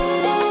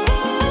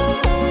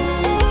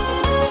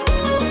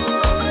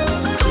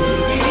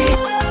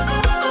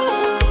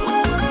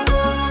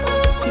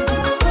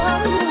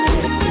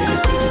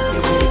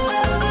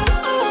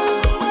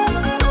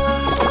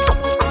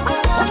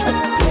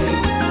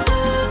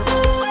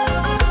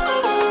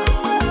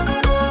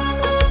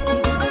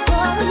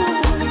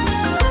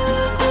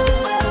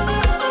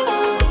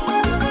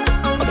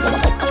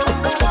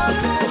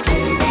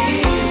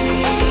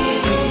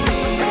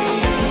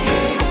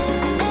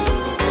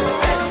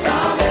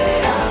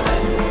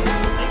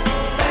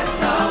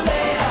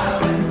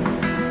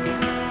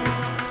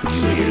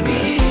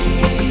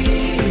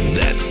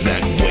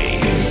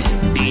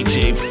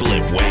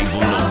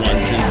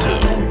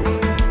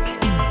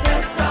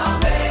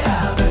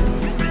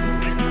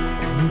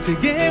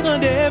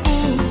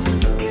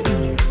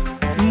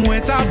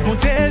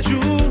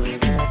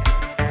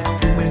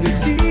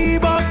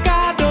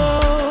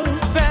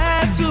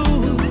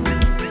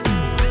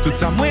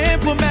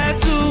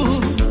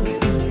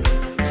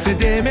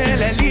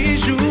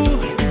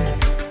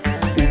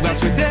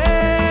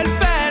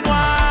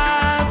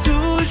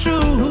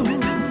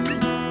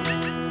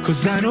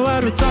 Cause I know how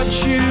to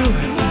touch you,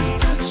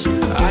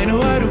 I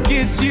know how to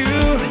kiss you,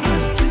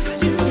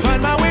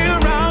 find my way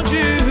around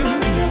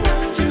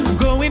you,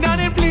 going on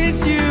and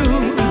please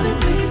you.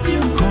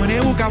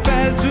 Connais où qu'a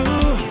fait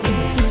tout,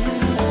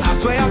 à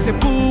soya c'est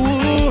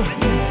pour,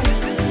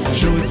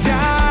 je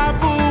tiens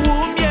pour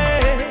mieux,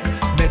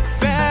 mettre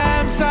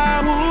femme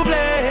ça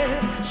m'oublie,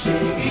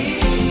 chérie.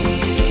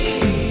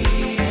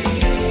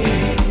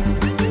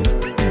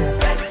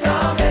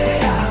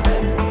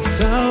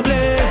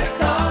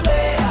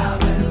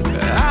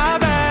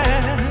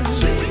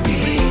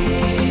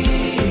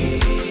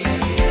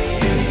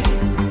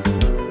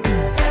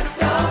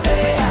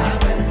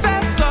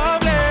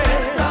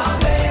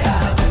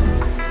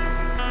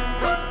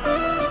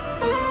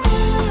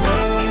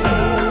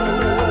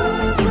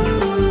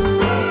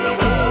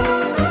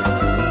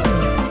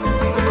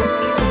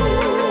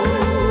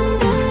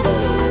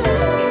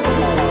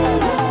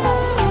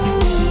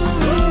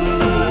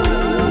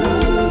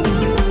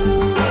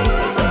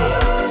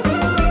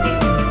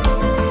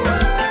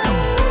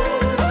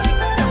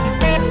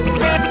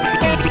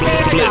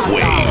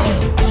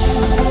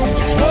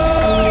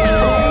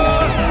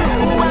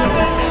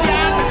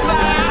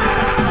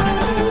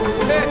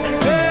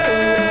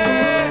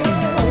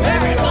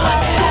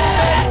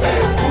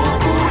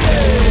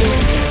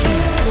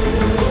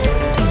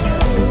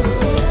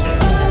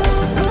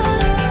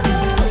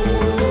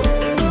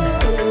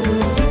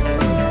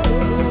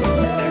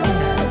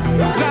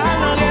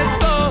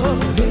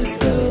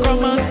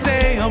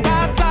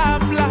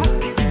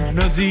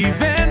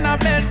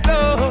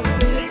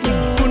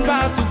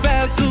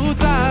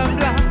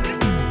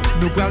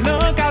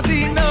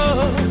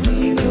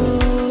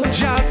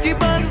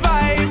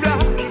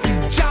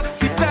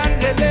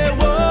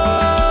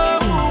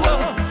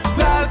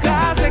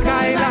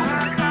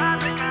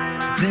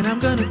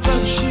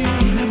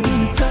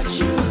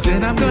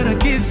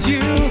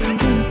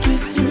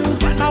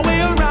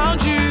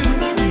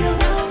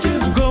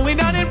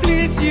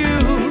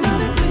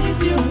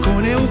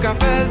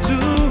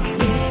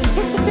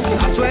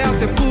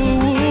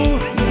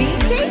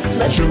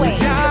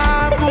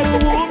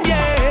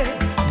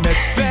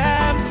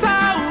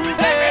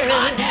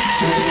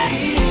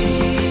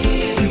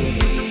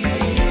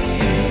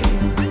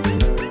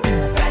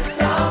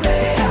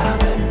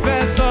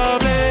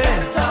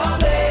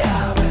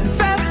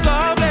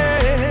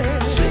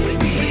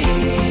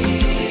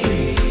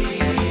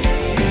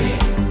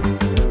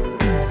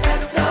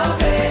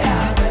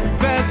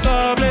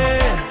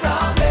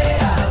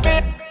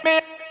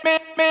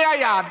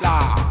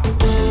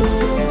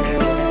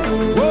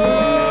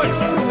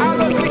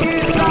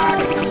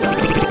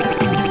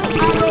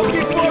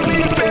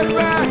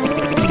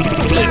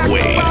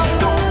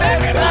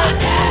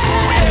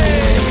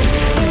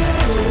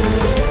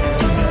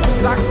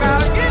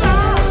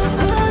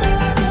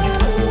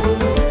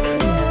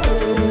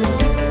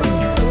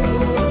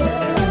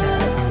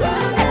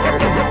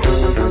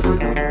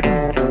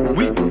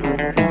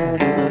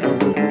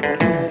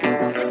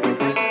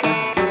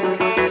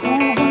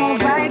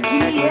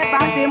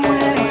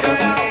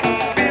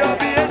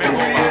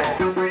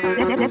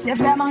 C'est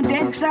vraiment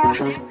dingue ça.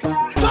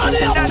 Turn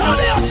it up, turn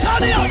it up,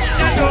 turn it up.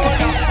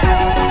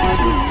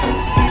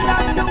 Me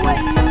love the way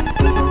you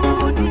do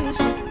this.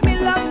 Me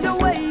love the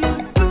way you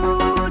do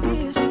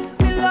this.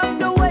 Me love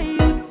the way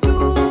you do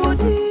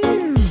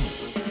this.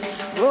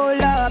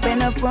 Roll up in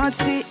the front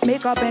seat,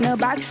 make up in the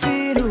back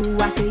seat. Ooh,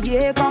 I say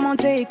yeah, come on,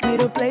 take me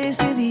to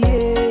places,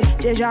 yeah.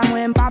 Déjà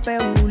moi m'papa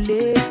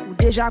rouler, ou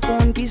déjà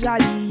compte qui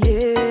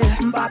s'allier.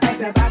 M'papa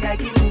fait bagay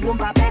qui nouveau,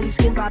 m'papa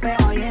risque, m'papa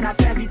rien à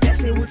faire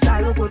vitesse et route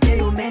ça l'autre côté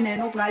yo mène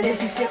nous praler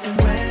si c'est pour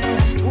moi.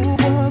 Ou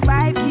bon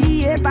vibe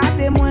qui est pas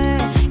témoin,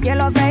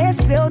 qu'elle fait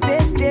esprit au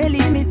tester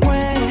limite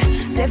moins.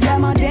 C'est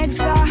vraiment dingue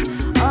ça.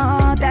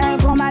 T'es un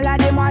grand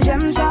malade et moi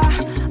j'aime ça.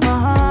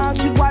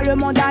 Tu bois le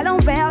monde à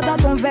l'envers dans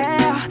ton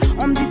verre.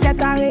 On me dit t'es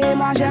carré,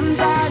 moi j'aime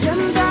ça,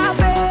 j'aime ça.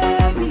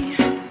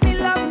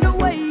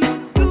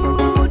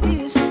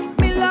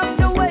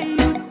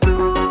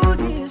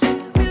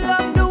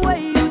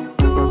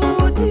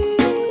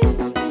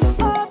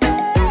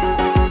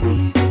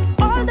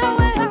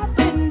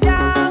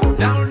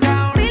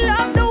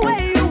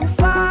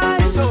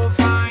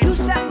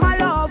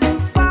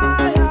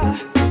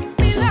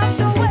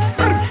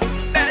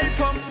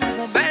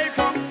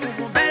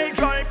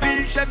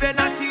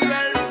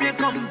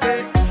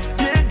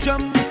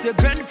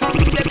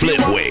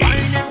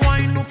 Flipwave.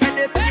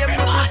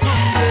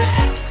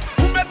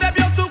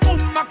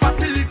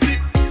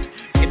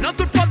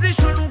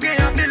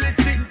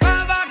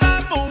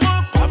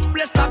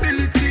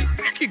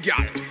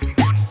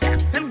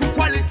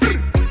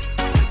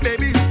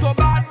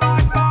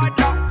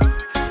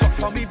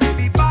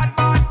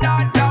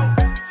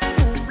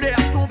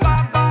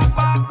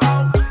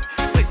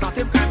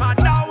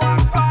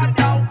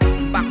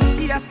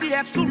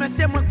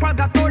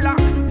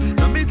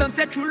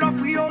 Tu l'offres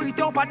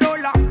priorité au pas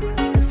dollar.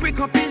 Free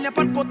compil n'est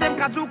pas de côté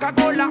m'kadou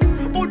kagola.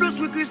 Ou douce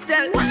with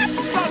Christelle,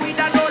 sorry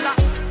d'Alola.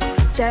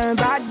 T'es un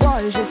bad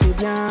boy, je sais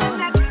bien.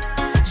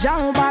 J'ai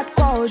un bad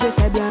corps, je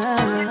sais bien.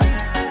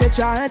 Que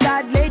tu as un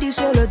tas de ladies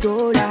sur le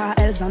dos là.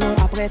 Elles en ont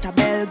après ta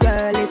belle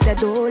gueule et tes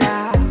dos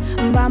là.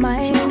 Bah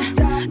mine,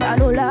 la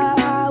dola,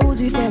 où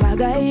tu fais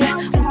bagaille.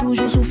 Ou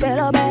toujours souffert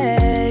le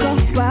bec. Quand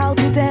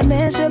partout tes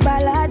mains se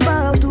baladent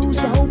partout.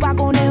 Sans ou pas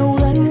qu'on est ou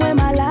renoué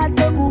malade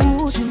de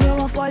goût. Tu me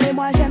rends folle et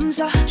moi j'aime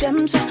ça.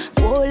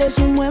 Coller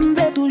sous moi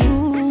m'plaît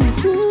toujours.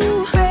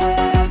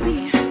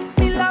 Baby,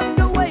 me love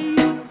the way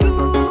you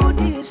do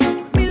this.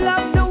 Me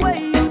love the way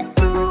you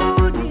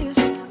do this.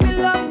 Me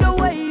love the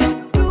way you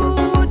do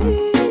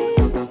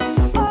this.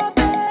 Oh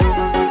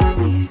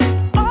baby,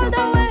 all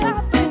the way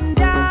up and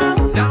down.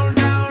 Down,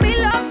 down. Me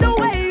love the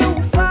way you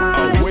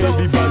fight. A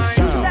wavy bad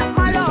sound.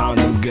 The sound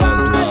of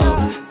girls'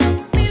 love.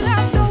 Me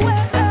love the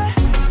way.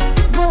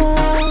 Bon,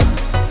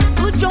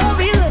 tout j'en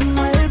vis le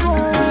mal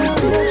bon.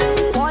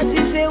 Moi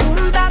tu sais où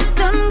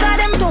m't'attends,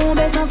 garde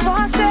tomber sans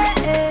forcer.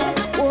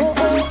 Oh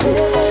oh oh.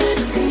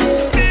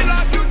 Me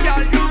love you,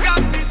 girl, you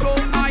got me so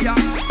higher.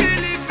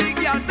 Believe me,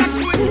 girl, sex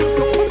with you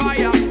so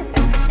fire.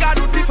 Got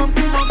no tea from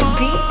maman.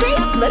 DJ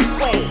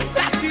Flipwave.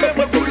 Attirez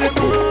moi tous les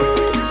mots.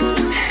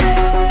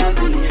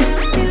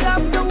 Me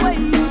love the way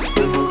you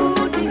do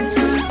this.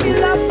 Me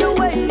love the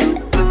way you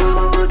do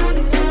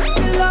this.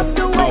 Me love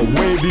the way. A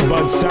wavy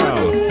bad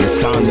sound. The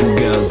sound of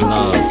girls'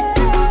 love.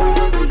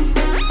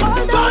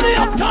 Turn it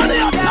up, turn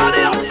it up, turn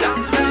it up.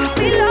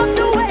 Me love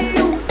the way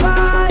you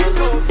fight.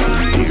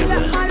 You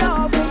set my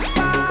love on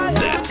fire.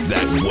 That's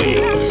that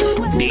wave.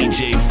 DJ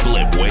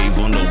Flipwave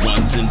on the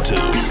ones and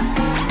twos.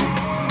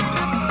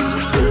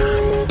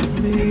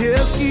 Me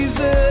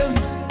eskize,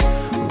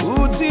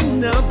 ou di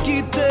n'ap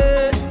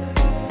kite.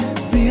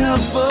 Me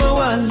avan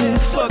wale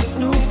fok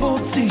nou fon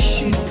ti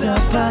chita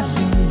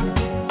pali.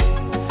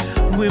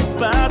 Mwen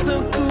pat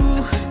an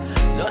kou,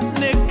 not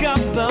ne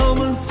kapal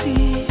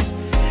manti.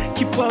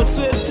 Ki pal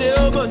souete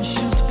ou bonne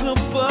chans, pran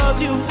pa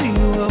di ou vi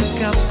ou an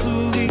kap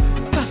souri.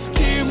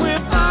 Paske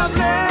mwen pa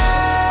vle,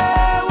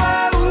 wè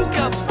ou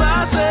kap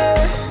pase.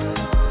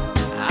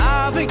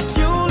 Avek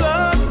yon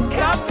lot,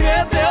 kap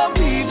trete ou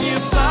bi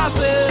bien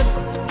pase.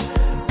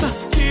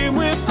 Paske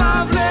mwen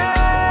pa vle,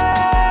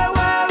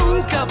 wè ou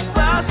kap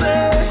pase.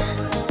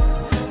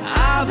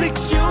 Avek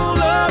yon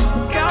lot,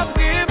 kap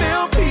reme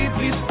ou bi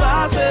plis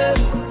pase.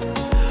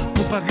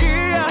 Ou pa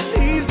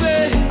realize,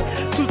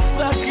 tout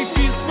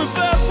sakrifis me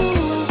fè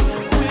pou.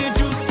 Mwen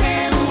djou se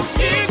ou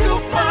ki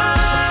koupab.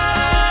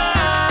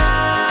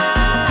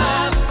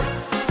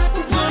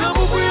 Ou pran an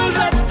pou pou yo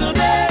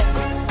j'attende.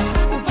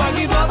 Ou pa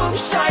ki dwa pou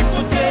m'chay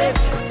kote.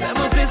 Sa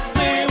mante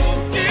se ou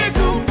ki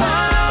koupab.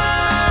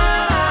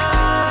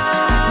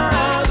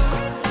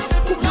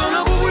 Ou pran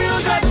an pou pou yo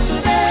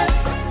j'attende.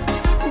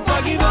 Ou pa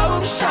ki dwa pou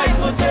m'chay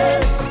kote.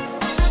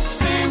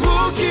 Se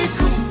ou ki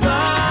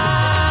koupab.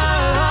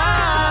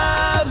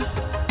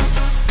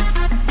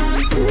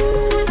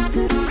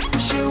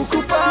 Je ou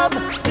coupable,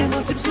 t'es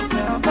mon type sous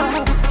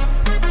capable.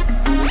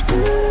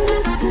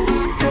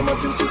 T'es mon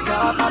type sous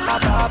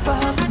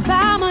capable.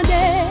 Pas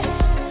mandé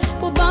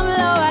pour bam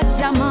l'eau à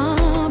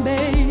diamant,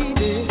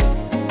 baby.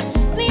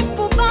 Ni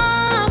pour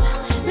bam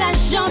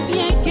l'argent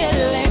bien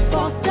qu'elle est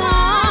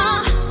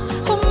important.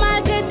 Ou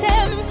maltraité,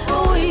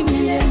 ou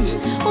humilié,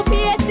 ou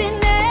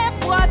piétiné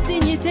pour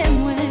dignité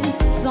moi.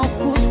 Sans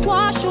coup de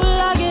poing, je suis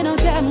lagué dans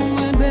tes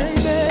mains,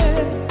 baby.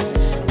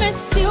 Mais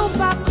si ou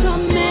pas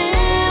comme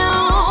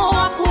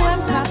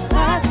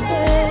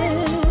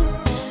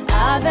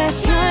avec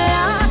un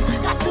là,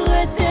 t'as tout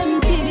été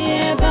m'pi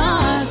bien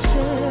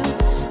passé.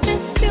 Mais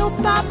si ou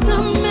pas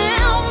promets,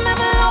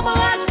 même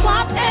l'ombrage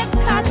pas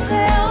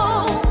éclaté.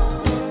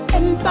 Et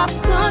m'pas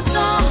prendre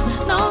temps,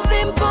 non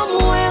vim pour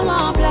moi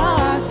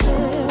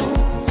remplacer.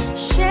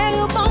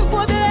 Chérie, ou bon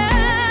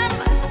problème,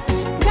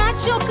 got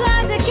you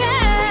glad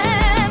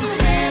again.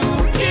 C'est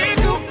vous qui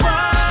coupable.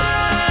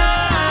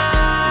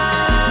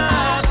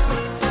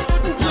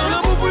 Ou prends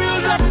l'amour pour yo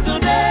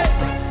j'attendais.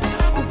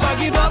 Ou pas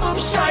qui doit pour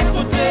m'chay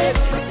côté.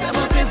 Ça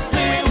m'a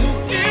testé ou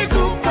qui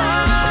coupable.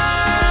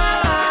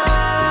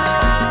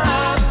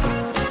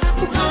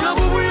 Ou prends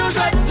l'amour pour yo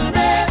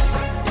j'attendais.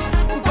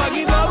 Ou pas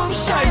qui doit pour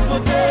m'chay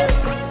côté.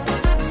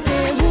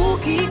 C'est vous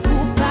qui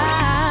coupable.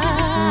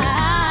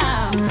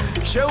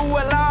 J'ai où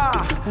est là,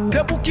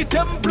 de pour qui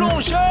t'aime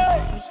plonger,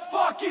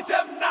 faut qui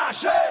t'aime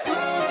nager.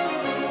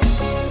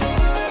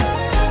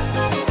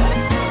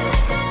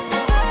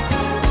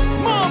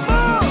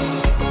 Maman,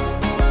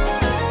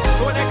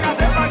 on est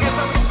casé par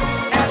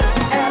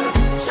elle,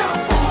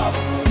 chapeau.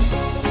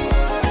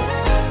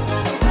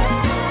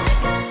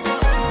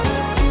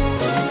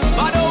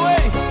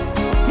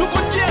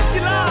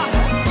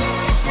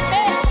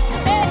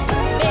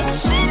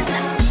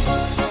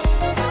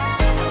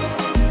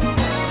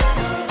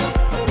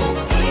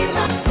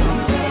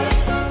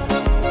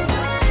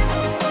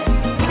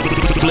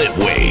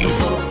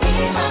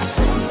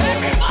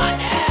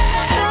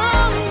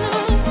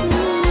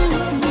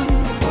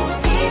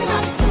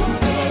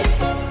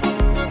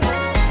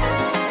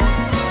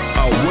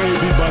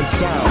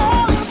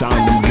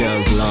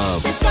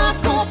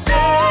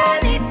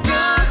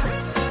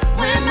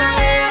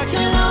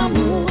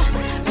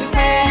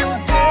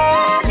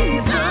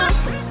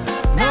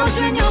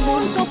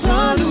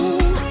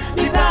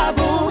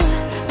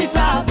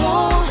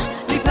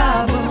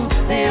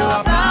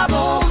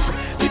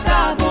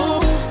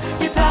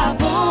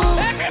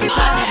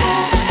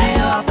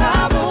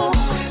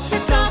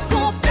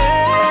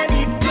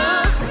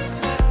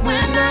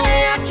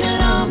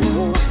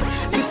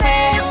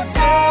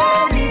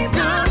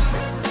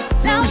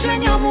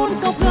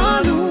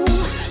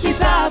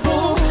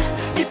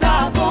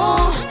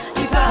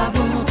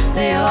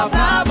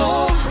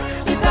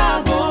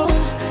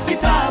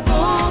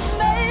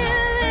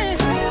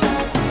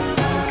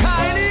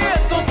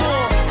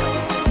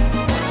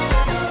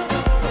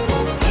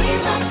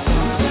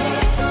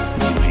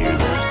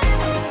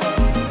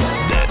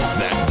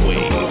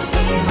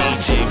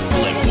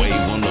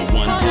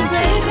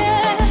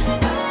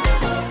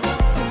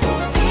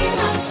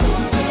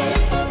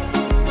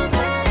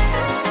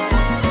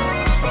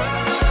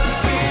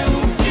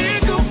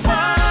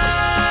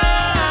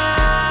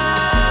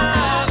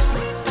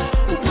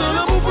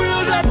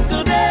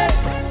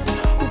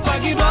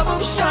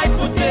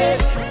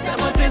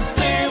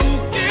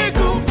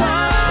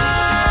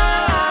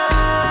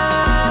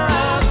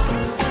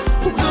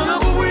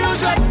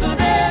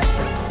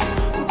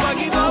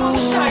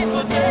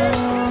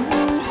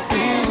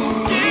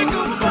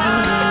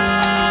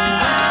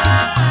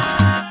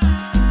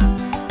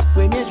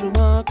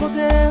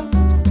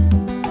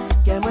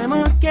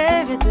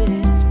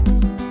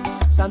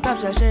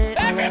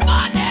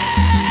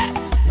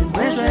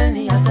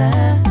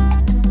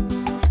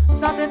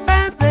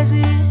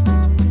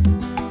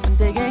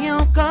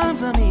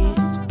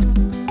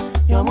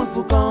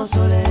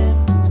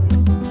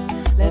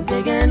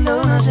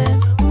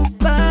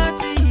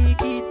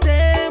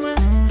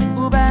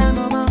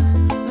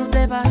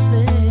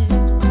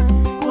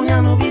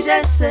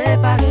 obligé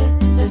séparer,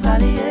 c'est ça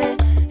lié.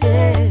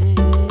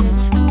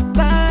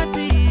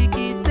 Parti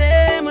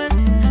quitter moi,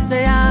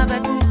 c'est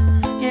avec vous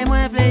que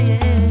moi veillé.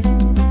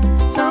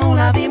 Sans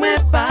la vie moi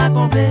pas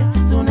complet,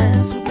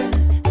 tourner sous peine.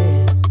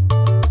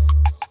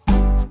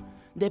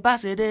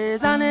 Dépasser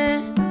des années,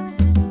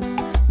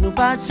 nous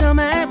pas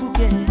jamais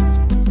bouquet.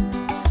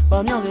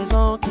 Pas bien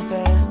raison qui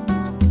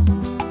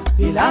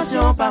fait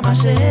relation pas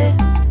marcher.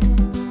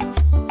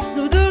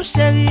 Nous deux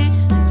chéris,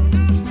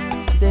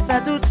 t'es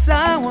fait tout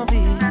ça en vie.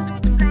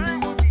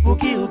 Pour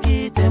qui ou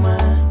qui t'aime,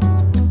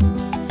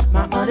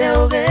 m'a demandé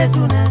au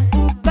retourner.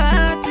 Pour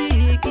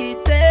partir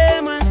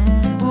quitter moi,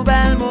 pour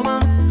bel moment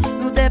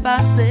nous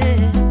dépasser.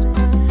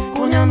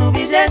 Pour nous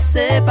obligé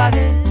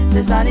séparer,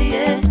 c'est ça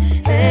lié.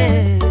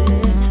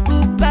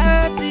 Pour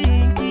partir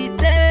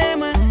quitter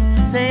moi,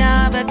 c'est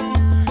avec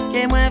vous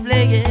que moi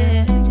v'leye.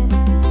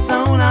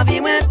 Sans la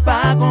vie moi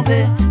pas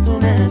complet,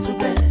 tourner sous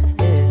peine.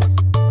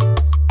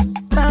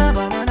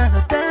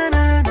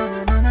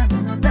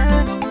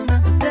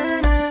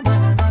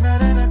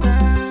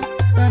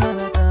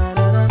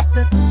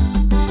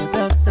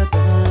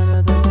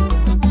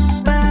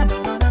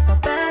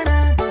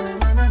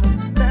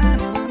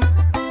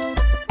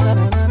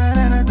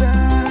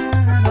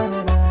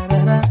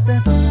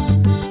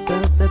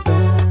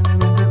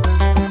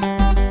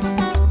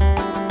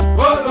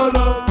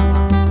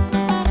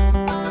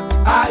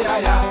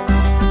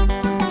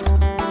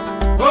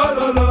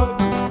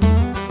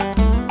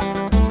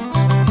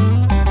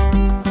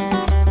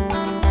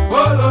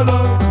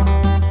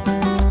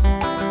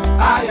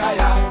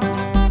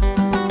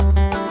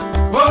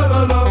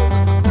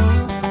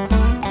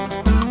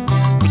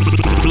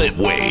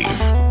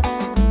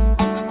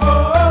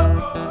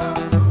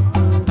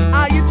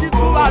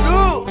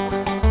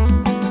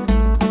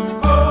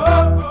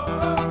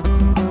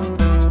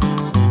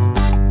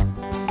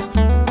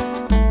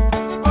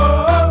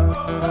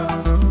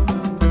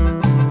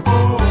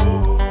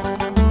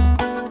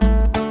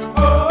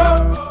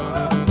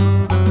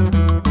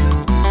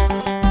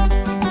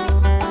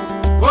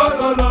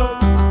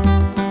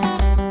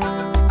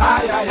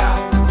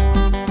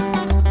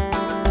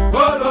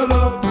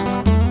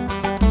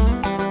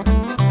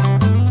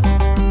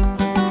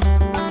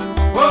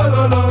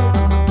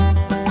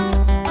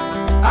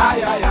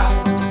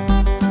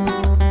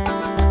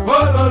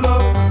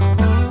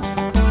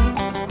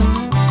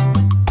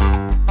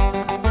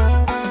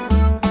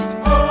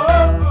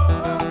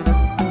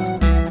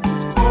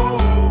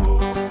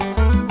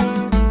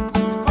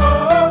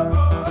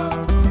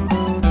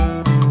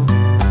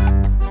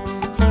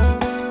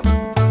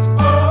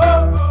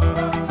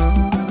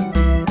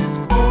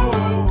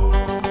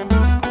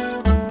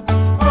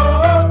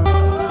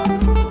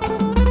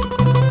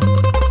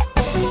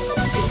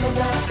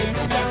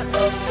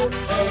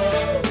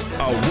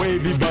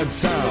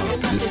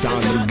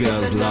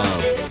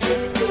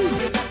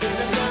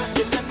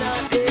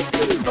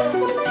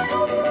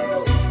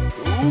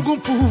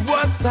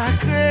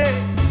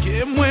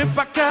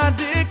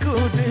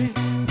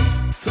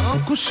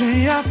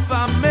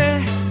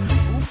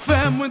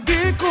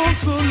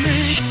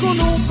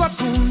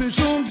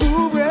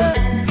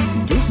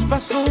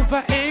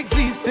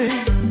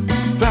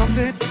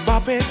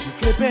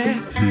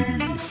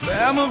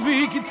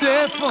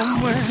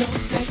 So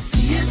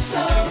sexy and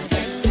so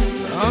tasty.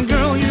 Oh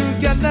girl, you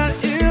got that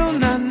ill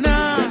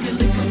na-na. Baby,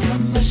 lick on your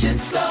flesh in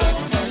slow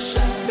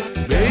motion.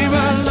 Babe,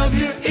 I love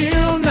you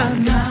ill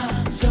na-na.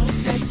 So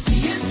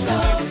sexy and so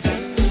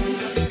tasty.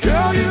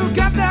 Girl, you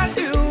got that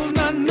ill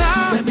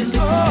na-na. Let me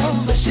lick on your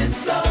flesh in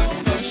slow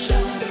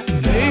motion.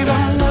 Babe,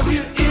 I love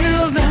you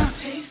ill na.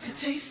 Tasty,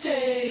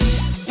 tasty.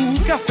 Ou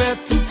qu'a fait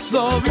tout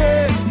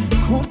sauver,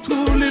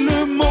 contrôler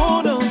le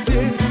monde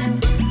entier.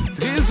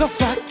 Trésor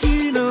ça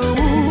qui ne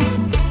roule.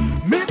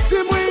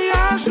 Mettez-moi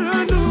à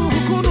genoux,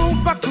 qu'on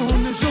n'a pas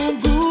connu son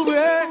goût.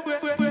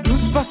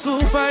 Nous façons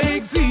pas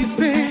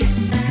exister.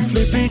 You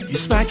flip it, you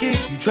smack it,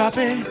 you drop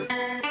it.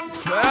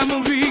 Femme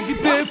envie qui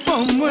t'est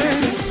pour moi.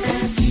 So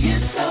sexy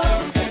and so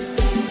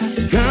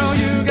tasty. Girl,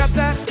 you got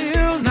that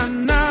ill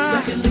na-na.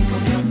 Like a lick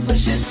on your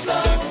flesh in slow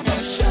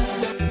motion.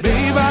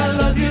 Babe, I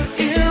love you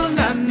ill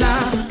na-na.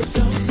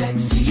 So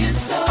sexy and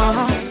so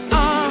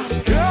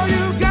tasty. Girl,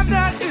 you got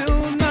that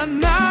ill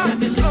na-na. Let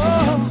me lick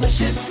on your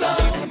flesh in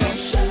slow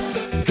motion.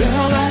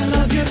 Girl, I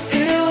love you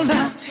ill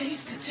now.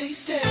 Tasty,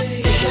 tasty.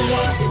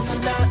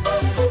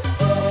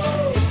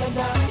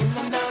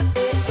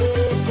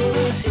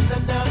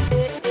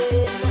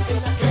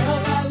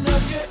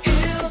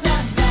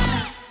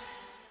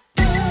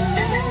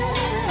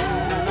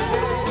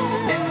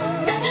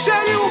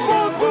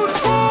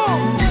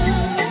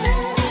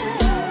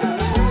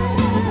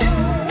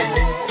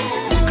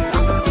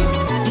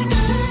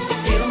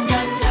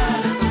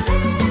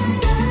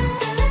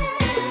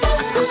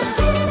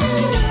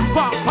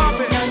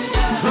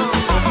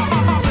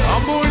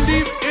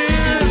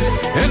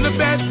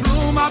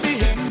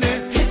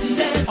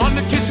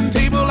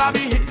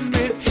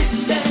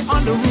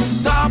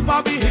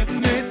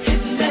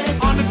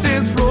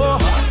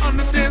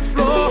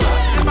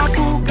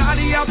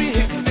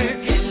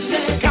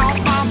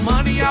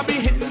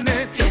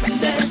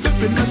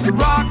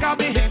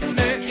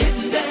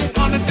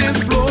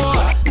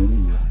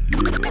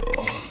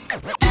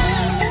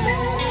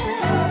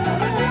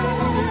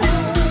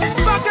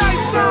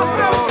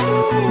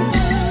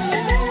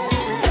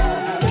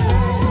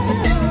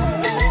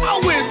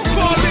 Always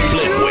calling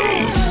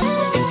Flipwave.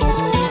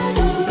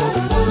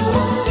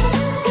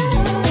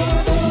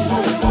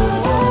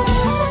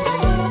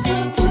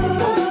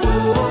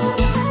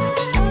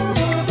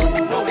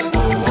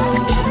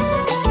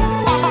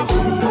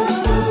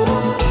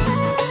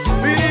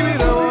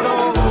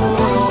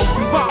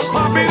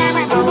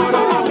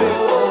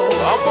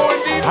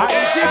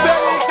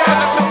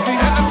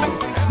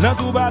 Nan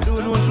tout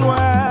badou nou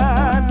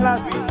jwenn la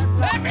vi.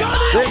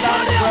 Se la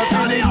nou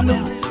fini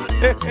nou.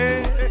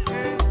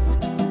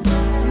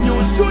 Yon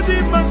jou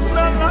dimans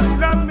nan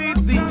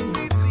l'après-midi.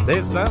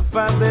 Destin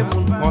fa de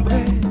moun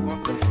kontre.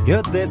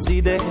 Yo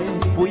deside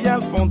pou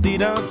yal fonti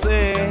danse.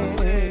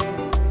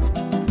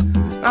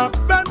 A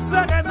pen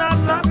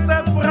serenan la te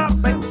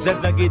frappe. J'ai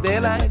quitté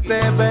la te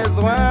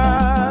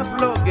bezwen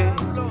bloke.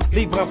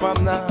 Li pran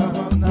fam nan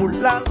pou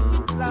la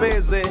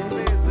peze.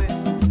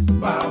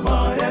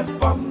 Maman est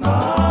femme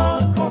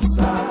comme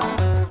ça.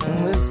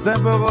 C'est un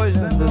peu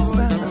royal de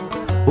ça.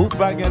 Ou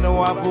pas qu'un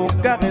noir pour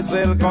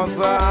caresser le comme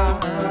ça.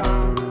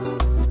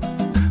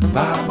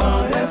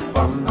 Maman est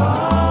femme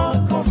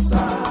comme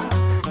ça.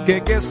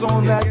 Quelques sont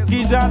là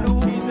qui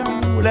jaloux.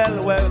 Les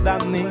lois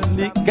d'année,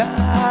 les gars,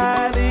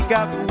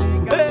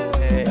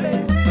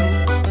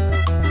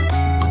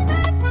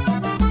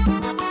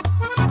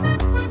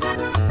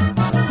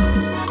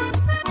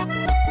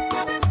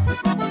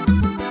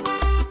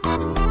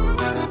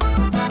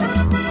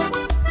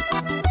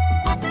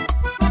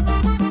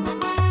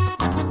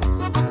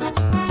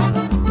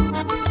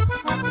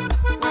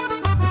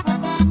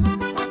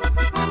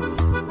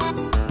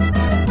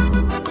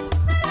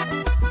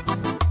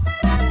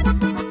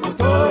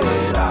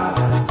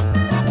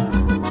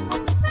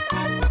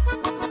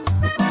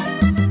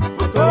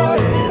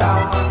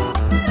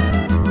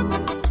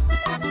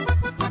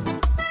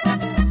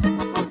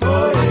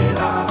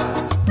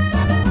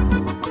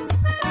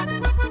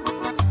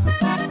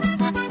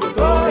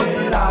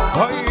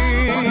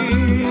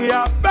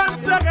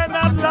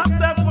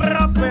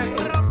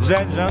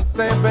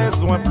 j'ai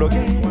besoin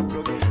bloqué.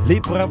 Les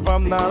prend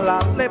femme dans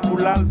l'allée pour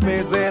la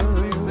baiser.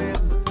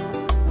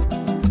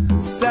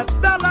 C'est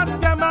dans la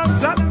semaine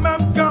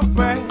même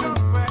campé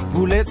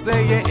pour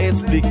l'essayer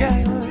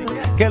expliquer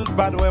qu'elle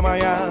pas de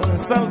moyen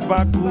sans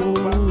pas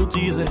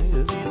courtiser.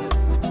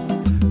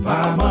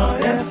 Maman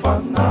est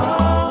femme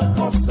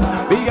comme ça.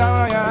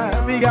 Bigamaya,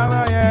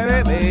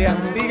 bébé,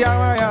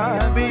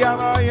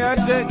 bigamaya,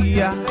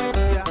 chérie.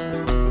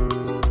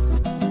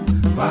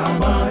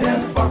 Maman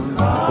est femme.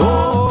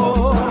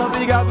 Oh,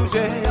 biga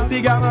touché,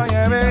 biga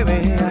moyen bébé,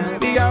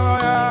 biga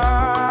moyen.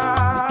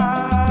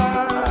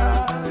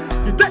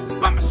 You take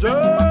my soul.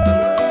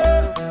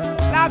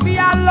 La vie a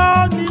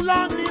longue, li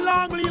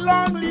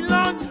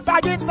longue.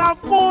 Pas de temps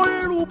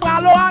cool ou pas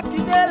l'eau à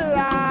quitter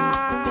là.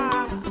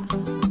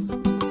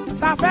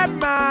 Ça fait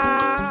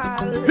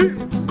mal.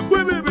 Oui,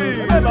 bébé.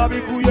 Baby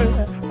couillé,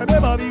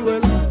 baby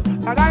well.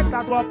 Regarde ta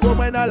toi pour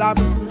moi dans la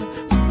vie.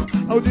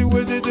 On dit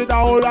oui, tu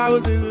t'as au là,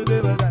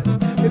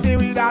 if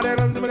you eat out and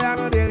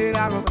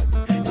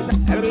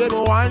every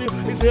little one, you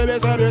see me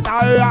say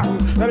tired.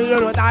 Every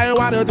little time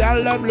want to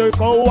tell them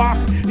look over.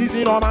 You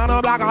see no man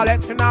of black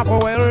election now for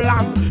well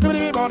long. Even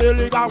if you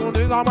look out on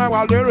this on my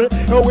wall, the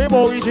way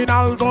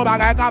original, so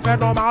back I fait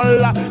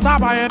normal. Ça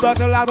va un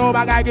peu là, so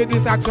back I get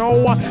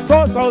distraction.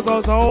 So, so,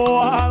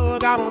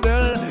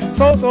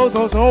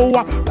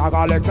 Black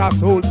Alexa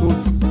soul.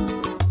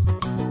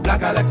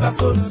 Black Alexa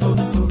soul.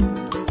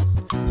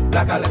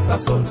 Black Alexa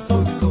soul.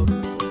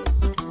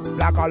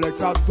 Black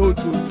Alexa soul.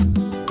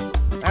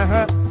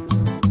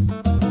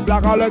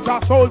 Black Alexa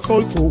soul.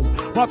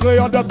 Rentrez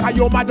en de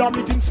caillou, madame,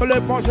 meeting sur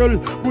l'évangile.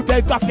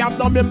 Bouteille tafia,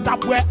 dans même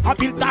tabouet, en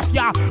pile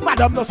tafia.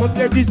 Madame, dans son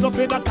église, donc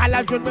dans le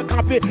calage, je me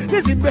camper.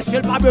 Les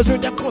imbéciles, pas besoin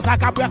d'être comme ça,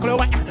 qu'après le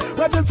ouais.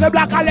 Redine, c'est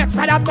Black Alex,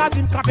 madame, dans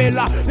une camper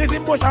là. Les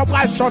imbéciles, on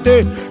va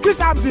chanter. Qui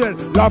ça me dit?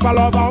 Love,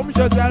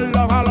 je sais,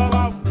 love.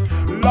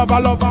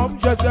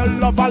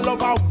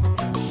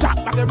 Chaque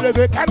matin, me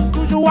lever, qu'elle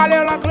toujours aller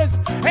à l'église.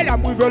 Elle a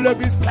mouillé le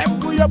bis, qu'elle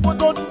mouille pour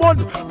tout le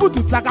monde. Pour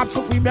toute la gamme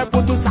souffrir, mais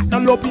pour tout ça dans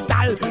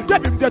l'hôpital.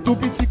 Depuis que tout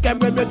petit, qu'elle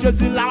me met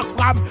Jésus la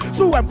flamme.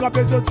 Sous elle me campe,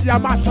 je dis à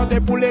ma chanter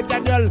pour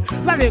l'éternel.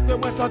 Ça fait que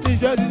moi sorti,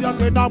 Jésus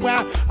entre dans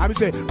moi. Ami,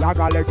 c'est la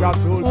galette à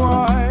soul.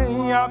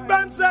 Ouais, y'a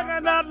ben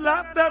sérénade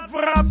là, t'es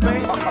frappé.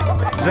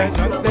 J'ai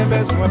des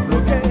besoins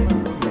bloqués.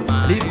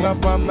 Libre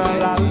pendant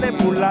l'allée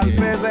pour la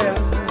baiser.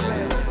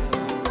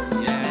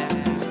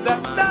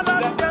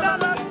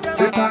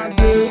 C'est pas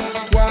deux,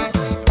 trois,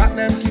 pas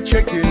même qui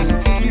checker.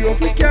 Qui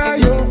offre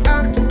caillou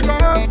à tout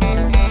close.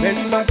 Mais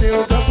il m'a fait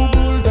autant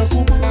couboule, d'un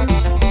couboule.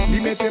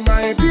 Il mettait ma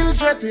épile,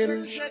 jeté.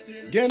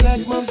 Guénec,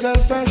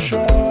 mademoiselle fait chose.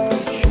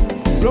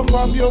 Le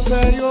corps bio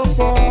fait yo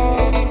port.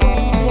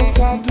 Faut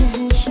ça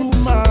toujours sous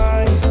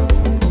maille.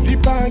 Il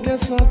pas de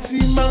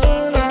sentiment,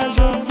 là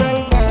je fais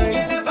le vaille.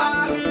 Il est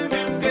pas lui,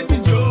 même c'est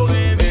toujours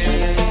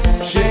aimé.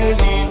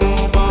 Chérie.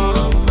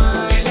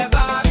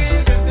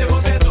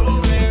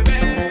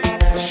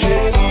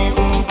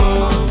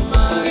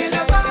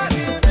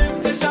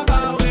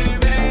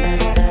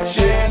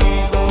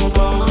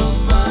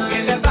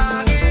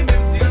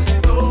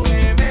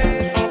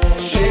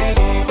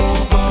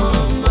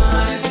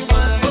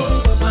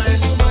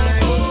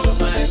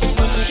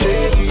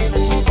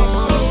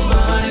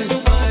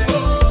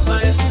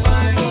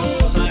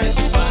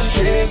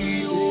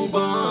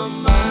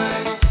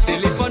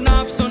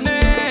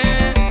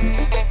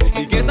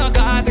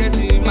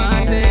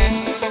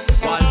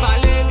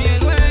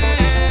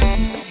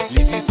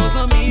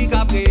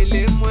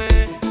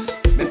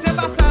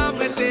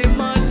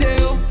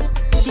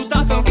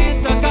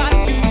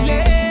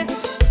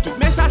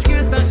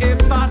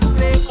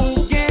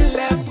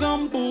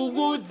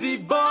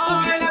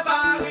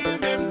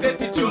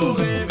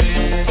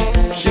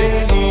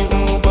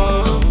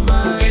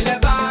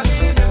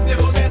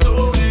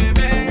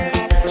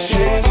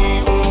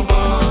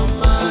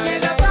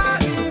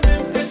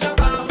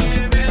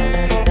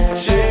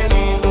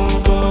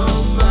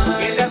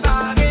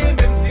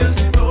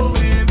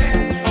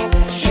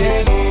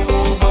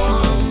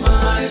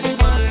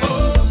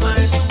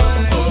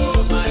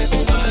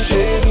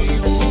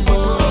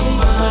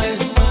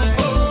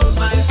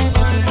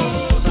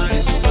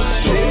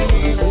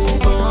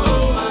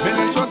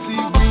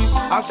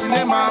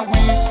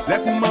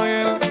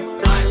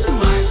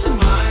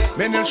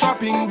 le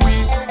shopping, oui.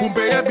 Pour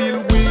payer bill,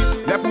 oui.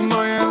 Les pour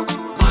moyen.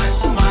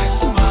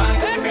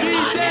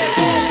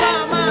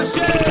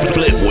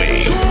 Flip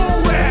Wave.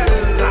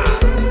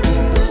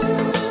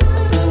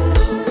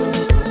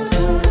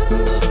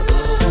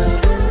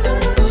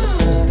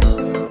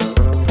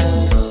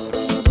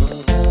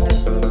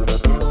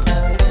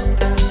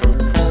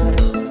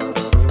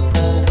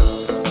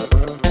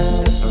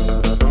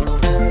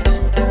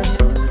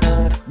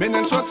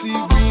 Menen sorti,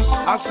 oui.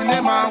 Al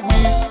cinéma,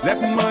 oui. Les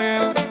pour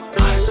moyen.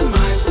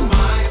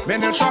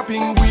 Menen le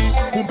shopping, oui.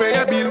 Pour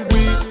payer bill,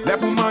 oui. Les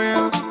pour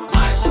moyen.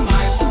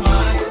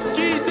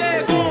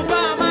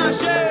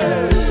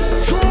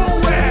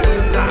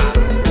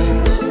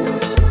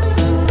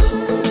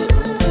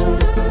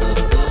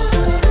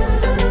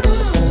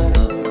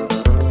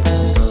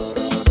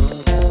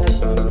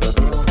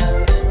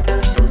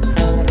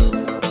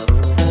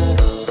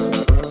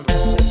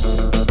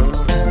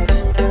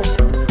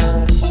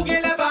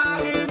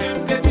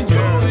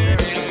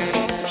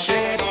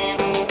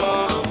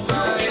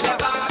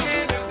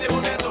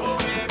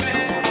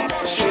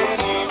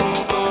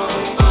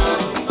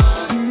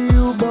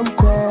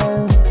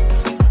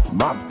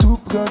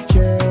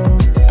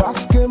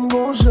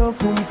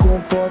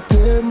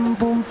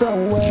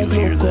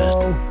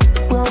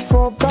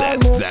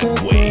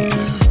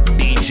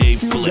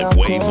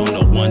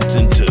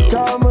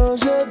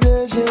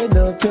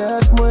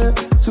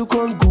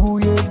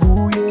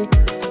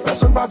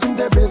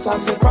 Ça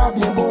c'est pas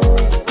bien bon.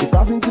 T'es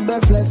pas venu ti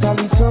belle flèche à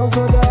licence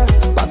odeur.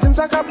 La team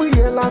ça qu'a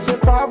brillé là c'est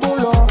pas bon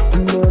là.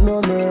 Non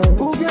non non.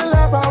 Ou bien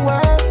là bah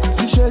ouais.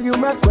 Si chérie ou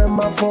mec ouais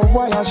m'a faut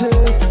voyager.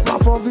 M'a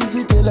faut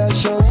visiter les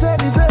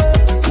Champs-Élysées.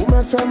 Ou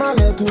mec fait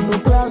malin tout nous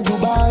perd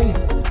Dubaï.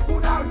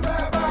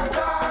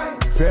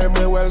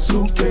 Fais-moi well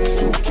souke.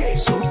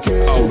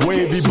 A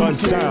wavy bun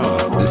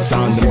sound, the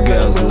sound them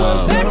girls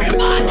love.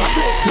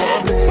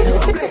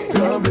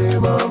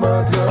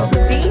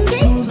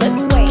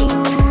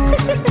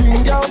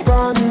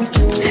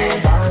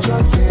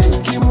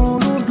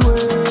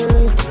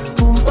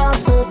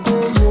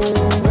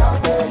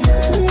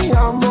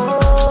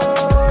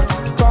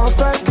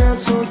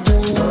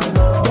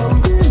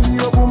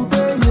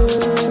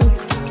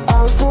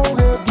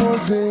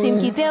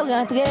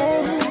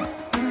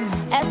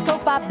 Est-ce qu'on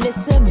pas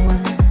blessé moi?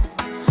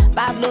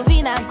 Pablo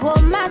vina gros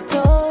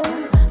mato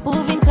pour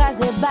vin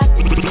craser back.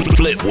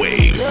 Flip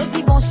Wave. Yo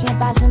dis bon chien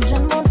pas j'aime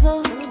jeune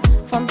mozo.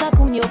 Femme ta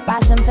koum yo pas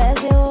j'aime faire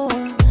zéro.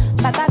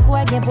 Pata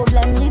quoi gen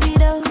problème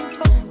libido.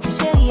 Si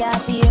chérie a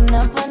pied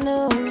m'nan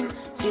pano.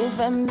 Si ou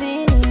femme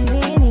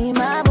vini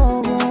ma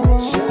bon bon bon.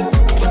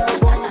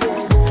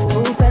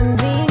 Ou femme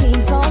vini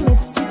faut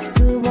mettre six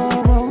sous bon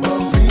bon.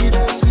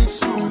 Si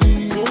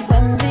ou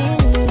femme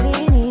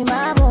vini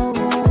ma bon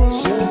bon bon.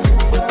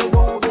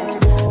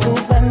 Ou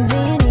femme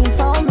vini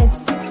faut mettre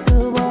six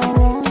sous bon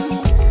bon.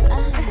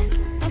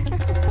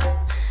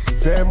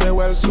 Fais-moi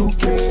well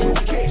souke,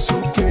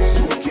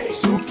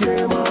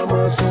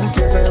 maman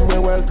souke. Fais-moi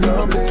well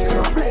trembler,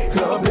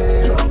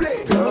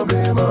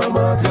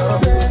 maman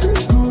trembler.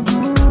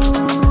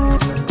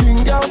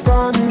 Pinga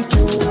panique,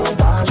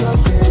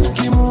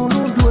 qui m'ou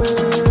nous doué,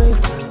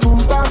 pour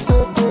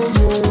m'passer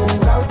payer.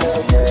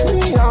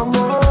 Mi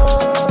amour,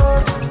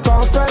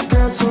 parfait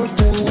qu'elle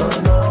saute.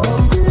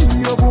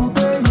 Yo pour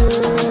m'payer.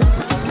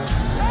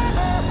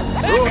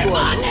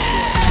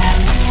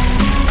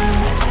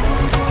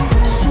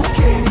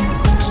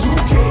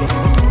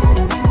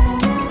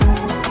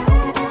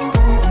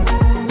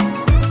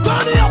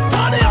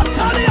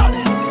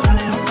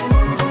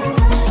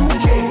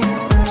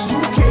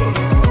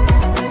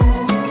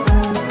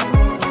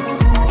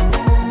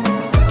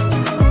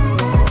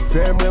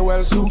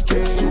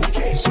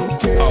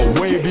 A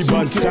wavy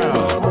bun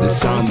sound, the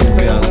sound them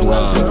girls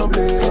love.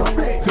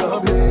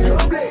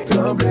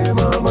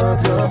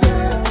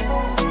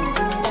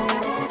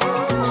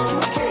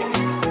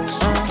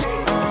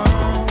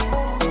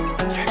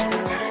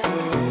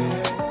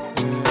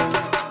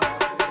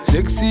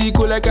 Sexy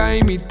koule ka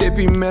imite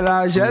pi me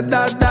la jet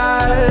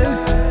datal.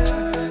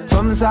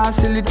 Femme sa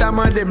silita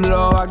man dem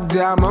lo ak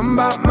diamant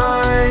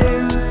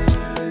Batman.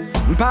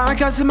 M'pa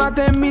kasi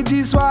matin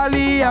midi soir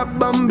li ap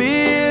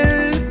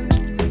bambil.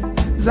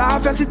 Ça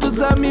fait si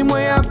toutes amis moi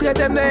ap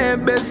traité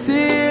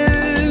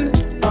d'imbécile.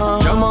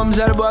 J'aime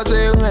m'gel boise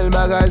un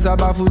bagay ça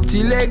pas fout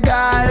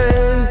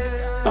illégal.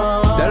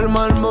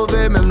 Tellement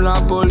mauvais même la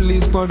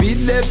police prend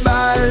vite des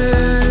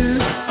balles.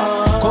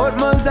 Quand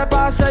mon s'est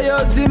passé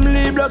yo dit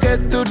m'li bloqué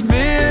toute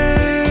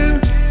ville.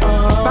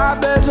 Pas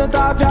besoin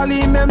ta faire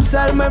li même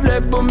seul me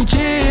vle pour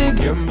m'chill.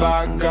 Give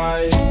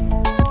bagay.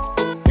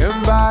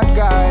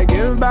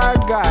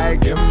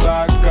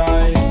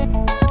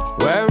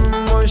 Ouais,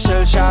 mon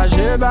chel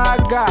chargé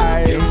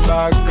bagay.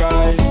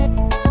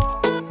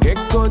 Get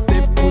côté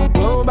pour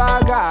ton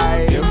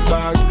bagay.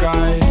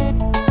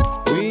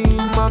 Oui,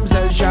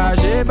 mamzelle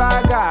chargé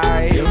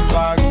bagay.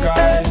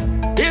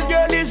 This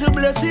girl is a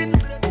blessing,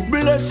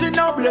 blessing.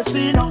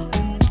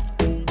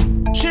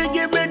 She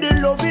give me the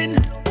loving.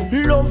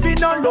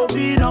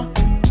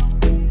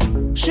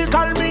 She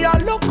call me a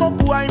loco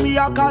boy, me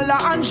a call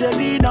her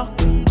Angelina.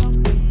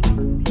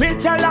 Me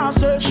tell her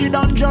say she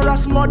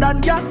dangerous more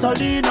than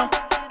gasoline.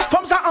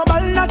 Femme ça en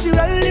balle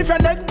naturel, il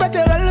fait nec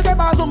péterel. C'est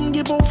pas zoom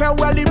qui pour faire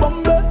well, il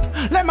bombe.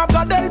 Les maps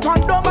gardent le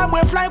pendant, ma moi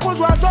fly qu'aux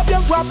oiseaux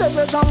bien frappé,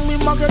 mais sans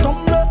mi manque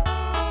tombe.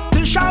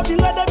 Les chats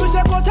virent depuis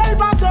ses côtés, elle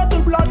passe tout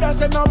le blood,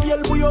 c'est non bien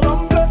le bouillon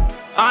rampe.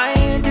 I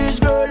ain't this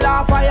girl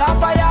a fire,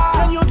 fire.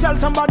 Can you tell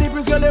somebody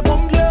please que les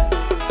pompiers?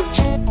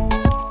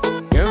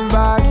 Give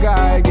back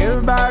guy,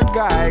 give back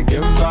guy,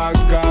 give back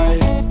guy.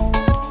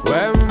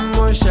 Ouais,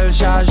 mon shell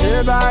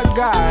chargé back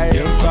guy,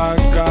 give back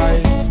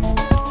guy.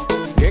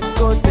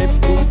 Écoutez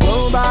pour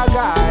ton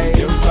bagay,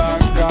 give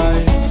back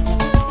guy.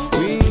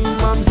 Oui,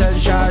 mademoiselle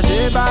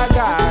chargé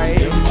bagay,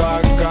 give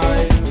back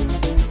guy.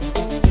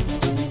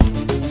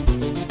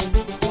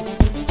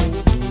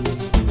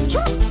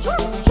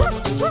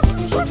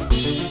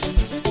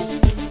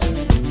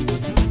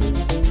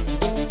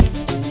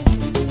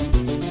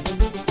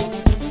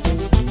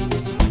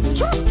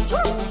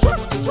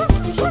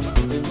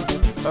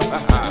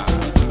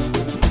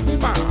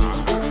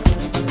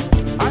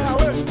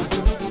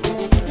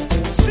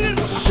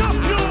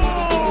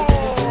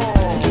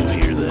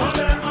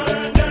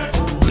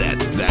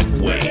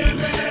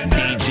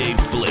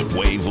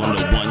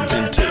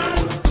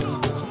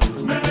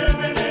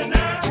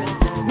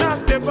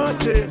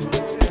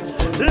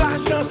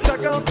 L'argent ça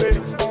campé.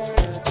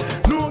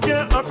 Nous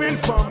gain un pile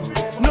femme.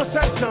 Nos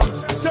sept jambes,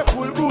 c'est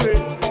pour le bourrer,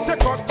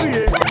 c'est quoi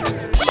crier.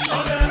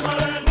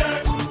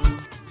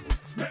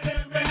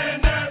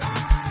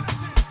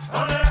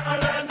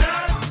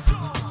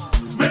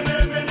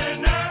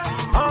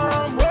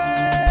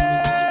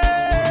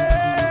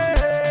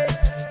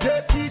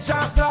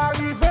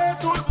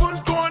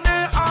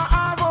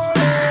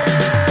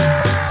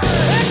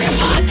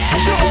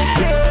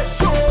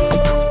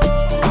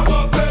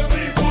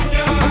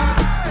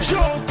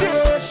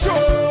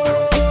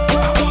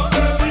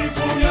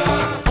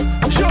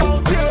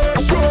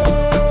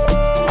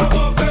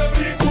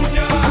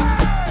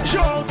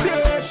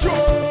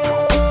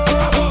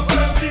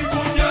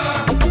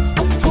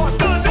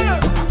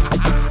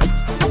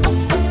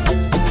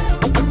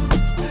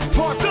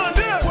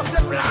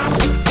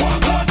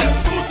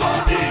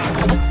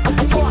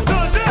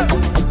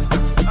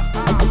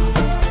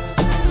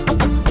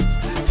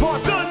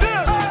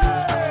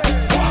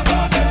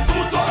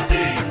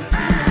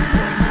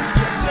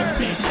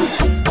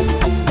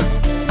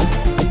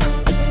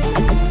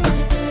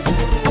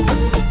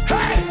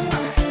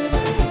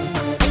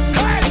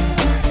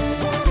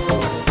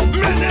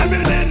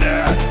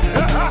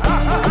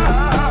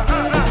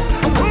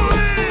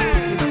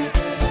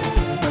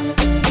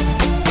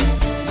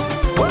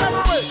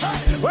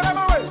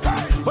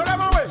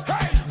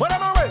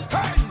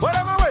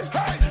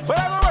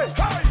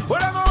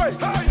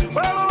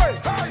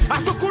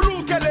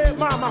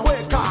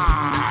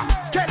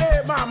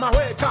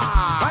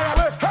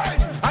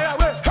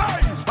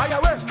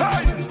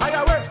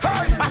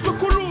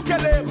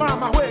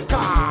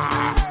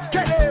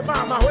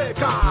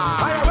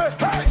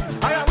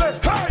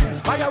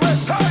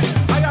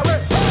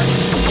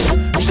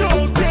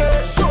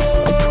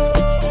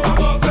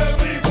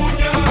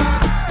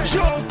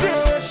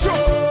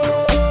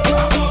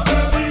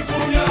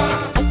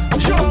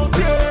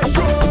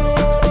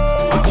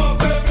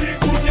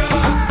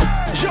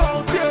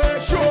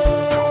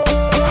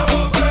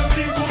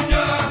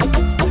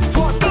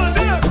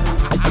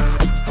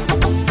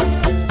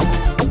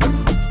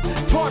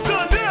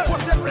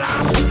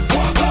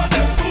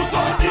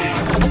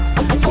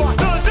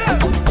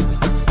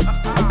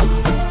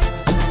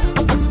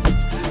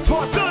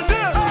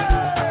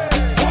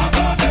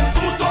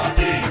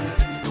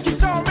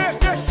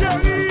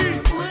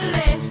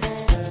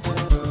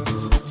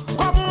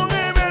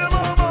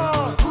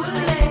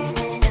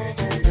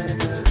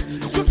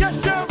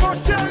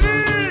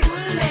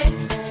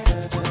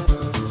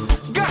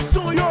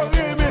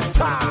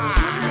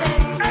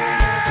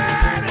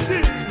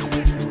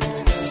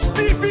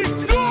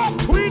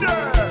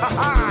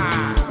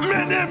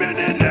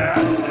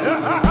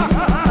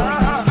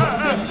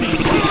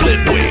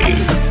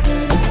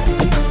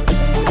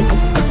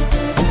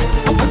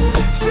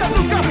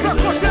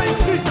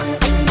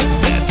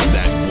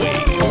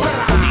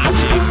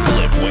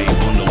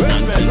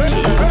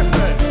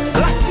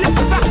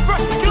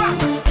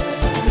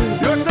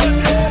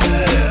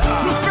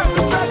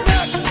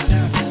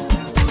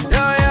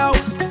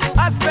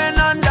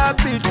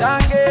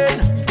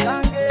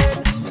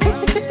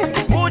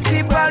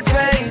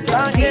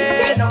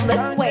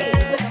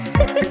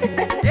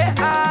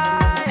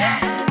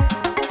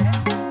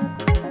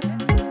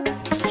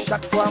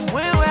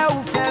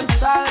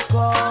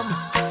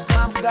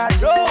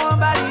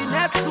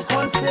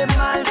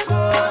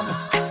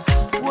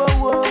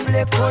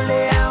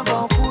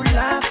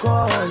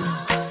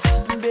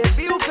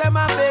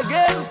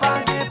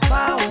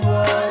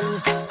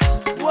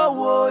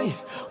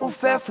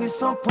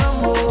 Frisson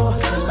promo,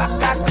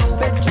 baka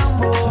kampe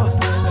jumbo,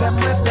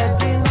 fais-moi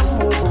péter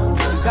nos mots,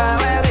 car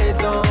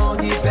raison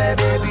qui fait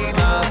baby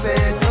ma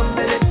fait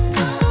tomber,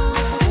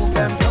 ou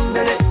fais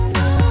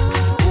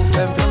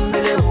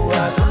tomber, ou a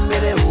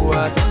tomber, ou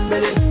a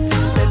tomber.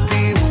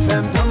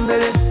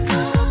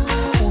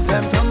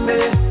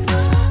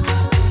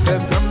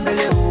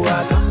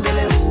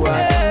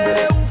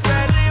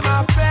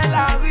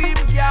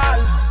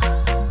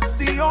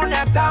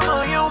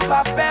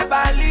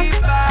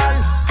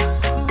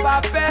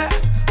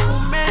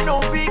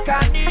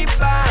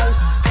 cannibal.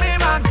 Me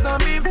Maxon,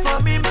 me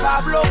famille,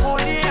 Pablo, on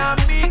est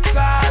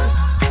amical.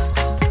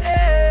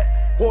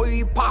 Oh,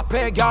 il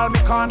pape, gal, me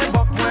canne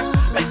bok moi.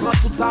 Mais prends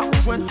tout ça ou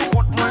joint sous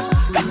compte moi.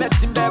 La mec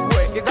Timberg,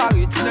 ouais,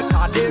 égaré, Tinex,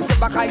 AD, je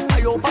bakaille, ça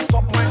yo, pas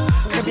stop moi.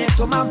 Et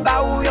bientôt ma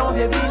ba ou yon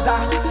des visa.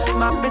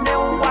 Ma bene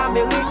ou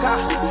America.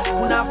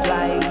 Pour na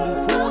fly,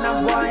 pour na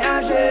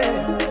voyager.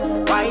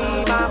 Why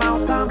mama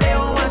ensemble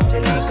ou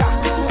Angelica.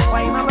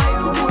 Why mama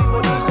you muy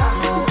bonita.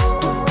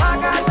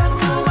 Magadan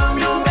ou mam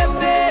yon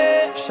bébé.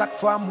 Chaque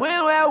fois moi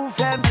ouais ou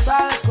femme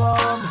sale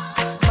comme.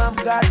 Mam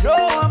gado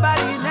en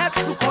bali net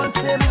sous compte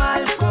c'est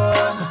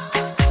Malcolm.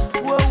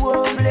 Wow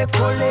wow m'le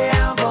coller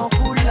avant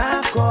coup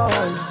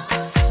l'alcool.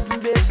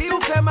 Baby ou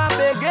fait ma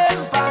bégué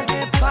m'pas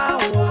des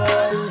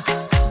paroles.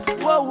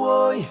 Wow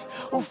wow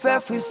ou fait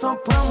frisson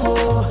promo.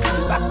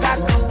 Pas qu'à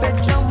camper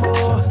jumbo.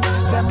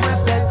 Fais-moi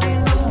péter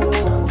nos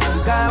mots.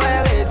 Car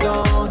ouais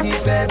raison qui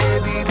fait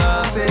baby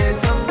ma fait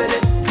tomber.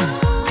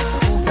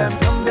 Ou fait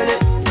tomber.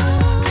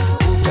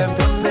 Ou fait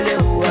tomber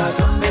ou a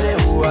tomber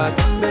ou a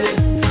tomber.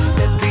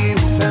 Baby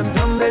ou fait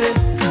tomber.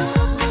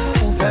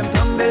 Ou fait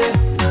tomber.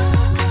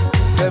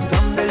 Ou fait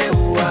tomber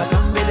ou a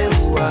tomber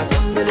ou a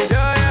tomber.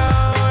 Yo yo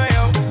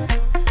yo.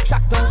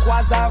 Chaque temps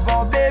croise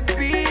avant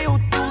baby ou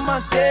tout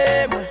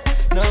mentait moi.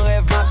 Non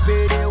rêve ma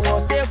pédé ou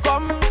c'est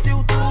comme si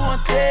ou tout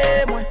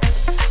hanté moi.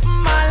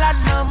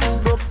 Malade dans mon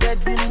bloc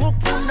dit mou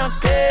pour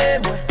nanté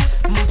moi.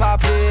 M'pas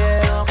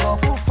payer encore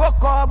pour faut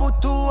comme ou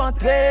tout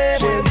entrer.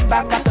 Chérie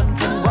pas qu'attendre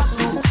pour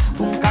m'gossou.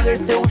 Pour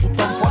m'caresser ou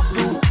j't'en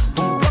fossou.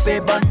 Pour m'couper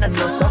banane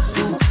dans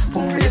saussou.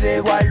 Pour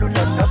m'lever voilou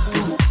dans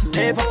nossou.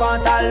 Ne faut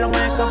pantalon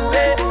moins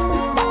campé.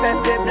 M'pas faire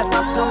faiblesse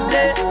m'a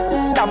tremblé.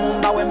 Dans mon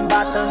bas ouais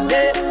m'bat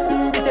tendé.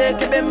 M'bite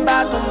que ben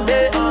m'bat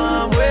tomber.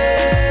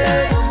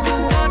 Ouais.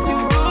 M'senti ou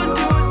douce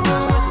douce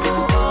douce.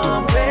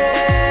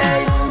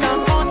 Ouais. Dans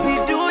mon petit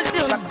douce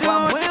douce. Chaque fois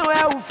moi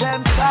ouais ou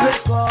femme sale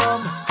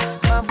comme.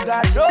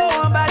 M'gado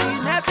en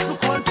balinette sous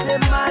compte c'est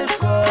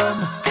Malcolm.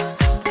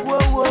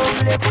 Wow wow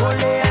m'le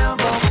coller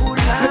avant coup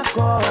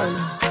l'alcool.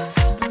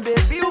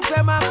 Baby ou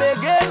fait ma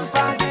bégué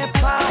m'pas des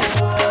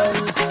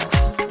paroles.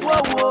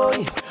 Wow wow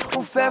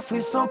ou fait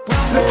frisson promo.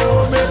 Léo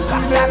Messi,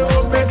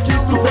 Léo Messi,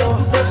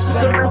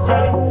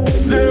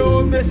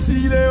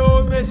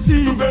 Léo Messi.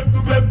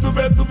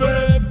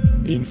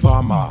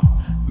 Infama,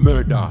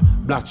 murder,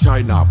 Black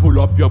China, pull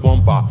up your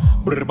bumper.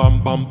 Brr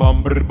bam bam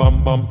bam, brr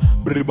bam bam,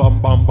 brr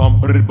bam bam bam,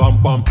 brr bam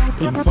bam.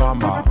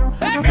 Infama,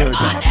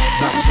 murder,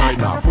 Black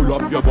China, pull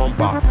up your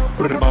bumper.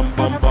 Brr bam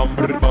bam bam,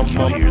 brr bam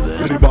bam,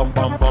 brr bam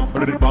bam bam,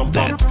 brr bam bam.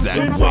 That's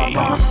that wave.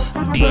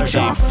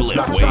 DJ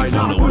Flip Wave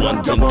on the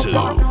ones and two.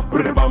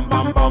 Brr bam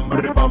bam bam,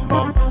 brr bam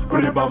bam,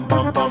 brr bam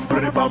bam bam,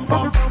 brr bam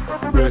bam.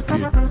 Break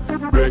it,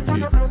 break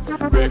it,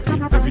 break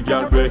it. Every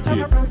girl break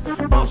it.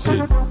 Bounce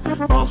it,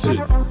 bounce it,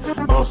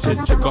 bounce it.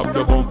 Check up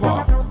your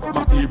bumper.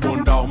 Mati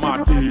bunda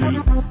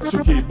matil,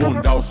 suki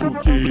bunda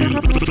sukil.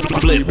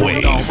 Flip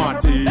Wave.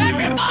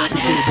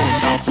 Suki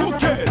bunda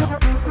sukil.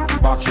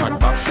 Back shot,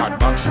 back shot,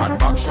 back shot,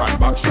 back shot,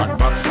 back shot,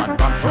 back shot,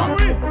 back shot.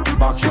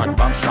 Back shot,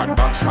 back shot,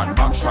 back shot, back shot,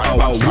 back shot.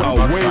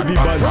 Wow, wavy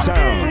bud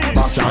sound.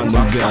 The sound the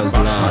girls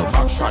love.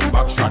 Back shot,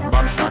 back shot,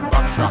 back shot,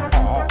 back shot.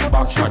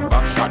 Back shot,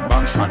 back shot,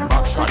 back shot,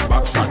 back shot,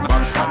 back shot,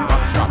 back shot,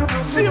 back shot.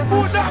 Si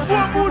Buddha,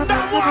 Buddha,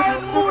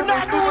 Buddha,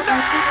 Buddha.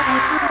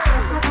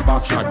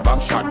 Back shot,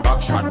 back shot,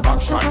 back shot,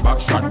 back shot, back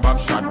shot, back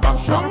shot, back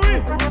shot.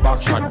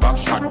 Back shot, back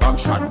shot, back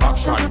shot, back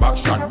shot, back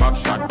shot, back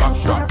shot, back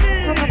shot.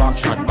 Back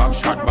shot, back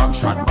shot, back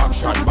shot, back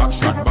shot, back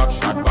shot, back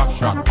shot, back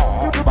shot.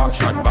 Back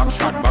shot, back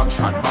shot, back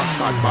shot, back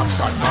shot, back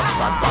shot, back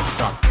shot, back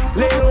shot.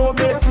 Léo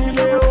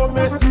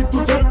Messi,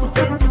 tout fait, tout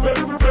fait, tout fait,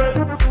 tout fait.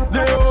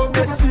 Léo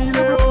Messi,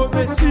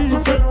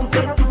 tout fait, tout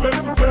fait, tout fait,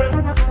 tout fait.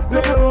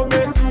 Léo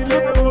Messi,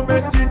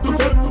 tout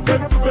fait, tout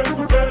fait, tout fait,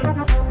 tout fait.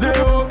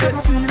 Léo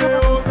Messi, tout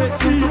fait,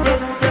 tout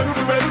fait,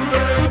 tout fait, tout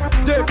fait.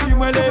 Depuis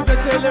moi levé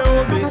c'est Léo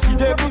Messi,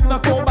 depuis ma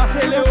combat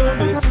c'est Léo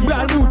Messi.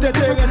 Bal nous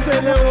t'intéresse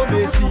c'est Léo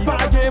Messi.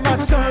 Pas de match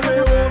sans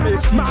Léo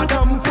Messi.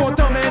 Madame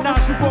content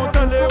ménage ou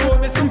content Léo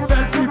Messi fait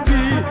le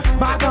pipi.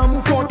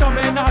 Madame content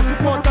ménage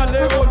ou content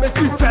Léo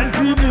Messi fait le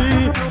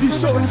vini. Di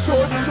chaud, di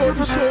chaud, di chaud,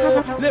 di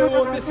chaud.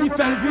 Léo Messi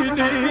fait le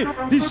vini.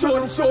 Di chaud,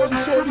 di chaud, di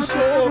chaud, di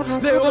chaud.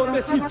 Léo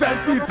Messi fait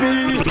le pipi.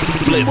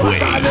 Flip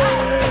Wave.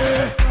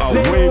 A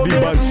wavy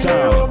bud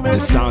sound. The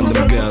sound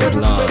them girls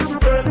love.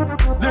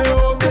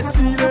 Léo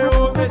Messi,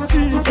 Léo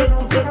Messi. Tout fait,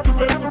 tout fait, tout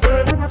fait, tout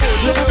fait.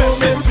 Léo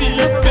Messi,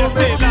 Léo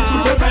Messi.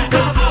 Tout fait, tout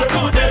fait,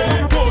 tout fait.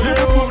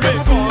 Léo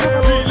Messi,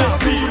 Léo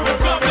Messi.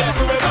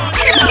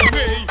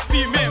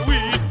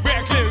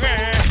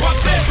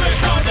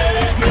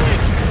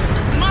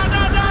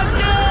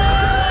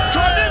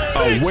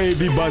 A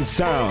wavy bud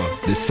sound.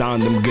 The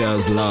sound them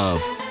girls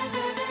love.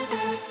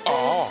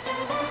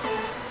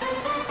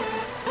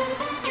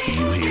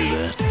 You hear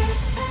that?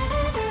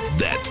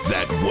 That's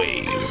that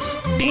wave.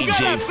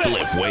 DJ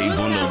Flip Wave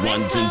on the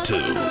ones and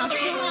two.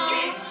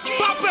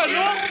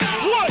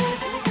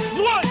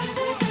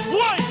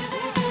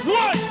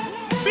 One.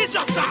 Bitch,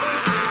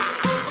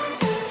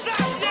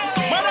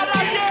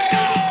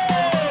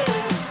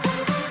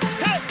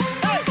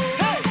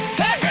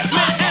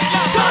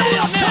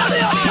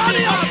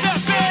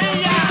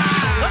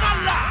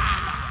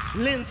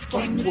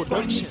 Skin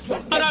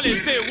Production. Allez,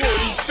 c'est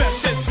Wally, fais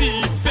ceci,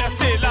 fais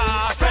cela,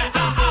 fais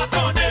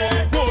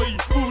attendez. Oui,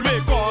 pour les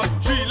corps,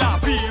 j'suis la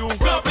vie ou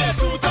campé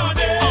sous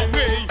tendez. En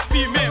vrai,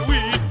 filmé,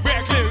 oui,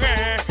 bec les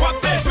reins, quoi que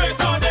t'es joué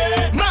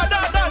tendez.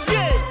 Nada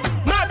d'allié,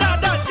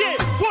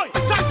 oui,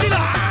 ça qui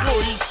là.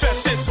 Oui, fais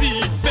ceci,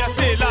 fais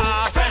cela,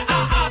 fais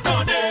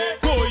attendez.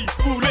 Oui,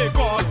 pour les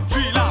corps,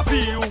 j'suis la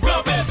vie ou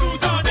campé sous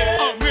tendez.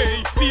 En vrai,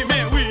 filmé,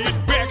 oui,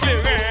 bec les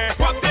reins,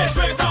 quoi que t'es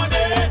joué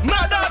tendez.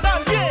 Nada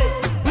d'allié,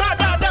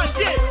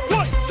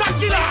 oui, ça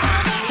qui là.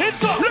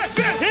 Hands up, left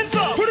hand, hands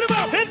up, put him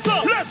up, hands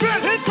up, left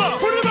hand, hands up,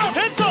 put him up,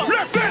 hands up,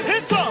 left hand,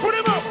 hands up, put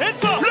him up,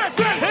 hands up, left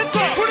hand, hands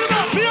up, put him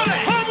up,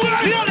 violent,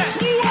 violent,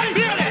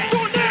 violent,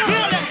 tourner,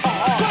 violent,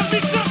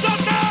 topic de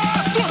zona,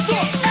 toto,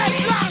 et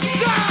la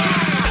sa,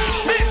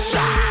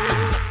 Misha,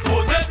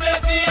 pour des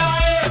plaisirs à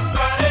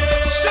évaler,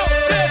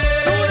 chanter,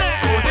 tourner,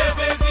 pour des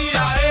plaisirs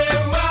à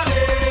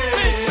évaler,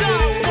 Misha,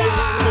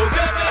 pour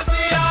des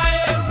plaisirs à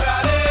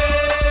évaler,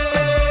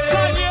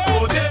 Sanya,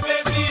 pour des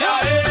plaisirs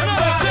à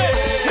évaler,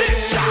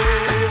 Misha,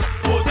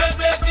 pour des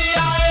plaisirs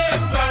à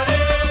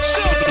évaler,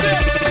 chanter,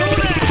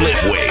 tourner,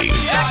 Flip Wave.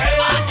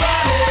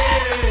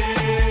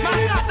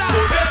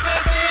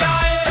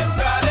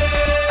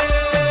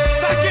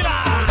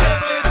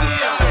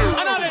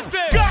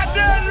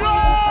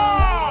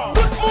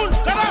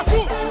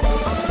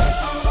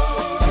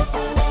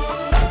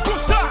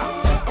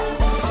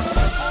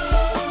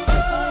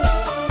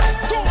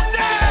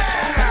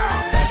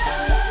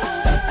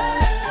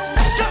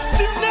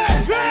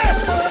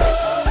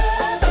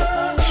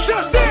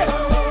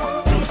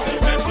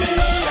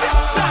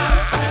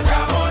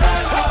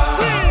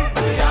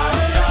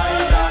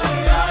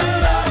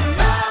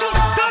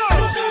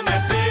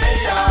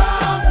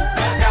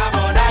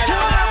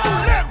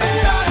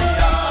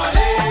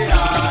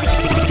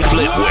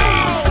 Flip Wave. That's that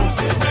wave.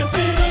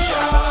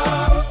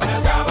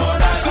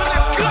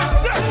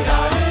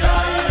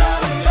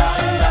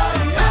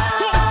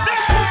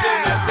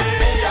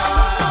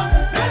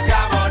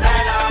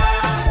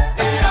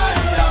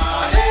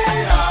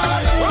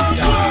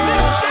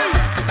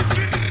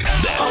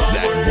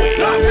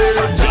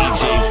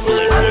 DJ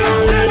Flip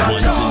Wave on the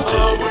ones and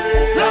twos.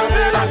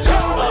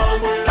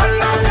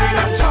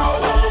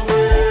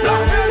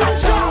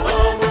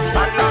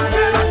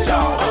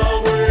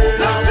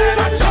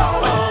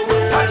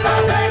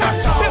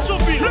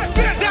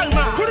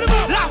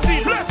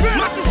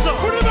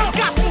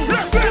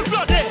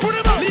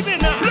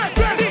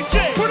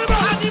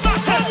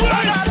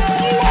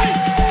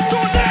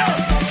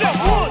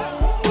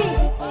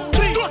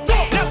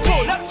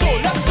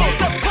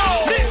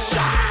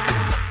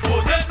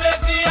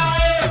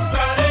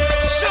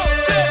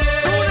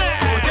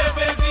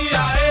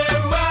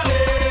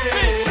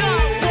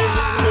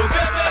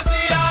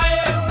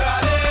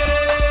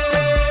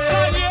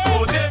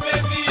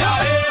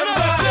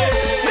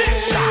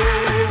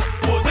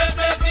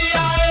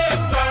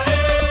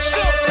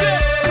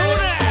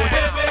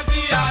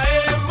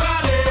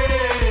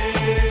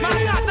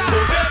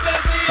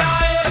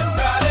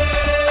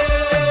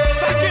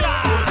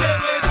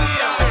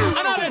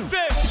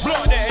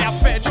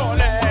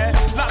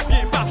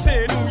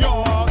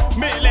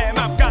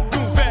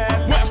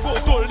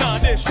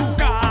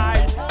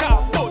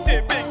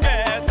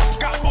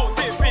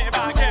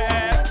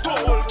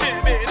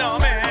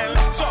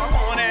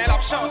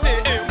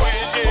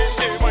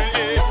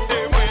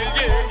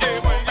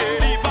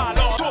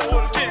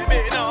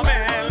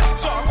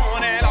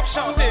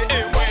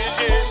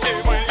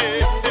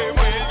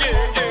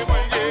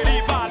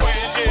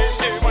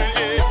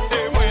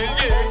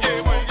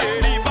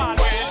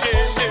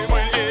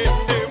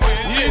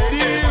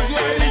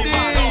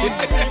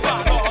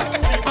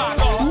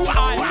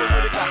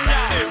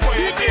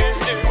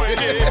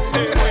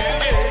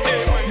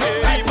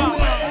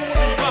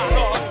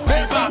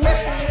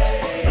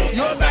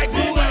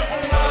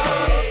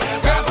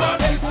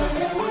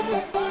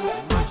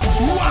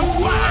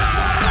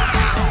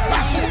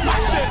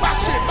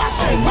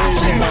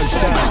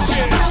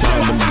 The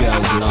sound them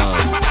girls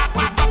love.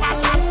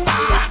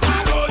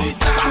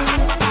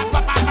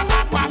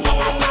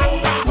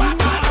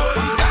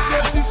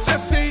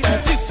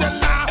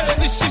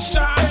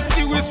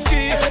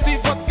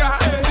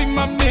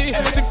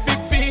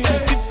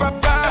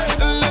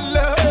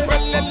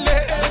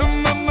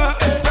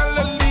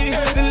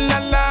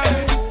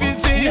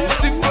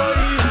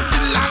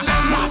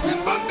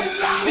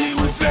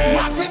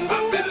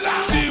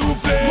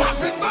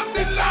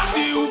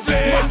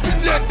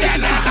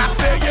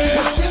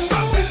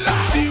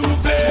 Si vous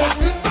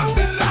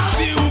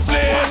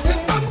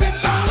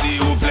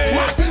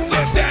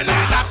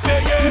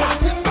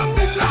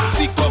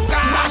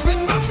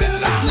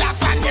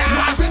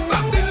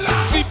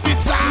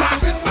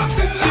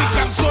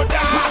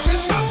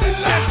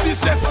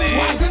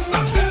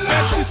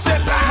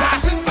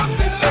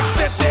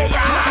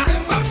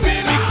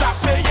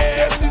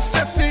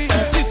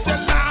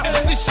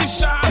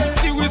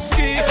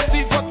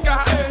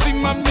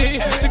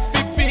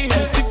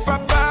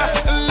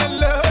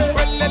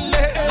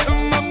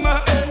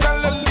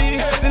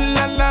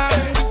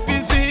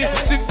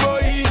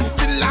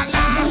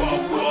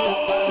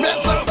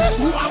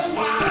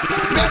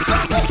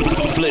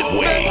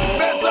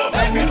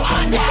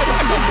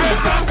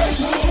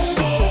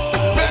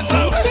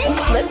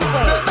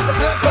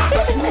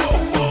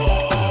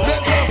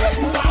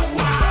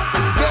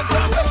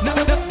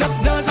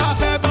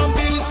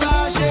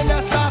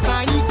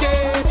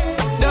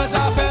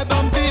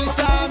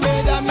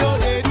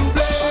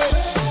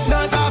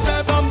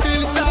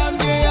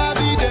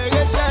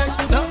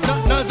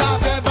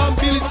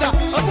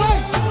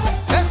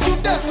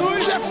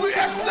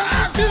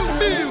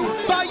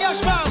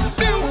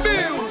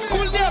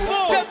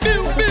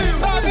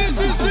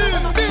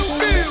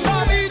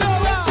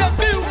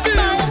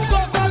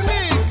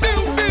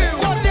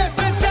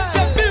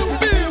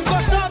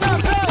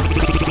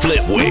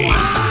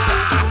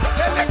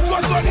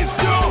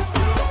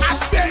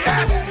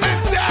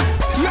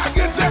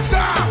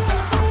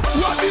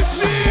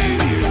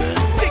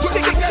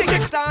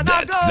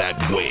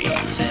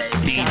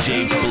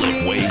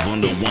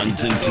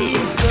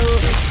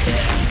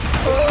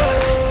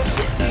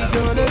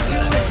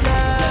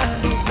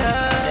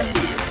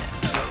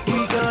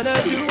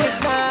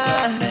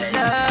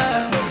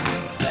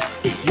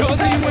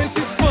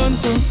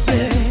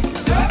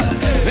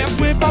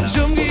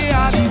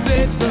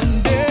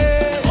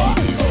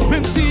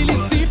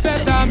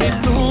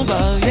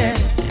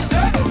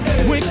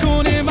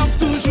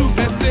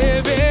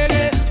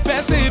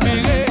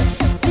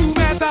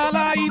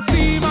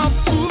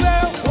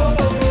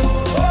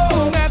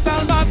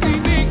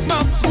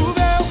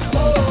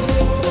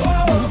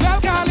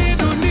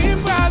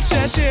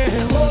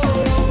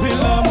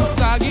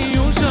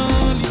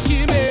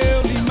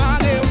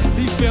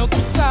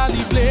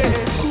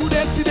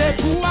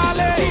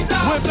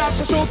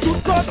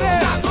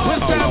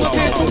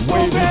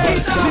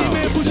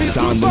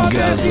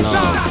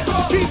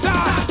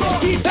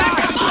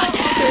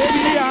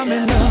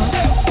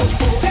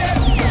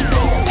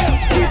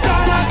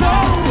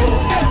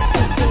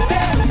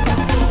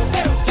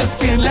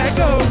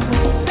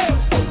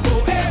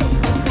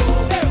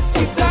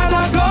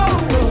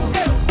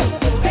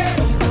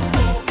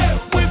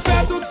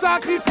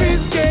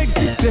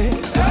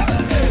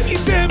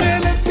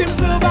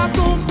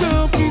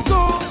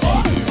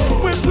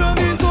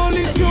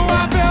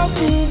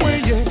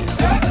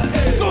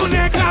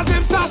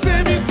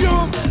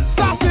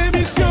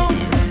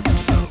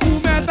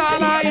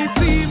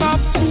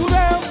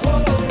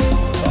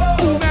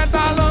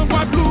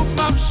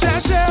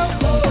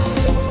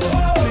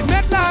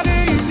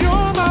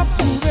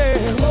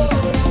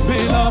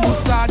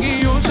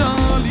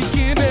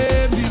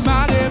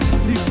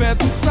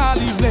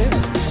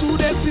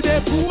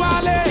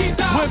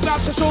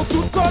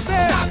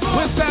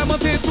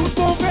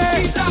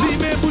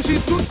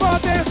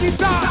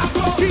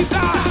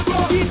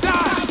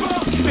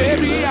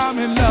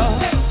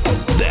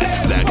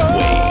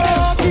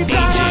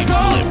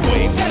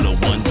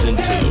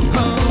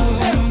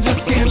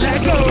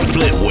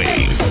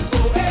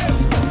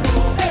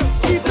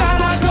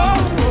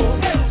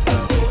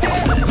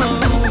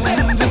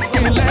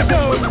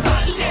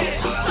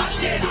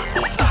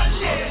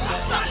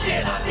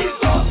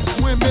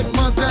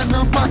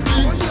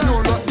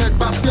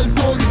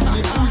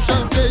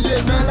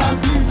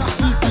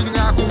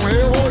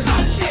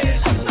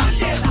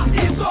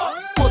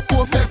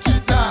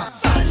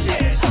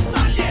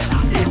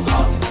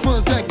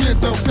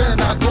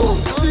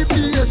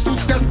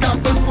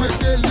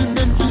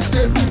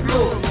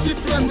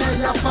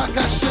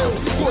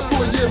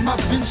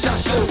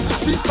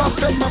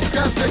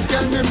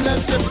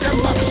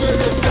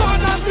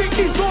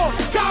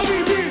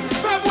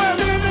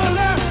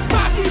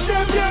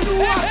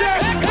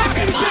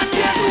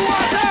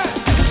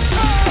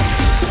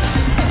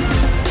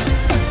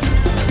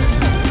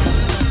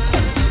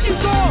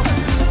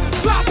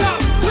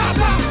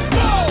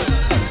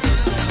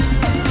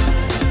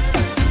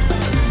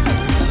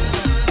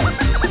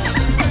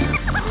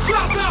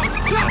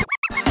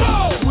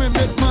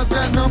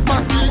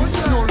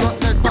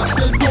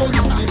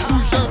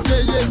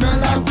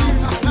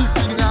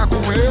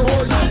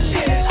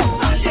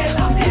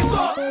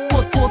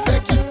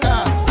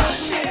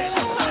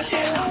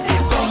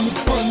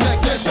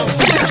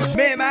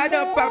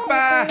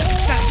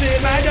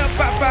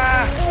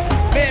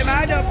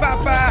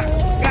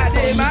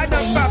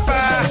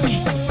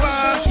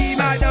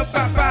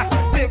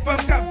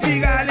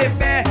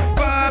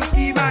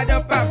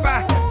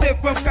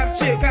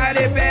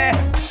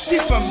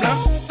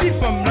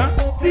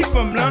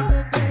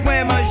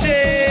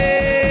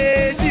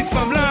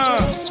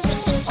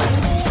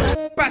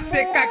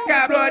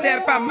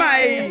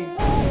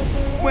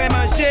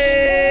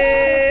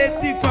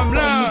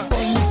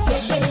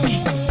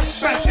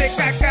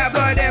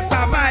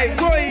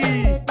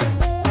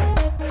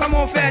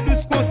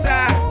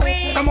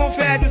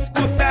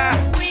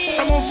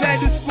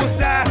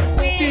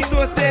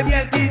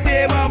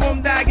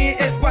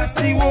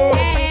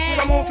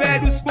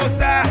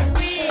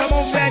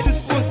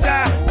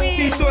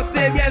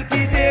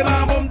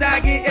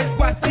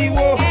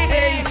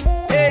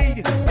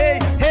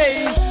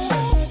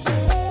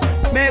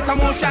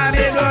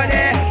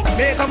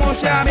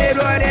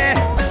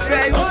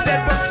Fais une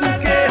set pour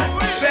souquer,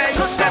 fais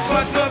une set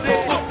pour doubler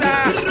tout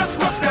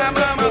ça.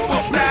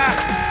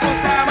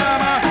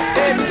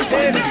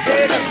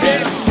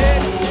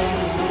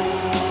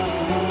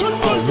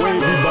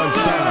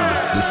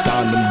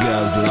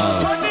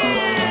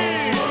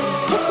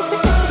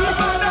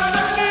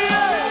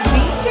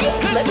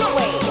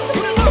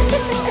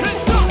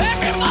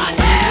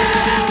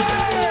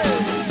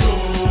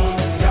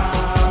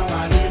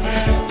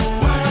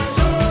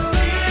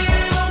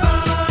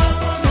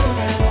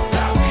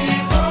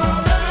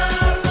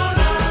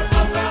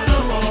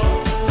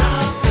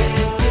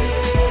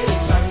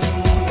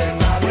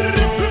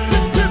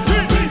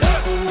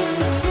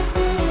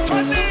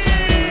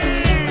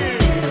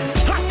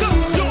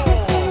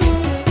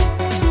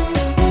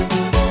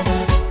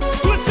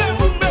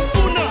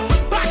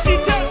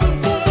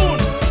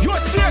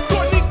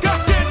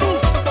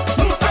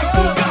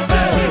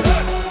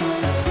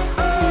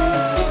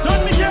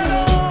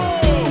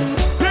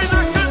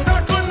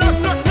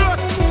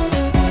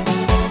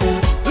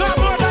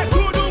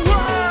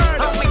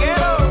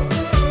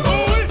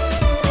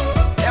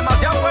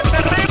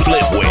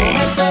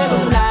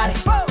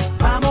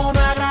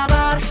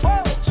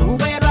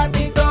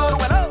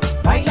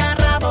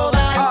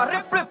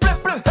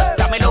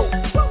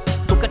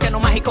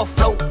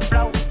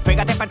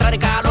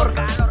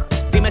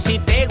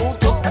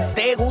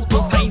 te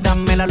gustó. Ay,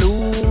 dame la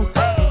luz.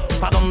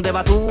 ¿Pa' dónde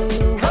vas tú?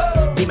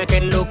 Dime qué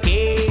es lo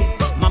que.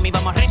 Mami,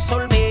 vamos a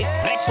resolver.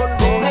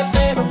 Coge el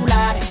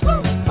celular.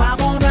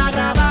 Vamos a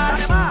grabar.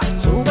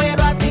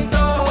 Súbelo a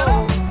TikTok.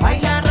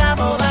 Baila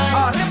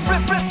Rabodan.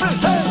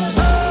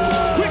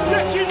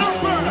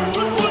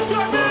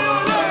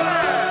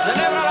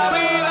 Celebra la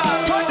vida,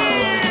 Tony.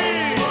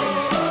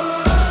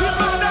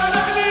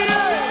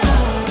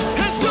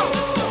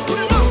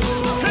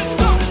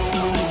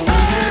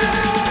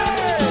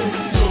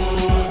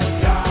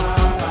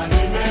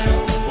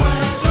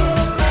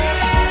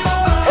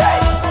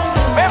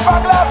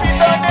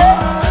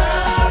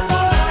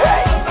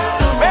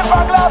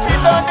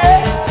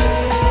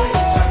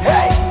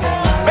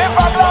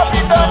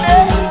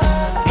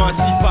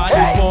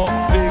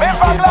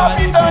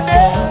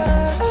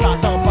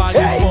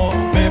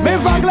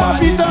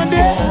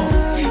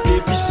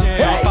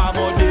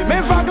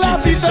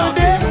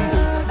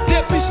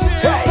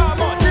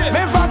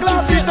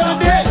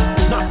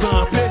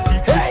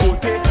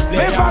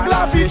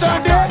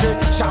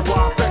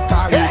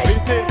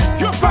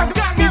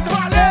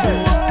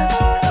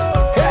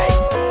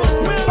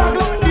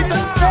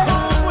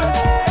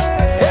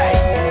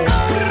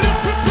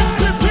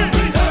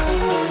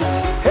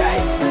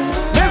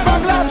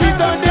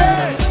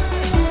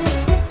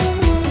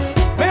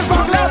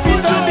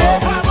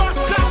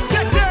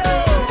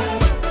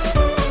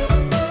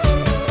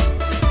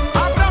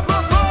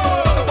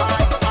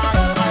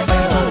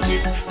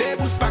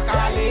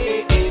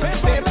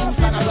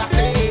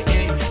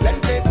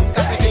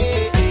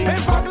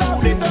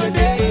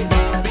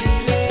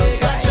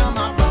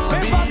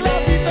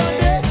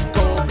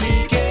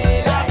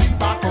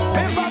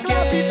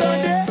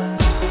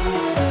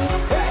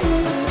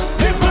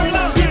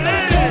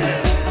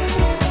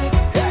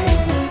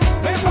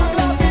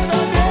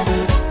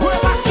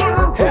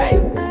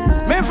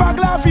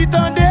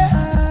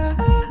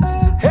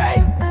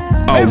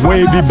 A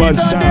wavy bun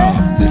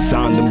sound, the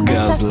sound them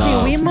girls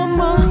love. Yo,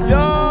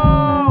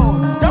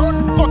 that was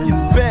the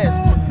fucking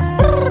best.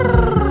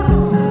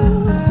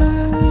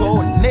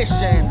 So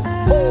nation.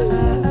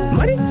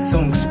 Money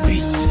song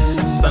speak.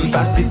 San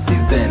pa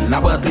citizen,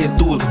 n'a pas de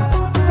tout.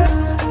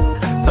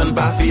 San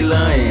pa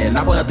filan,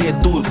 n'a pas de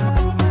tout.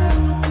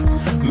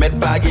 Met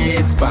pa gen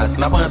espace,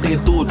 n'a pas de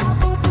tout.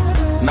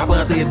 N'a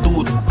pas de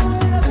tout.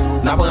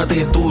 N'a pas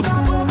de tout.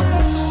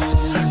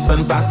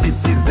 San pa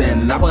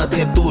citizen, n'a pas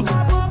de tout.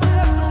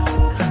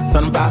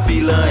 San pa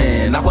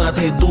filan, n'a pas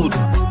de tout.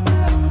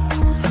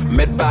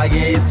 Met pa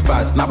gen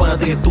espace, n'a pas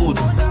de tout.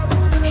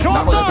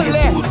 N'a pas de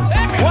tout.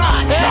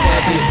 N'a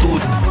pas de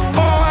tout.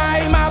 Oh,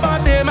 aïe, ma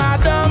bonne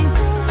madame,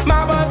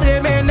 ma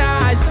bonne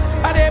ménage,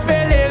 à des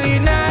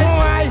pèlerinages.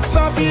 Oh, aïe,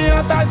 sans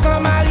fiançailles, sans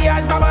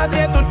mariage, ma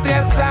bonne tout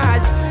très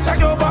sage.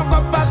 Chaque jour, bon,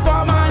 qu'on passe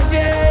pour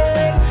manger.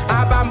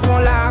 À Bambon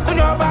là, qu'on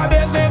n'a pas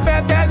besoin de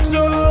faire tête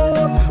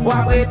chaud. Ou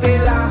après, t'es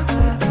là.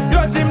 Yo,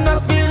 team, no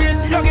spirit,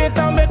 yo, get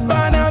en mettre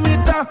pas dans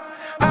mi-temps.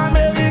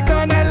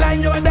 American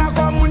Airlines, yo,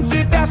 d'accord, moun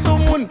chita sous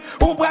moun.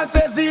 Ou pral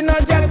saisi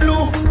dans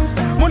JetBlue.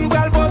 Moun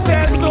pral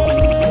possède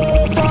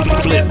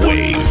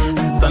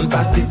San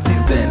pa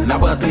citizen, n'a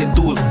pas de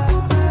tout.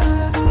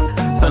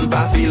 San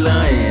pa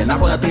filan, n'a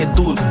pas de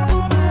tout.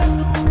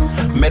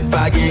 Met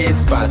pa gen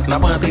espace, n'a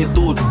pas de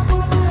tout.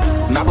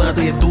 N'a pas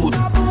de tout.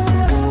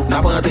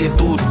 N'a pas de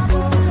tout.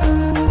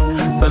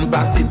 San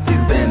pa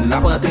citizen, n'a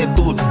pas de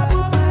tout.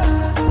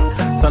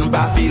 San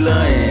pa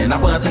filan, n'a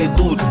pas de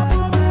tout.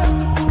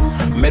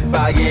 Met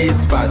pa gen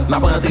espace, n'a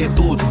pas de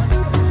tout.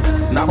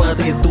 N'a pas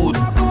de tout.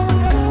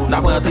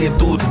 N'a pas de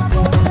tout.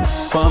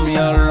 Famille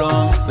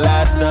long,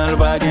 la dans le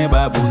bagin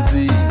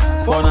babouzi.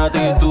 Pour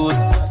notre tout,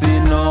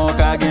 sinon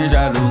ka gen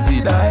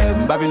jalousie. D'ailleurs,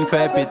 m'pa vin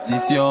faire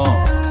pétition,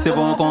 c'est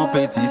pour une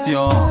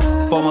compétition.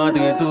 Faut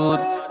m'entrer tout,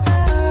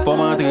 faut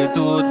m'entrer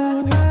tout.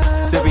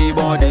 C'est puis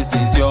bonne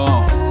décision,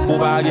 pour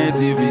pas gen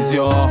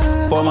division.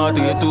 Faut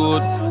m'entrer tout,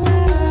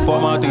 faut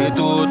m'entrer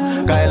tout.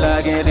 Quand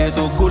la gen de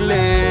tout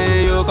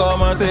coulé, yo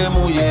commence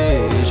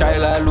mouiller. Chay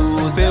la lou,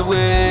 c'est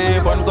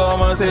vrai, faut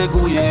commencer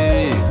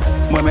couiller.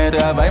 Moi mes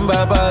travail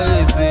m'ba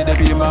paresser,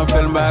 depuis m'a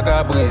fait m'ba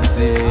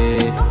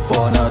capresser.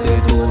 Faut n'entrer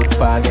tout,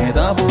 pas gain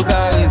temps pour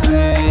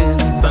caresser.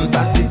 San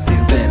pa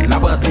citizen, n'a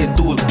pas de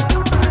tout.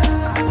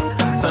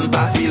 San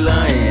pa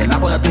filan, n'a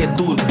pas de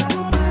tout.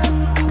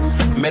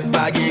 Met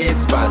pa gen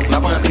espace,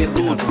 n'a pas de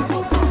tout.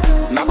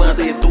 N'a pas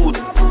de tout.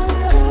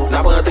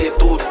 N'a pas de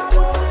tout.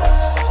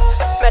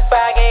 Met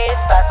pa gen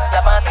espace,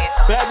 n'a pas de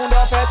tout. Fais mon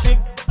affaire tic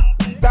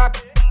tac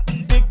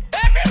tic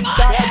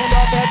tac. Fais mon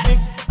affaire tic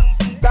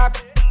tac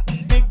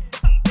tic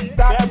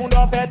tac. Fais mon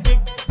affaire tic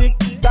tic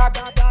tac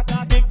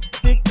tic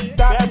tic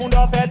tac. Fais mon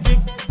affaire tic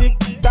tic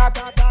tac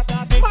tic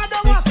tac.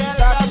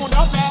 Fais mon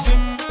affaire tic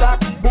tac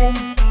boum,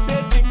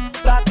 c'est tic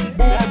tac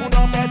boum. Fais mon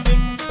affaire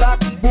tic tac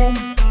boum,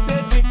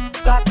 c'est tic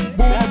tac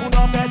boum. Fais mon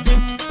affaire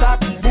tic tac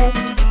boum,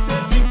 c'est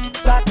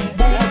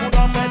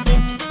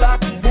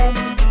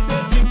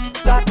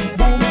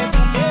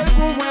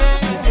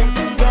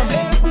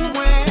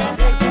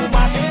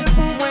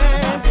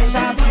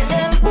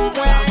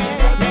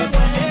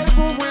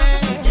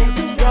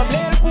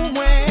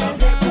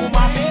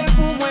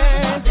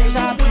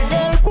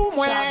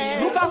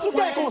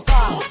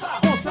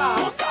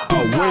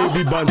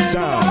Bun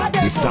sound,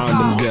 the sound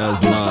them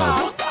girls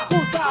love.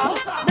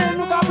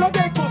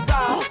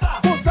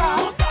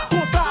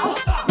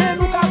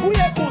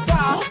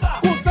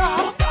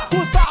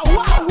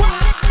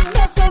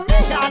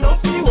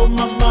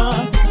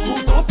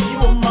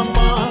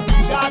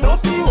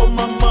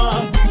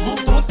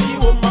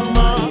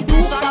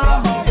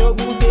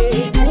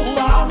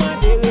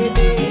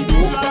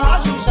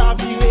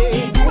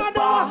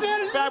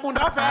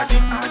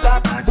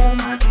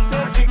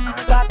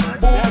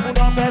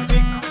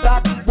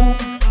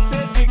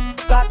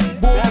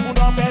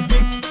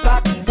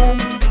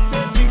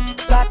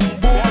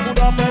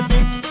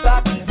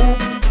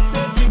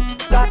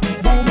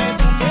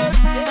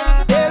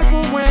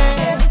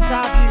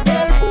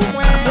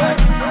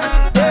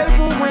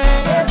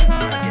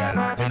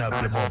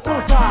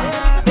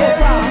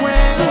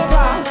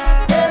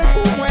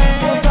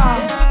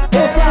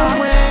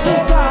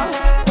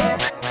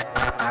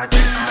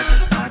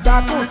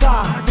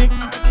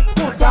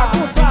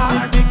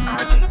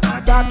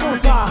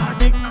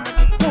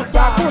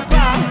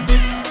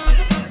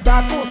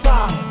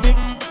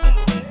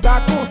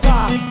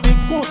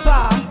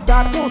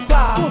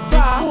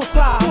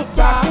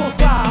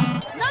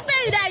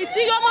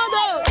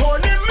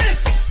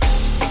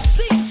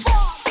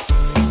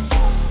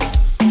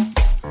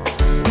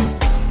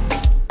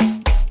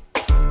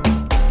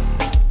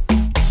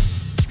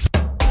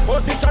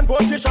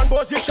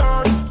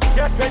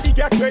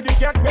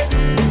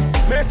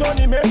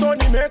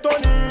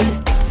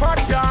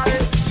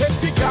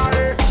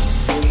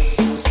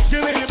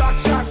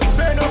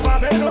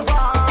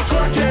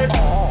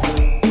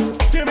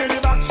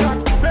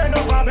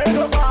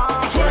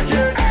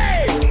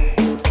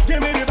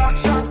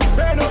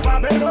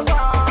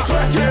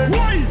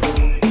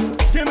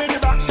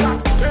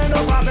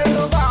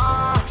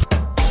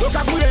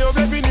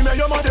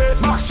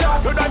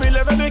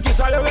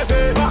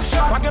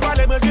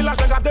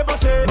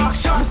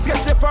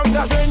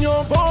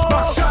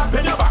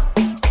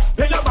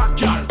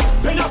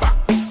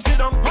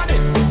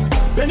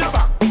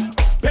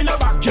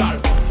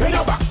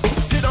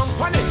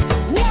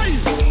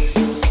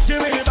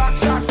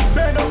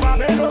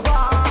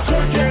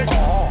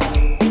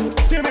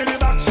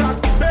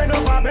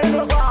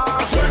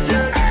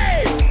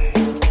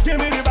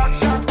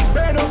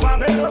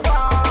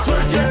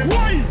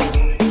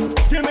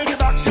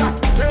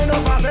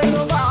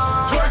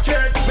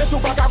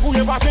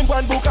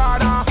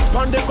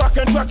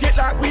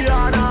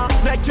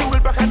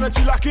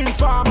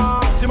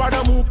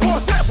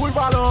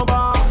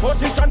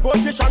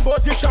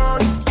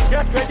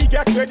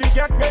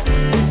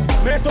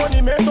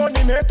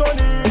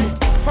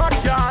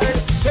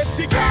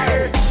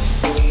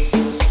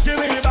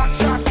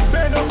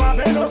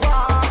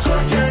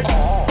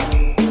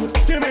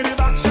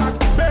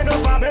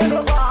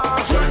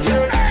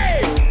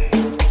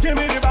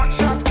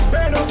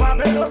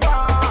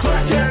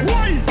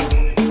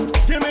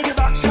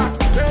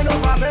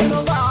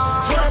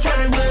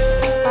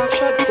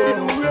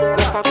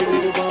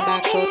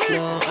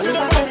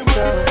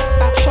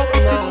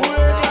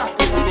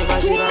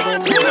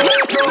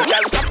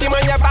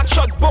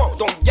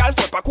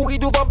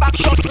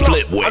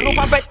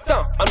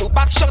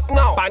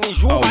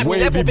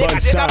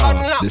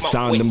 The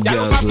sound them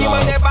girls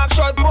love.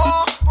 Backshot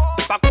more.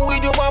 Pas courir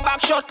devant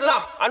backshot là.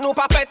 À nous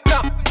pas pète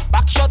là.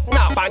 Backshot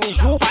là. Pas ni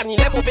jour, pas ni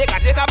les poupées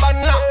casser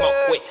cabane là.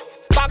 Oui.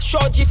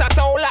 Backshot dit ça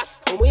t'en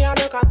lasse. Au moins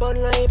de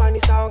cabane là et pas ni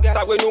ça en gaz.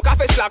 Ça veut nous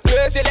café slack.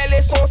 C'est les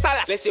leçons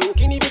salas. Laissez où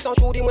qui n'y vit sans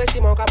jour. Dis-moi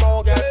si mon cabane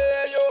en gaz.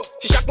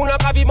 Si chaque monde a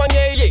qu'à vivre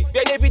manier,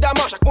 bien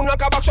évidemment, chaque monde a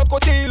qu'à backshot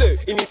côté il est.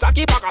 Il n'y ça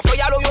qui pas qu'à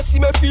faire y'a aussi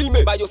me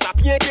filmer. Bah yo ça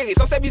bien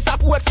intéressant, c'est bizarre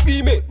pour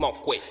exprimer. Mon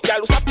quoi. Y'a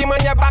l'eau savent qui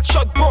manie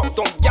backshot bon.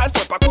 Donc y'a le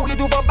faut pas courir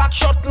devant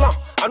backshot là.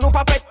 À nous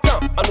pas pète temps,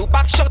 à nous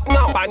backshot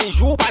now. Pas ni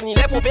jour, pas ni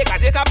les poupées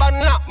casser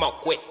cabane là. Mon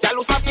quoi. Y'a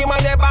l'eau savent qui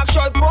manie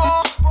backshot bon.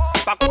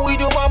 Pas courir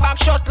devant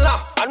backshot là.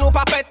 À nous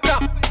pas pète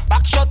temps.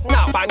 Backshot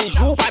now. Pas ni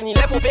jour, pas ni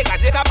les poupées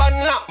casser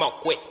cabane là. Mon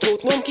quoi. Tout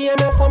le monde qui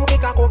aime femme qui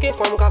ka coquer,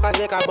 femme qui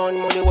casser cabane.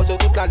 Mon nez sur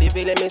toute la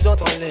lever les maisons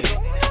en l'air.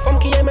 Femme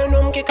qui aime un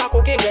homme qui ka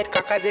coquer, red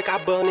ka casser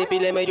cabane et puis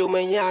les maillots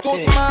maniatés. Tout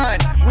man,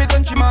 we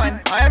country man.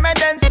 I am a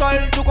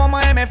dancehall, tout comme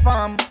I am a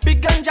femme. Big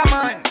ganja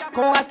man,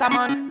 co rasta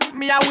man.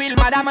 Me a will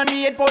madam and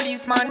me a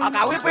policeman. I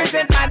can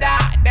represent mother,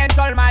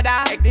 dancehall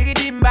mother. Ek digi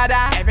dim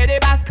bada, every day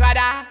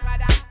baskrada.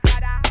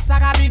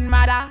 Sarabin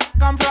mother,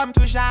 come from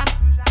Tusha.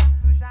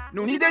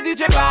 Nous ni des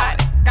DJ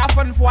bad, ka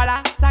fun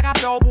voilà. Ça ka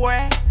fait au bois,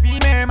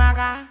 filmer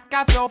mara.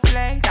 Ka fait au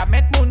flex, ka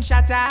met moun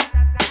chata.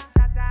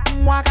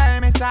 Moi ka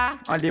aime ça.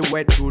 On the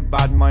wet food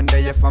bad man, de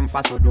ye femme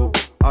face au dos.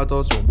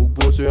 Attention, bouc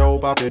poseur ou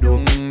pas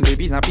pédo.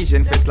 Baby sans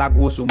pigeon fesse la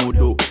grosse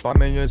moto. Pas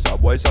meilleur ça,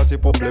 boy, ça c'est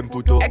problème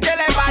pour toi. Et que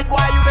les bad boy,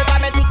 you peux pas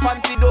mettre toute femme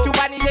si dos. Tu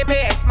pas ni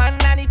GPS, man,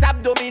 ni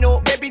tap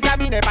domino. Baby ça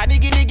mine pas ni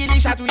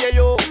gili chatouille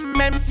yo.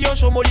 Même si yo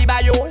chomo li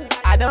bayo.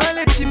 A dans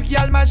les teams qui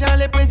a le majeur,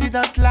 les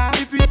présidentes là.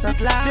 Les puissantes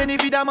là. Bien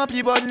évidemment,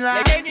 plus bonne là.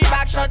 Les gars ni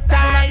backshot time.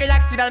 On a quel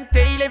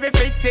accidenté, il est fait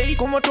fessé.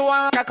 Comme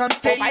toi en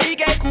cacanté. Pas y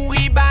qu'un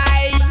courir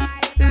bye.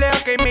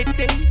 L'heure qu'elle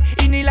mettait.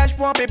 Ini lâche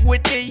pour un peu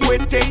bouetter.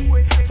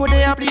 Faut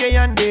des applier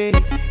yandé.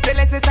 Te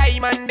laisser ça y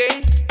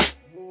mandé.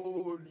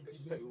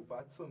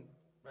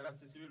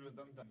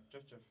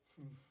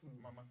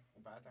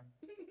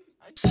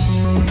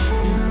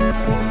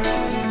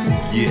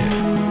 Yeah.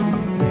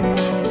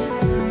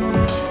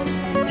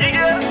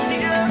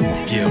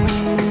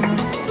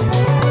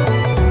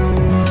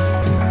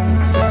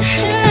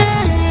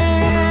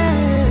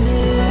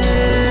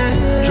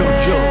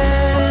 Jojo,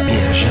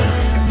 bien Jean.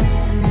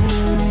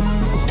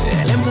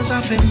 Elle aime quand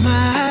ça fait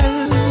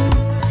mal,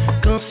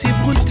 quand c'est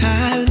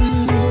brutal.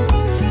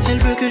 Elle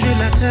veut que je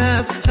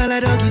l'attrape à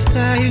la doggy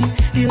style.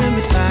 Il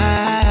aime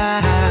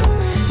ça.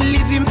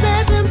 Il dit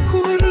m'pète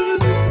cool.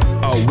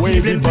 A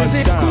wavy but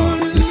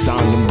sound, the sound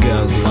them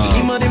girls Il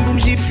love. m'a dit pour me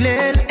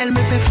gifler, elle me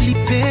fait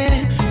flipper.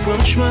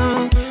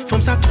 Franchement,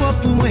 femme ça trop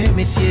pour moi,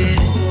 messieurs.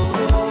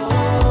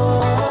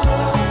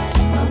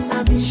 Femme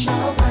ça bichon,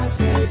 pas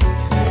c'est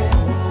différent.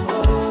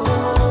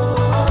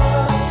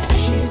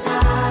 She's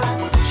hot,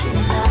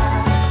 she's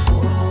hot.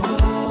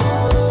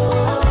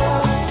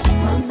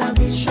 Femme ça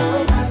bichon,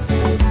 pas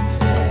c'est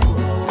différent.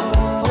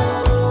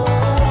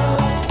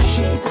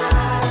 She's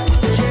hot,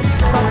 she's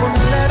hot. Pas pour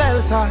nous level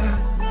ça,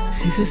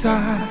 si c'est ça.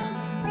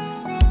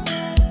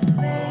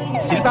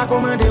 S'il pas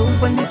commandé ou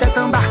prendre des têtes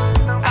en bas.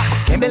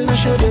 Qu'un bel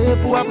cheveux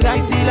pour après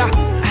là.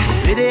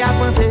 Aider à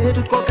planter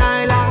toute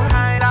cocaïne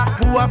là.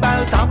 Pour à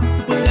balle tap,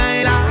 pour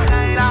rien là.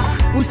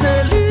 Pour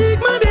celui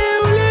qui m'a dit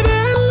où les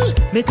belles,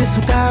 mettez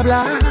sous table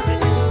là.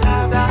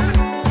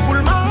 Pour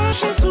le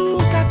marcher sous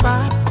quatre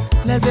pattes,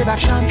 lèvez bas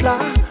chante là.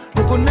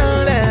 Pour qu'on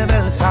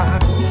enlève ça.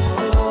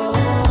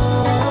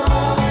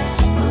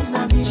 Femme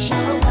ça bichon,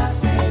 pas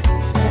c'est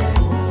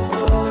différent.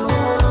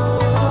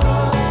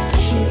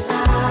 She's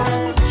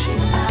hot,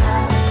 she's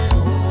hot.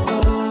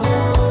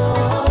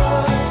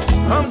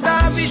 Comme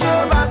ça, bichon,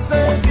 va se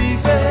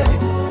differ.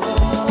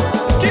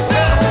 Qui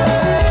c'est?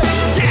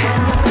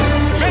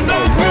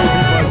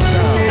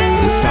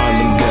 The sound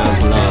them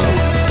girls love.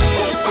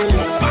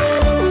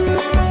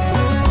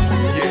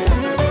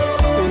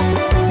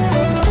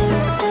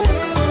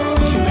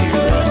 You hear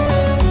that?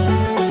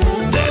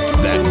 That's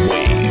that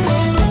wave.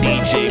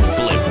 DJ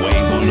Flip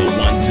Wave on the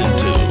 1s and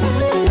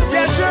 2s.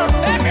 Bien sûr.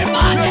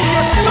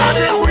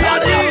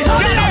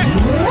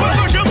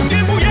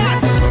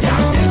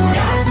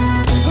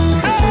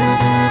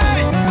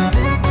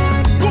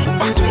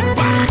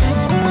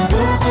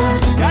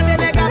 Gardez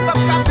les gars, pop,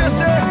 capte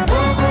ça.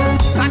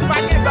 Ça ne va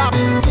pas,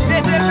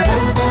 mettez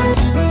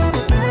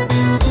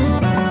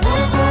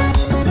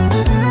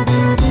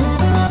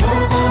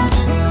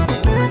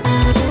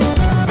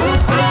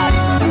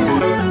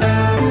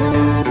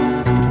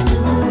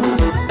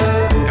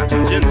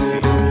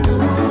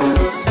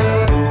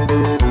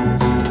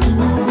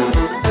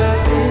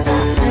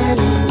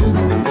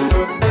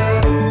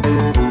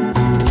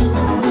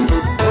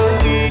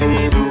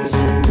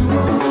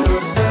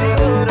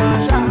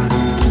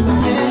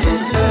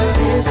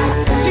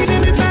L'idée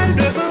me parle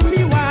devant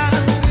miroir.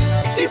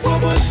 Il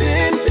propose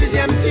une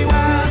deuxième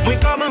tiroir. Oui,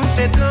 comment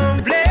c'est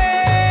tremblé.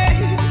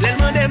 L'aile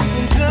m'en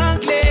pour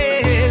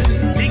trangler.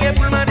 Ligue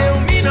pour le demander au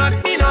minute.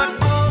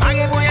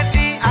 Agé pour y être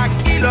à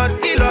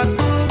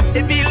kilote.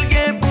 Et puis le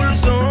gain pour le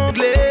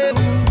songler.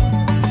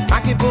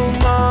 Agé pour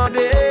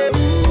demander.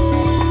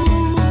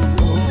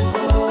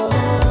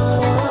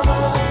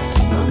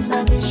 Femme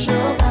ça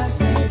bichon, pas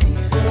c'est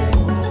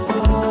différent.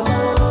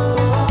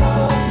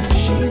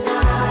 She's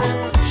hot,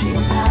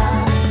 she's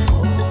hot.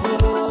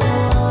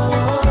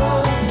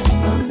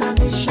 Femme ça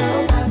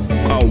bichon, pas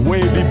c'est A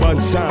wavy but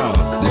sound,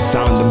 the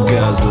sound them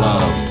girls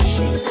love.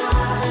 she's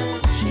hot,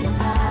 she's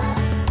hot.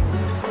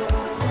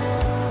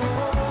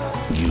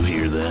 You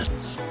hear that?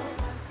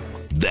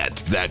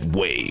 That's that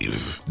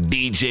wave.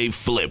 DJ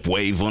Flip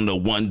Wave on the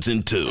 1s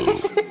and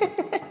 2s.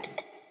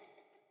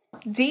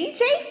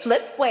 DJ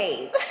Flip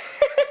Wave.